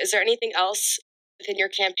you. Is there anything else within your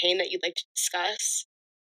campaign that you'd like to discuss?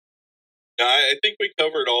 Now, I think we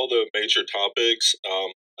covered all the major topics.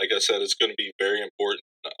 Like I said, it's going to be very important.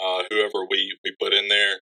 Whoever we put in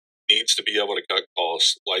there needs to be able to cut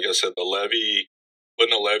costs. Like I said,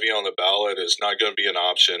 putting a levy on the ballot is not going to be an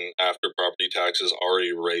option after property taxes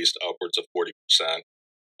already raised upwards of 40%.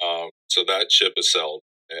 So that ship is sailed.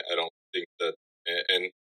 I don't think that, and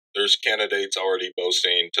there's candidates already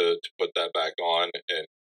boasting to put that back on, and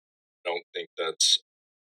I don't think that's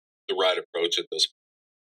the right approach at this point.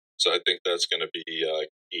 So I think that's going to be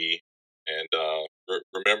key. And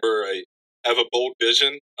remember, I have a bold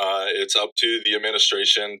vision. It's up to the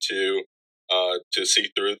administration to see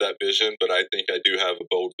through that vision, but I think I do have a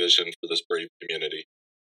bold vision for this brave community.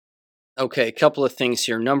 Okay, a couple of things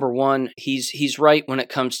here. Number one, he's right when it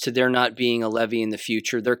comes to there not being a levy in the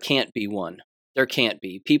future. There can't be one. There can't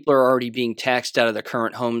be. People are already being taxed out of the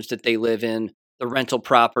current homes that they live in, the rental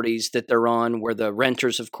properties that they're on, where the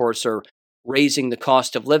renters, of course, are raising the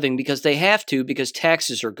cost of living because they have to, because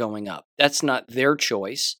taxes are going up. That's not their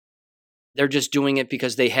choice. They're just doing it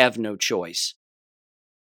because they have no choice.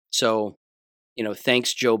 So,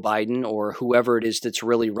 thanks Joe Biden or whoever it is that's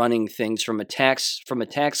really running things from a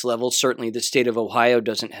tax level. Certainly the state of Ohio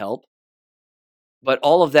doesn't help. But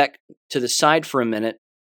all of that to the side for a minute,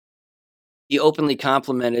 he openly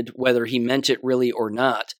complimented, whether he meant it really or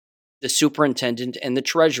not, the superintendent and the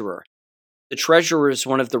treasurer. The treasurer is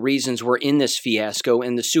one of the reasons we're in this fiasco,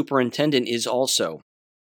 and the superintendent is also.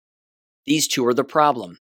 These two are the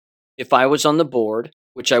problem. If I was on the board,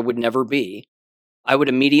 which I would never be, I would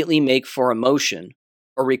immediately make for a motion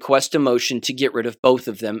or request a motion to get rid of both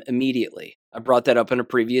of them immediately. I brought that up in a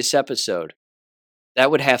previous episode.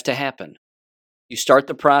 That would have to happen. You start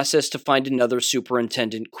the process to find another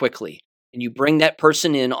superintendent quickly, and you bring that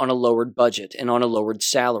person in on a lowered budget and on a lowered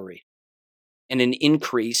salary and an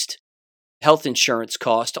increased health insurance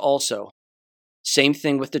cost also. Same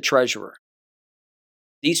thing with the treasurer.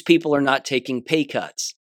 These people are not taking pay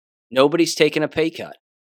cuts. Nobody's taking a pay cut.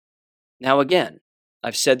 Now again,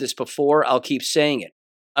 I've said this before, I'll keep saying it.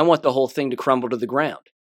 I want the whole thing to crumble to the ground.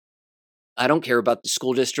 I don't care about the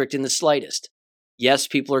school district in the slightest. Yes,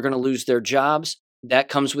 people are going to lose their jobs. That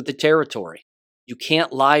comes with the territory. You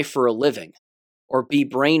can't lie for a living or be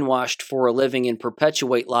brainwashed for a living and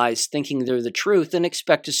perpetuate lies thinking they're the truth and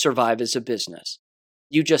expect to survive as a business.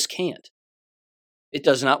 You just can't. It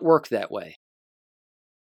does not work that way.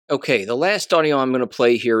 Okay, the last audio I'm going to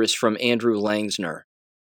play here is from Andrew Langsner.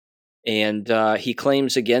 And he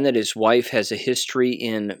claims again that his wife has a history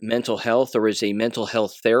in mental health or is a mental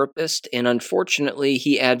health therapist, and unfortunately,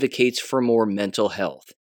 he advocates for more mental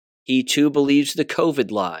health. He too believes the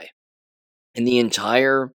COVID lie and the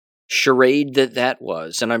entire charade that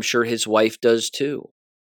was, and I'm sure his wife does too.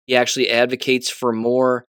 He actually advocates for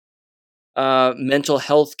more mental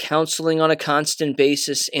health counseling on a constant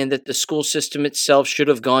basis, and that the school system itself should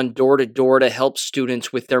have gone door to door to help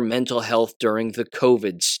students with their mental health during the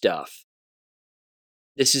COVID stuff.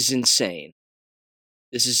 This is insane.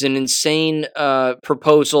 This is an insane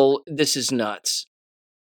proposal. This is nuts.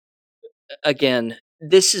 Again,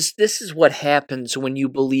 this is what happens when you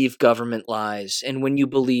believe government lies and when you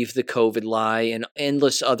believe the COVID lie and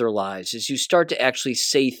endless other lies, is you start to actually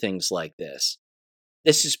say things like this.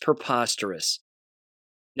 This is preposterous.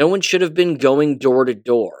 No one should have been going door to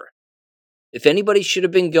door. If anybody should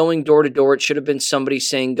have been going door to door, it should have been somebody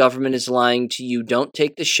saying government is lying to you, don't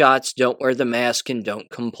take the shots, don't wear the mask, and don't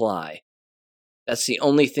comply. That's the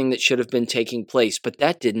only thing that should have been taking place, but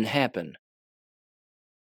that didn't happen.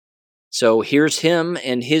 So here's him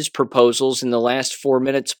and his proposals in the last 4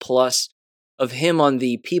 minutes plus of him on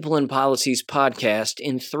the People and Policies podcast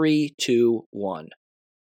in 3, 2, 1.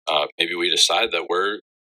 Maybe we decide that we're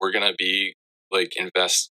going to be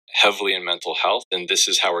invest heavily in mental health, and this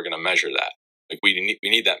is how we're going to measure that. We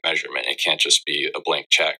need that measurement. It can't just be a blank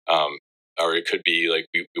check. Or it could be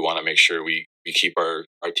we want to make sure we keep our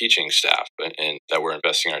teaching staff and that we're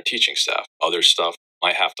investing in our teaching staff. Other stuff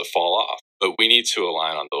might have to fall off, but we need to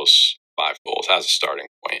align on those 5 goals as a starting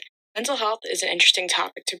point. Mental health is an interesting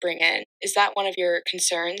topic to bring in. Is that one of your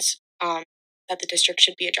concerns that the district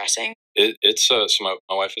should be addressing? It's so my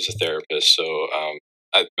wife is a therapist, so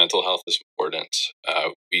mental health is important.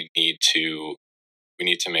 We need to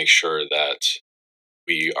make sure that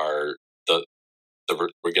we are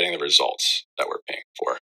we're getting the results that we're paying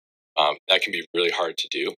for. That can be really hard to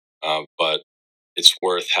do, but it's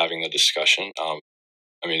worth having the discussion.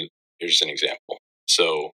 Here's an example.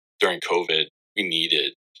 So during COVID, we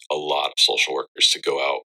needed a lot of social workers to go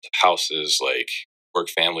out to houses, work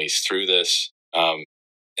families through this. And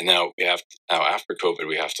now after COVID,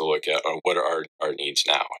 we have to look at what are our needs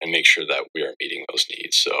now and make sure that we are meeting those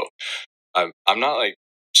needs. So I'm not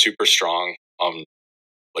super strong on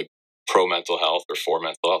pro mental health or for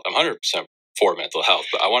mental health. I'm 100% for mental health,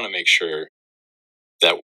 but I want to make sure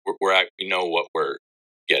that we know what we're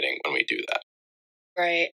getting when we do that.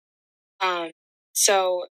 Right.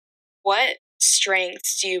 So what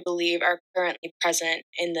strengths do you believe are currently present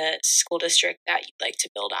in the school district that you'd like to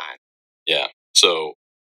build on? Yeah. So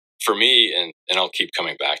for me, and I'll keep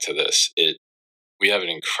coming back to this, we have an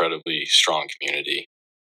incredibly strong community.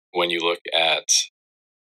 When you look at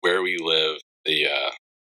where we live,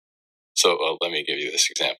 let me give you this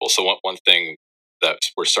example. So one thing that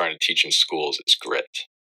we're starting to teach in schools is grit.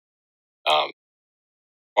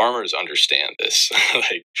 Farmers understand this.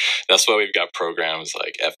 That's why we've got programs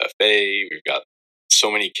like FFA. We've got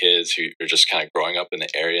so many kids who are just kind of growing up in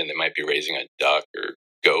the area, and they might be raising a duck or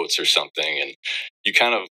goats or something. And you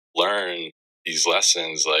kind of learn these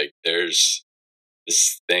lessons. There's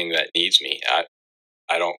this thing that needs me.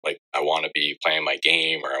 I don't I want to be playing my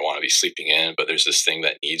game or I want to be sleeping in, but there's this thing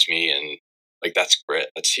that needs me. And that's grit.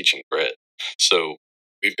 That's teaching grit. So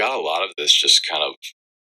we've got a lot of this just kind of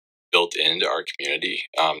built into our community.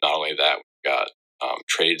 Not only that, we've got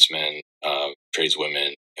tradesmen,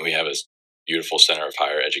 tradeswomen, and we have a beautiful center of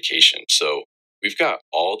higher education. So we've got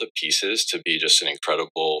all the pieces to be just an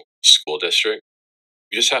incredible school district.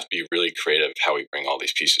 We just have to be really creative how we bring all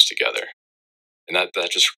these pieces together. And that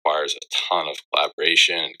just requires a ton of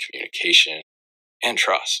collaboration and communication and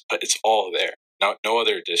trust. But it's all there. No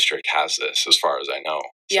other district has this, as far as I know.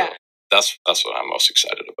 Yeah. So that's what I'm most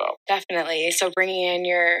excited about. Definitely. So bringing in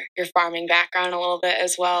your farming background a little bit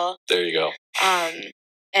as well. There you go.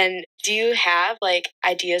 And do you have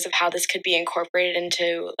ideas of how this could be incorporated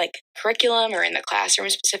into curriculum or in the classroom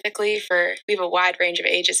specifically? We have a wide range of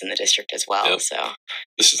ages in the district as well. Yep. So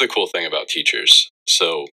this is the cool thing about teachers.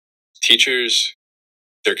 So teachers,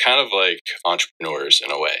 they're kind of like entrepreneurs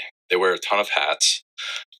in a way. They wear a ton of hats.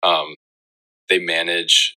 They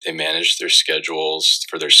manage their schedules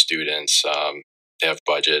for their students. They have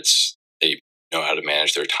budgets. They know how to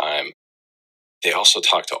manage their time. They also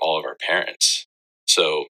talk to all of our parents.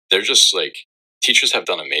 So they're just teachers have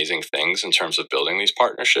done amazing things in terms of building these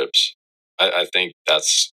partnerships. I think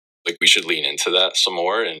that's we should lean into that some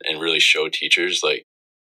more and really show teachers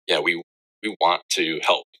we want to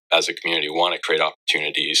help as a community. We want to create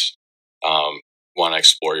opportunities. Want to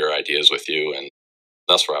explore your ideas with you, and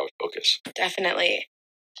that's where I would focus. Definitely.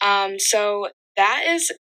 So that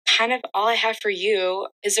is kind of all I have for you.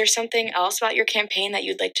 Is there something else about your campaign that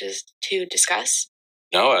you'd like to discuss?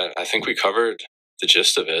 No, I think we covered the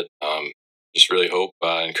gist of it. Just really hope,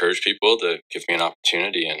 encourage people to give me an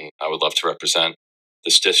opportunity, and I would love to represent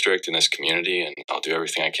this district and this community, and I'll do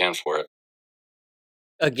everything I can for it.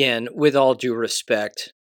 Again, with all due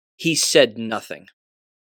respect, he said nothing.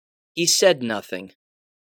 He said nothing.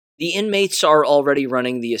 The inmates are already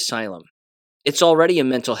running the asylum. It's already a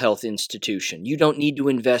mental health institution. You don't need to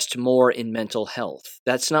invest more in mental health.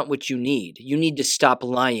 That's not what you need. You need to stop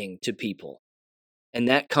lying to people. And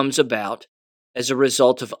that comes about as a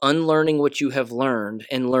result of unlearning what you have learned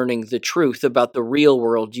and learning the truth about the real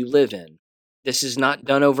world you live in. This is not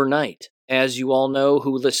done overnight. As you all know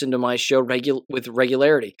who listen to my show with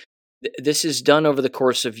regularity, this is done over the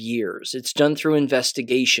course of years. It's done through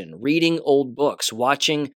investigation, reading old books,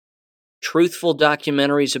 watching truthful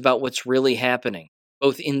documentaries about what's really happening,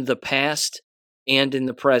 both in the past and in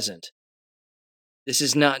the present. This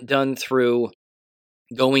is not done through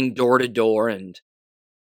going door to door and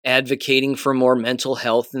advocating for more mental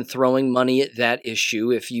health and throwing money at that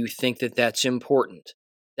issue if you think that that's important.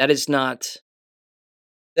 That is not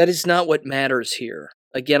what matters here.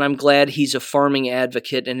 Again, I'm glad he's a farming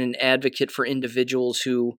advocate and an advocate for individuals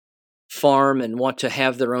who farm and want to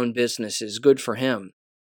have their own businesses. Good for him.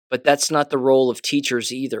 But that's not the role of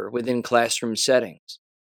teachers either within classroom settings.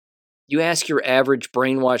 You ask your average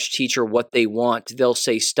brainwashed teacher what they want, they'll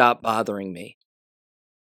say, "Stop bothering me.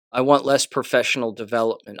 I want less professional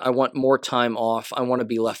development. I want more time off. I want to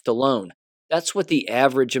be left alone." That's what the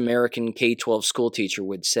average American K-12 school teacher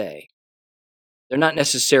would say. They're not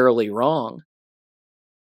necessarily wrong,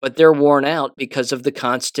 but they're worn out because of the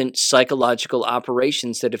constant psychological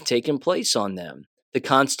operations that have taken place on them, the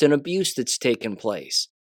constant abuse that's taken place.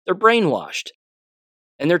 They're brainwashed,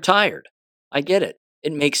 and they're tired. I get it.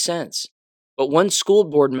 It makes sense. But one school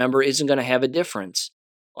board member isn't going to have a difference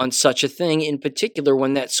on such a thing, in particular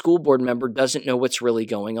when that school board member doesn't know what's really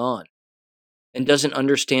going on and doesn't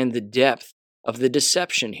understand the depth of the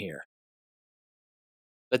deception here.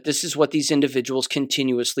 But this is what these individuals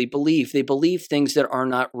continuously believe. They believe things that are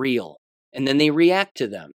not real, and then they react to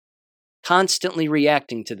them, constantly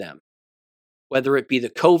reacting to them, whether it be the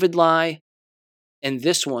COVID lie and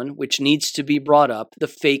this one, which needs to be brought up, the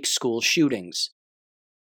fake school shootings.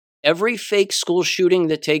 Every fake school shooting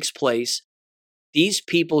that takes place, these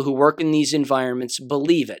people who work in these environments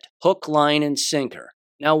believe it, hook, line, and sinker.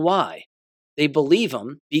 Now, why? They believe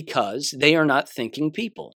them because they are not thinking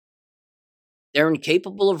people. They're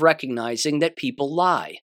incapable of recognizing that people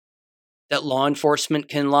lie, that law enforcement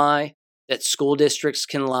can lie, that school districts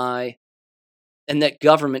can lie, and that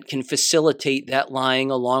government can facilitate that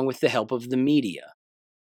lying along with the help of the media.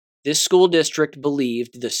 This school district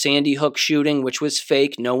believed the Sandy Hook shooting, which was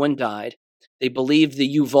fake, no one died. They believed the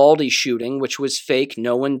Uvalde shooting, which was fake,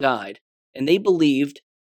 no one died. And they believed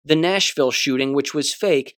the Nashville shooting, which was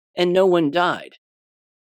fake, and no one died.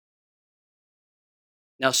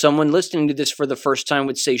 Now, someone listening to this for the first time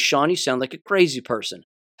would say, "Sean, you sound like a crazy person.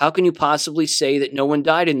 How can you possibly say that no one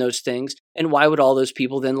died in those things, and why would all those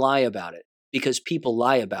people then lie about it?" Because people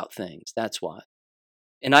lie about things, that's why.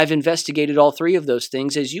 And I've investigated all three of those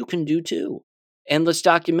things, as you can do too. Endless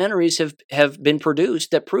documentaries have been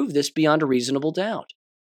produced that prove this beyond a reasonable doubt.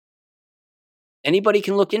 Anybody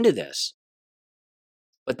can look into this.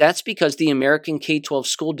 But that's because the American K-12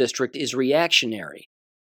 school district is reactionary.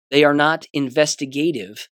 They are not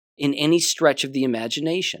investigative in any stretch of the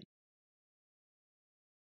imagination.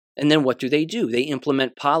 And then what do? They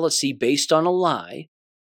implement policy based on a lie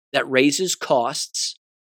that raises costs,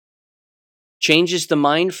 changes the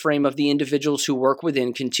mind frame of the individuals who work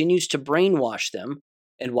within, continues to brainwash them.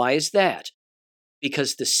 And why is that?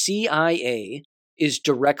 Because the CIA is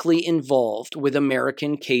directly involved with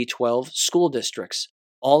American K-12 school districts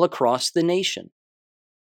all across the nation.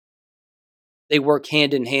 They work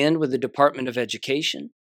hand in hand with the Department of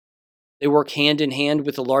Education. They work hand in hand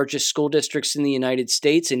with the largest school districts in the United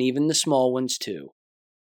States and even the small ones too.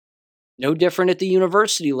 No different at the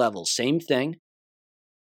university level, same thing.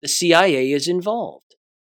 The CIA is involved.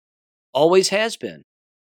 Always has been.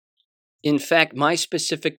 In fact, my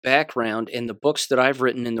specific background and the books that I've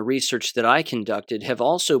written and the research that I conducted have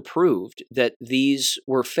also proved that these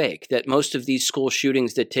were fake, that most of these school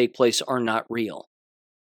shootings that take place are not real.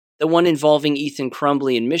 The one involving Ethan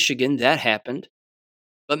Crumbley in Michigan, that happened.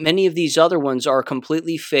 But many of these other ones are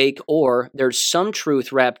completely fake, or there's some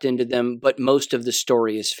truth wrapped into them, but most of the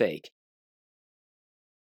story is fake.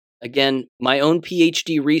 Again, my own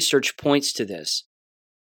PhD research points to this,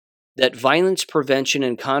 that violence prevention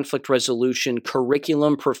and conflict resolution,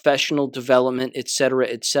 curriculum, professional development,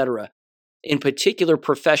 etc., in particular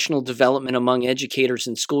professional development among educators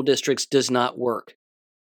in school districts, does not work.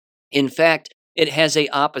 In fact, it has an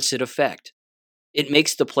opposite effect. It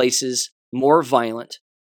makes the places more violent,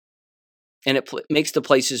 and it makes the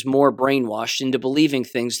places more brainwashed into believing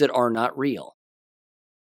things that are not real.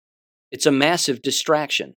 It's a massive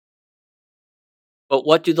distraction. But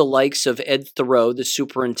what do the likes of Ed Thoreau, the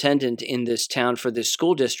superintendent in this town for this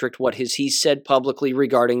school district, what has he said publicly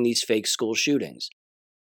regarding these fake school shootings?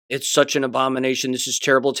 It's such an abomination. This is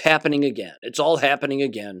terrible. It's happening again. It's all happening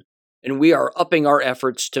again. And we are upping our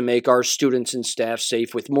efforts to make our students and staff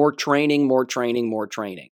safe with more training, more training, more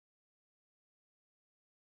training.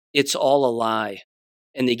 It's all a lie.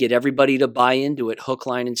 And they get everybody to buy into it hook,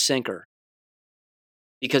 line, and sinker.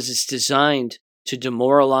 Because it's designed to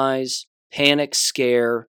demoralize, panic,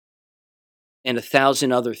 scare, and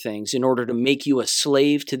 1,000 other things in order to make you a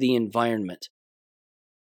slave to the environment.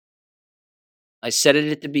 I said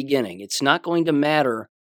it at the beginning. It's not going to matter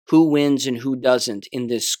who wins and who doesn't in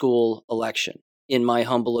this school election, in my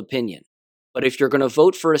humble opinion. But if you're going to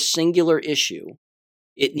vote for a singular issue,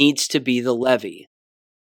 it needs to be the levy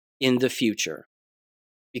in the future.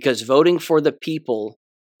 Because voting for the people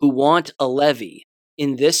who want a levy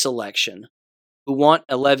in this election, who want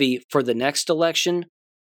a levy for the next election,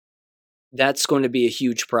 that's going to be a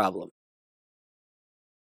huge problem.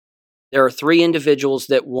 There are 3 individuals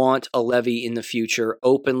that want a levy in the future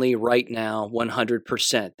openly right now,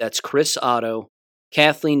 100%. That's Chris Otto,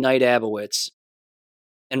 Kathleen Knight-Abowitz,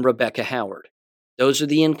 and Rebecca Howard. Those are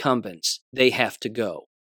the incumbents. They have to go.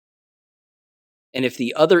 And if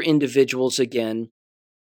the other individuals, again,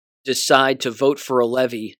 decide to vote for a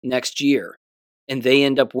levy next year, and they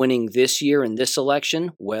end up winning this year in this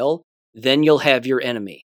election, well, then you'll have your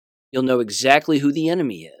enemy. You'll know exactly who the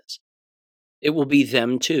enemy is. It will be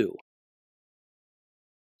them too.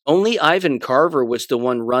 Only Ivan Carver was the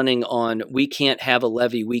one running on, we can't have a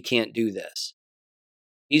levy, we can't do this.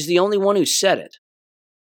 He's the only one who said it.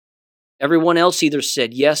 Everyone else either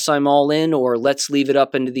said, yes, I'm all in, or let's leave it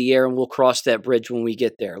up into the air and we'll cross that bridge when we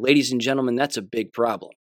get there. Ladies and gentlemen, that's a big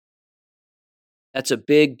problem. That's a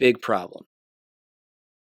big, big problem.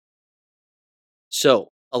 So,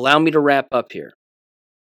 allow me to wrap up here.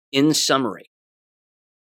 In summary,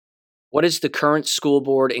 what has the current school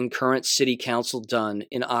board and current city council done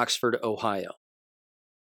in Oxford, Ohio?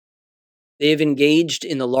 They have engaged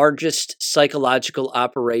in the largest psychological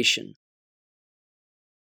operation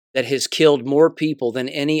that has killed more people than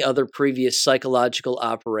any other previous psychological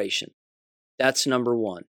operation. That's number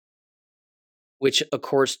one, which of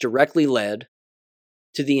course directly led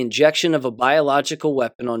to the injection of a biological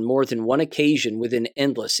weapon on more than one occasion within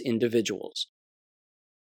endless individuals.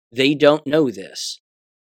 They don't know this,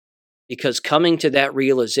 because coming to that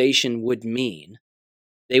realization would mean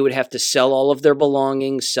they would have to sell all of their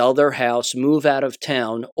belongings, sell their house, move out of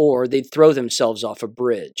town, or they'd throw themselves off a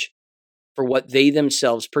bridge for what they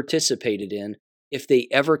themselves participated in if they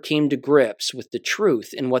ever came to grips with the truth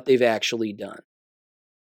in what they've actually done.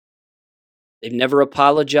 They've never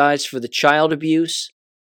apologized for the child abuse.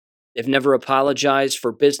 They've never apologized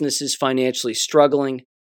for businesses financially struggling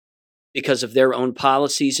because of their own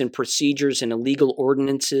policies and procedures and illegal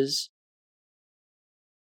ordinances.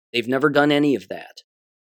 They've never done any of that.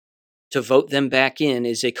 To vote them back in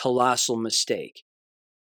is a colossal mistake.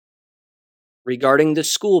 Regarding the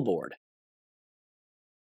school board,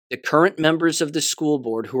 the current members of the school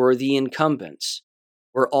board, who are the incumbents,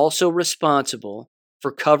 were also responsible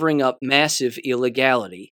for covering up massive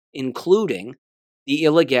illegality, including the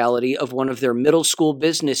illegality of one of their middle school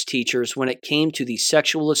business teachers when it came to the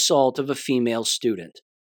sexual assault of a female student.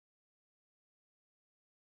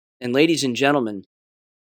 And ladies and gentlemen,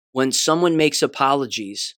 when someone makes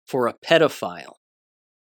apologies for a pedophile,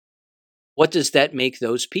 what does that make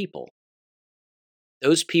those people?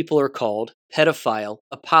 Those people are called pedophile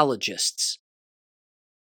apologists.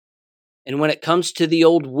 And when it comes to the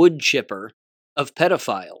old wood chipper of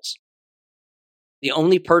pedophiles, the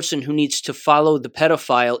only person who needs to follow the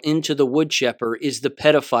pedophile into the wood chipper is the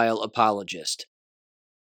pedophile apologist.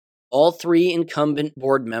 All 3 incumbent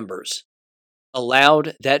board members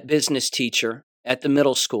allowed that business teacher at the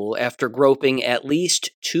middle school, after groping at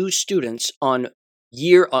least 2 students on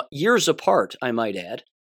years apart, I might add,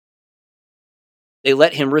 they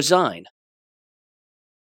let him resign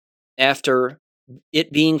after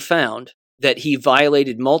it being found that he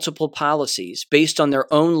violated multiple policies based on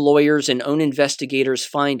their own lawyers' and own investigators'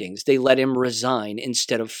 findings. They let him resign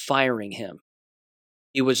instead of firing him.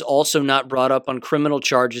 He was also not brought up on criminal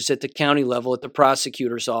charges at the county level at the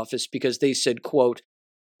prosecutor's office because they said, quote,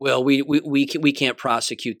 well, we can't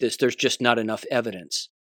prosecute this. There's just not enough evidence.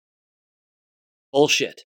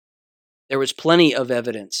 Bullshit. There was plenty of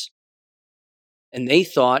evidence. And they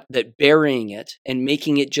thought that burying it and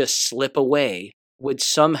making it just slip away would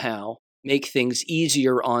somehow make things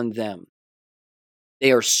easier on them.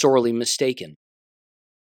 They are sorely mistaken.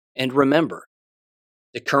 And remember,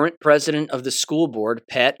 the current president of the school board,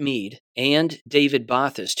 Pat Mead, and David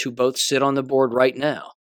Bothist, who both sit on the board right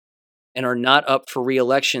now and are not up for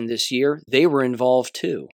re-election this year, they were involved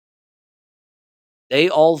too. They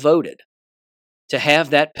all voted to have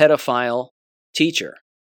that pedophile teacher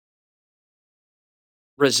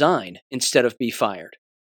resign instead of be fired.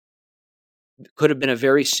 Could have been a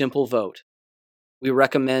very simple vote. We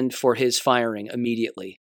recommend for his firing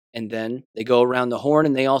immediately. And then they go around the horn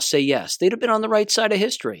and they all say yes. They'd have been on the right side of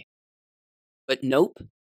history. But nope.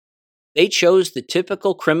 They chose the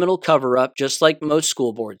typical criminal cover-up just like most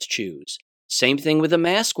school boards choose. Same thing with the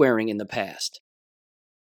mask wearing in the past.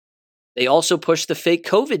 They also pushed the fake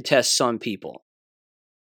COVID tests on people.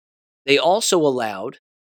 They also allowed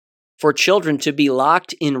for children to be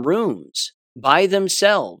locked in rooms by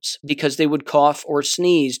themselves because they would cough or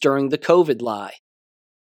sneeze during the COVID lie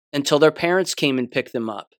until their parents came and picked them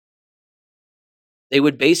up. They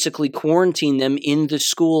would basically quarantine them in the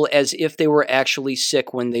school as if they were actually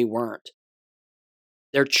sick when they weren't.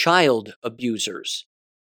 They're child abusers.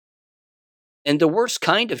 And the worst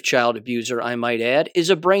kind of child abuser, I might add, is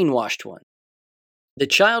a brainwashed one. The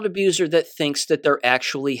child abuser that thinks that they're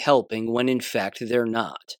actually helping when in fact they're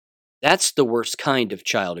not. That's the worst kind of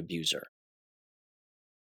child abuser.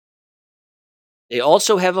 They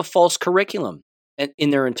also have a false curriculum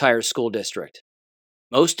in their entire school district.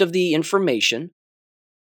 Most of the information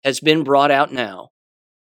has been brought out now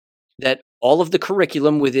that all of the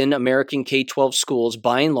curriculum within American K-12 schools,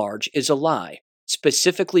 by and large, is a lie,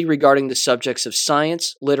 specifically regarding the subjects of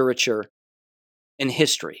science, literature, and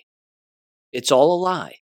history. It's all a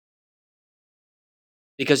lie.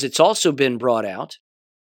 Because it's also been brought out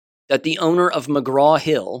that the owner of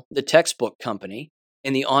McGraw-Hill, the textbook company,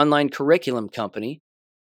 and the online curriculum company,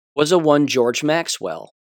 was a one George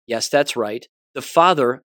Maxwell. Yes, that's right, the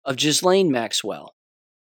father of Ghislaine Maxwell,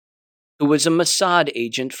 who was a Mossad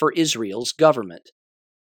agent for Israel's government,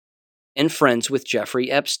 and friends with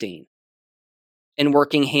Jeffrey Epstein, and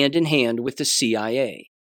working hand in hand with the CIA.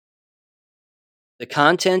 The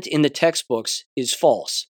content in the textbooks is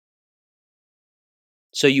false.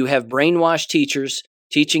 So you have brainwashed teachers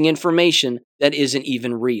teaching information that isn't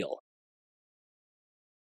even real.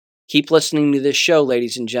 Keep listening to this show,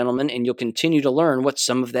 ladies and gentlemen, and you'll continue to learn what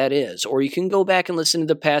some of that is. Or you can go back and listen to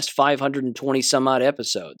the past 520 some odd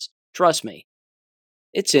episodes. Trust me,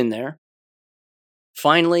 it's in there.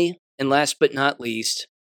 Finally, and last but not least,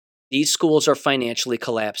 these schools are financially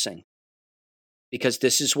collapsing. Because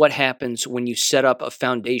this is what happens when you set up a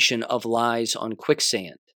foundation of lies on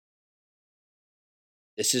quicksand.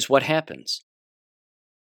 This is what happens.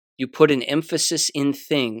 You put an emphasis in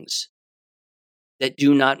things that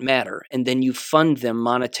do not matter, and then you fund them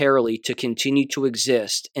monetarily to continue to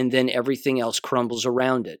exist, and then everything else crumbles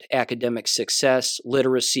around it. Academic success,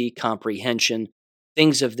 literacy, comprehension,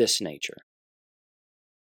 things of this nature.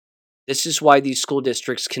 This is why these school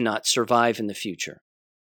districts cannot survive in the future.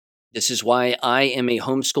 This is why I am a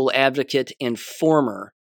homeschool advocate and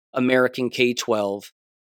former American K-12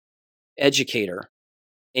 educator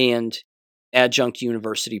and adjunct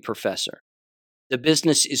university professor. The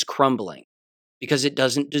business is crumbling because it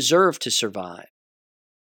doesn't deserve to survive.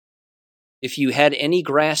 If you had any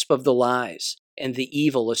grasp of the lies and the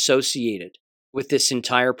evil associated with this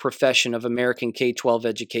entire profession of American K-12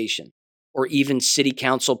 education, or even city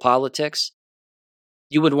council politics,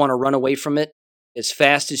 you would want to run away from it as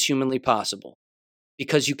fast as humanly possible,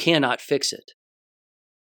 because you cannot fix it.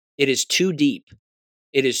 It is too deep.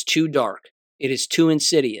 It is too dark. It is too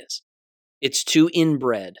insidious. It's too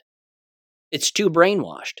inbred. It's too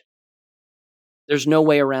brainwashed. There's no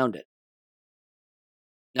way around it.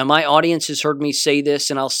 Now, my audience has heard me say this,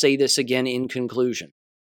 and I'll say this again in conclusion.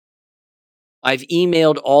 I've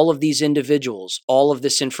emailed all of these individuals all of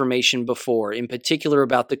this information before, in particular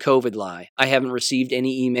about the COVID lie. I haven't received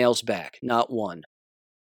any emails back, not one.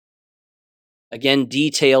 Again,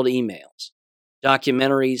 detailed emails,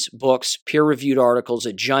 documentaries, books, peer-reviewed articles,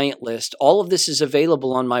 a giant list. All of this is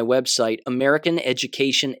available on my website,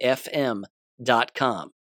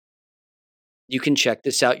 AmericanEducationFM.com. You can check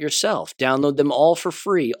this out yourself. Download them all for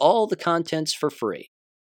free, all the contents for free.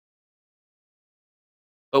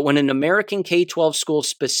 But when an American K-12 school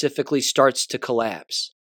specifically starts to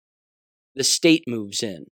collapse, the state moves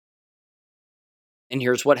in. And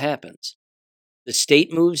here's what happens. The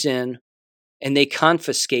state moves in and they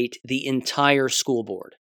confiscate the entire school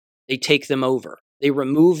board. They take them over. They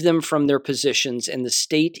remove them from their positions and the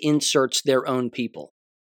state inserts their own people.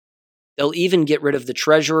 They'll even get rid of the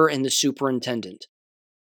treasurer and the superintendent.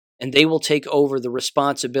 And they will take over the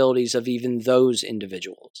responsibilities of even those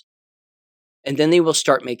individuals. And then they will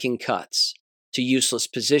start making cuts to useless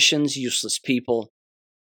positions, useless people,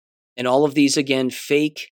 and all of these, again,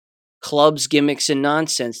 fake clubs, gimmicks, and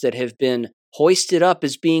nonsense that have been hoisted up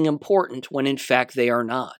as being important when in fact they are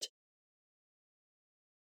not.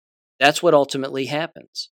 That's what ultimately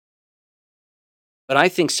happens. But I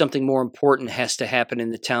think something more important has to happen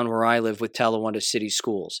in the town where I live with Talawanda City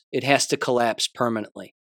Schools. It has to collapse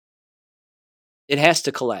permanently. It has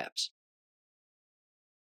to collapse.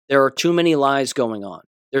 There are too many lies going on.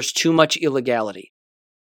 There's too much illegality.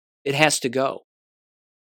 It has to go.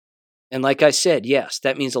 And like I said, yes,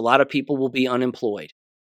 that means a lot of people will be unemployed.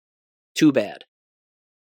 Too bad.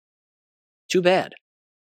 Too bad.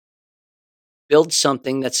 Build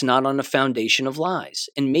something that's not on a foundation of lies,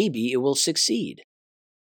 and maybe it will succeed.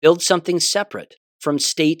 Build something separate from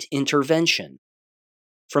state intervention,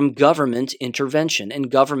 from government intervention and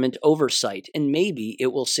government oversight, and maybe it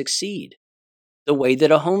will succeed the way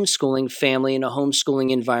that a homeschooling family and a homeschooling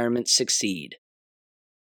environment succeed.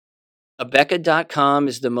 Abeka.com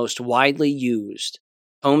is the most widely used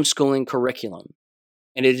homeschooling curriculum,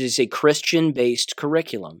 and it is a Christian-based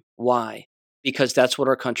curriculum. Why? Because that's what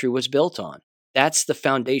our country was built on. That's the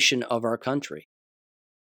foundation of our country.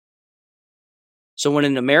 So when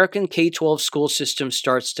an American K-12 school system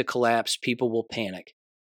starts to collapse, people will panic.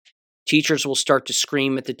 Teachers will start to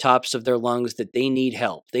scream at the tops of their lungs that they need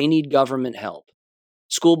help. They need government help.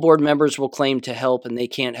 School board members will claim to help, and they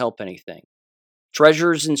can't help anything.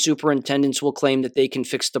 Treasurers and superintendents will claim that they can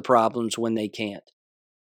fix the problems when they can't.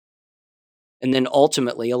 And then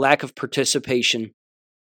ultimately, a lack of participation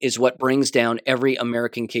is what brings down every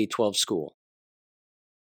American K-12 school.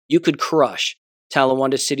 You could crush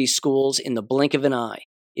Talawanda City Schools in the blink of an eye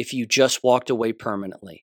if you just walked away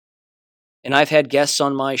permanently. And I've had guests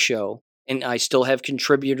on my show, and I still have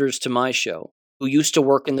contributors to my show, who used to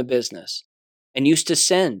work in the business and used to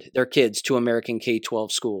send their kids to American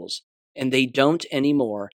K-12 schools. And they don't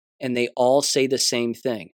anymore, and they all say the same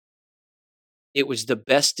thing. It was the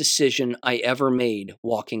best decision I ever made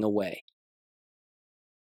walking away.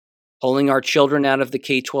 Pulling our children out of the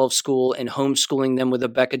K-12 school and homeschooling them with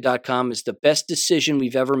Abeka.com is the best decision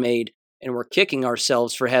we've ever made, and we're kicking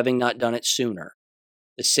ourselves for having not done it sooner.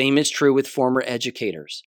 The same is true with former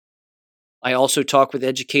educators. I also talk with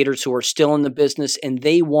educators who are still in the business, and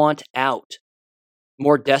they want out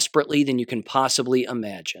more desperately than you can possibly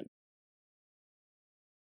imagine.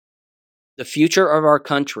 The future of our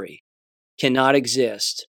country cannot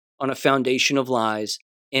exist on a foundation of lies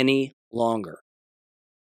any longer.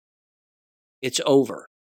 It's over.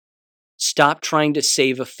 Stop trying to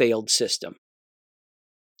save a failed system.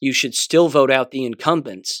 You should still vote out the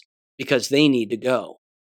incumbents because they need to go.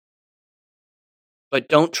 But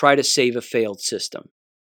don't try to save a failed system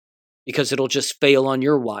because it'll just fail on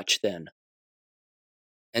your watch then.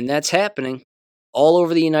 And that's happening all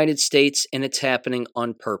over the United States, and it's happening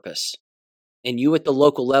on purpose. And you at the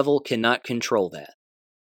local level cannot control that.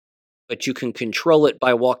 But you can control it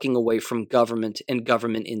by walking away from government and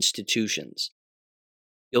government institutions.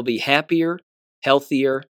 You'll be happier,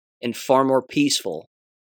 healthier, and far more peaceful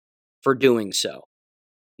for doing so.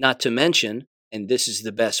 Not to mention, and this is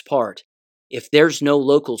the best part, if there's no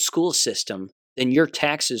local school system, then your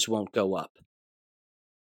taxes won't go up.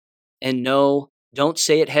 And no, don't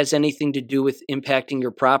say it has anything to do with impacting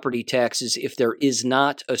your property taxes if there is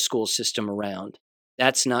not a school system around.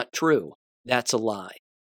 That's not true. That's a lie.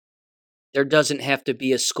 There doesn't have to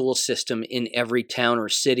be a school system in every town or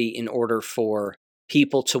city in order for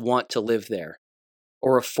people to want to live there,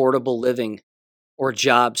 or affordable living, or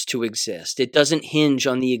jobs to exist. It doesn't hinge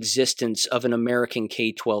on the existence of an American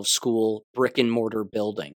K-12 school brick and mortar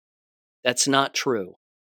building. That's not true.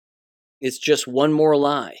 It's just one more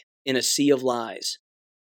lie in a sea of lies.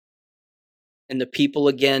 And the people,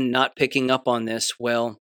 again, not picking up on this,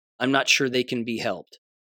 well, I'm not sure they can be helped.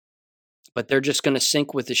 But they're just going to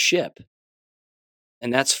sink with the ship.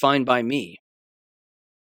 And that's fine by me.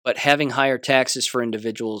 But having higher taxes for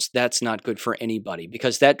individuals, that's not good for anybody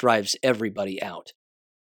because that drives everybody out,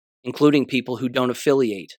 including people who don't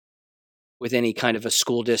affiliate with any kind of a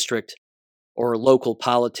school district or local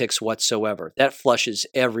politics whatsoever. That flushes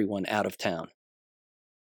everyone out of town.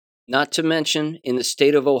 Not to mention, in the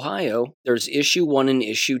state of Ohio, there's Issue 1 and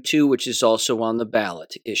Issue 2, which is also on the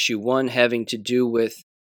ballot. Issue 1 having to do with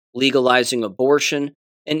legalizing abortion,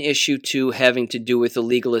 and Issue 2 having to do with the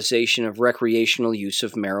legalization of recreational use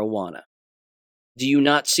of marijuana. Do you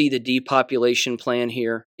not see the depopulation plan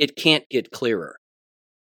here? It can't get clearer.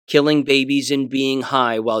 Killing babies and being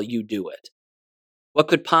high while you do it. What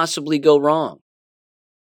could possibly go wrong?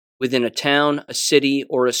 Within a town, a city,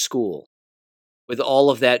 or a school, with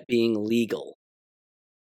all of that being legal.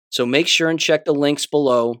 So make sure and check the links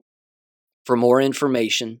below for more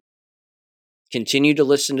information. Continue to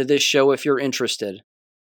listen to this show if you're interested.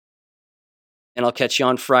 And I'll catch you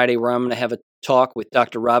on Friday where I'm going to have a talk with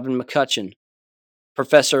Dr. Robin McCutcheon,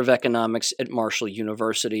 professor of economics at Marshall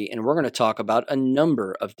University, and we're going to talk about a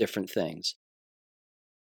number of different things.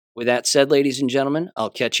 With that said, ladies and gentlemen, I'll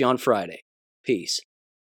catch you on Friday. Peace.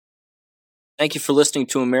 Thank you for listening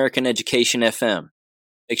to American Education FM.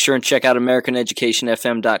 Make sure and check out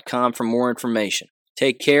AmericanEducationFM.com for more information.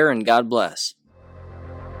 Take care and God bless.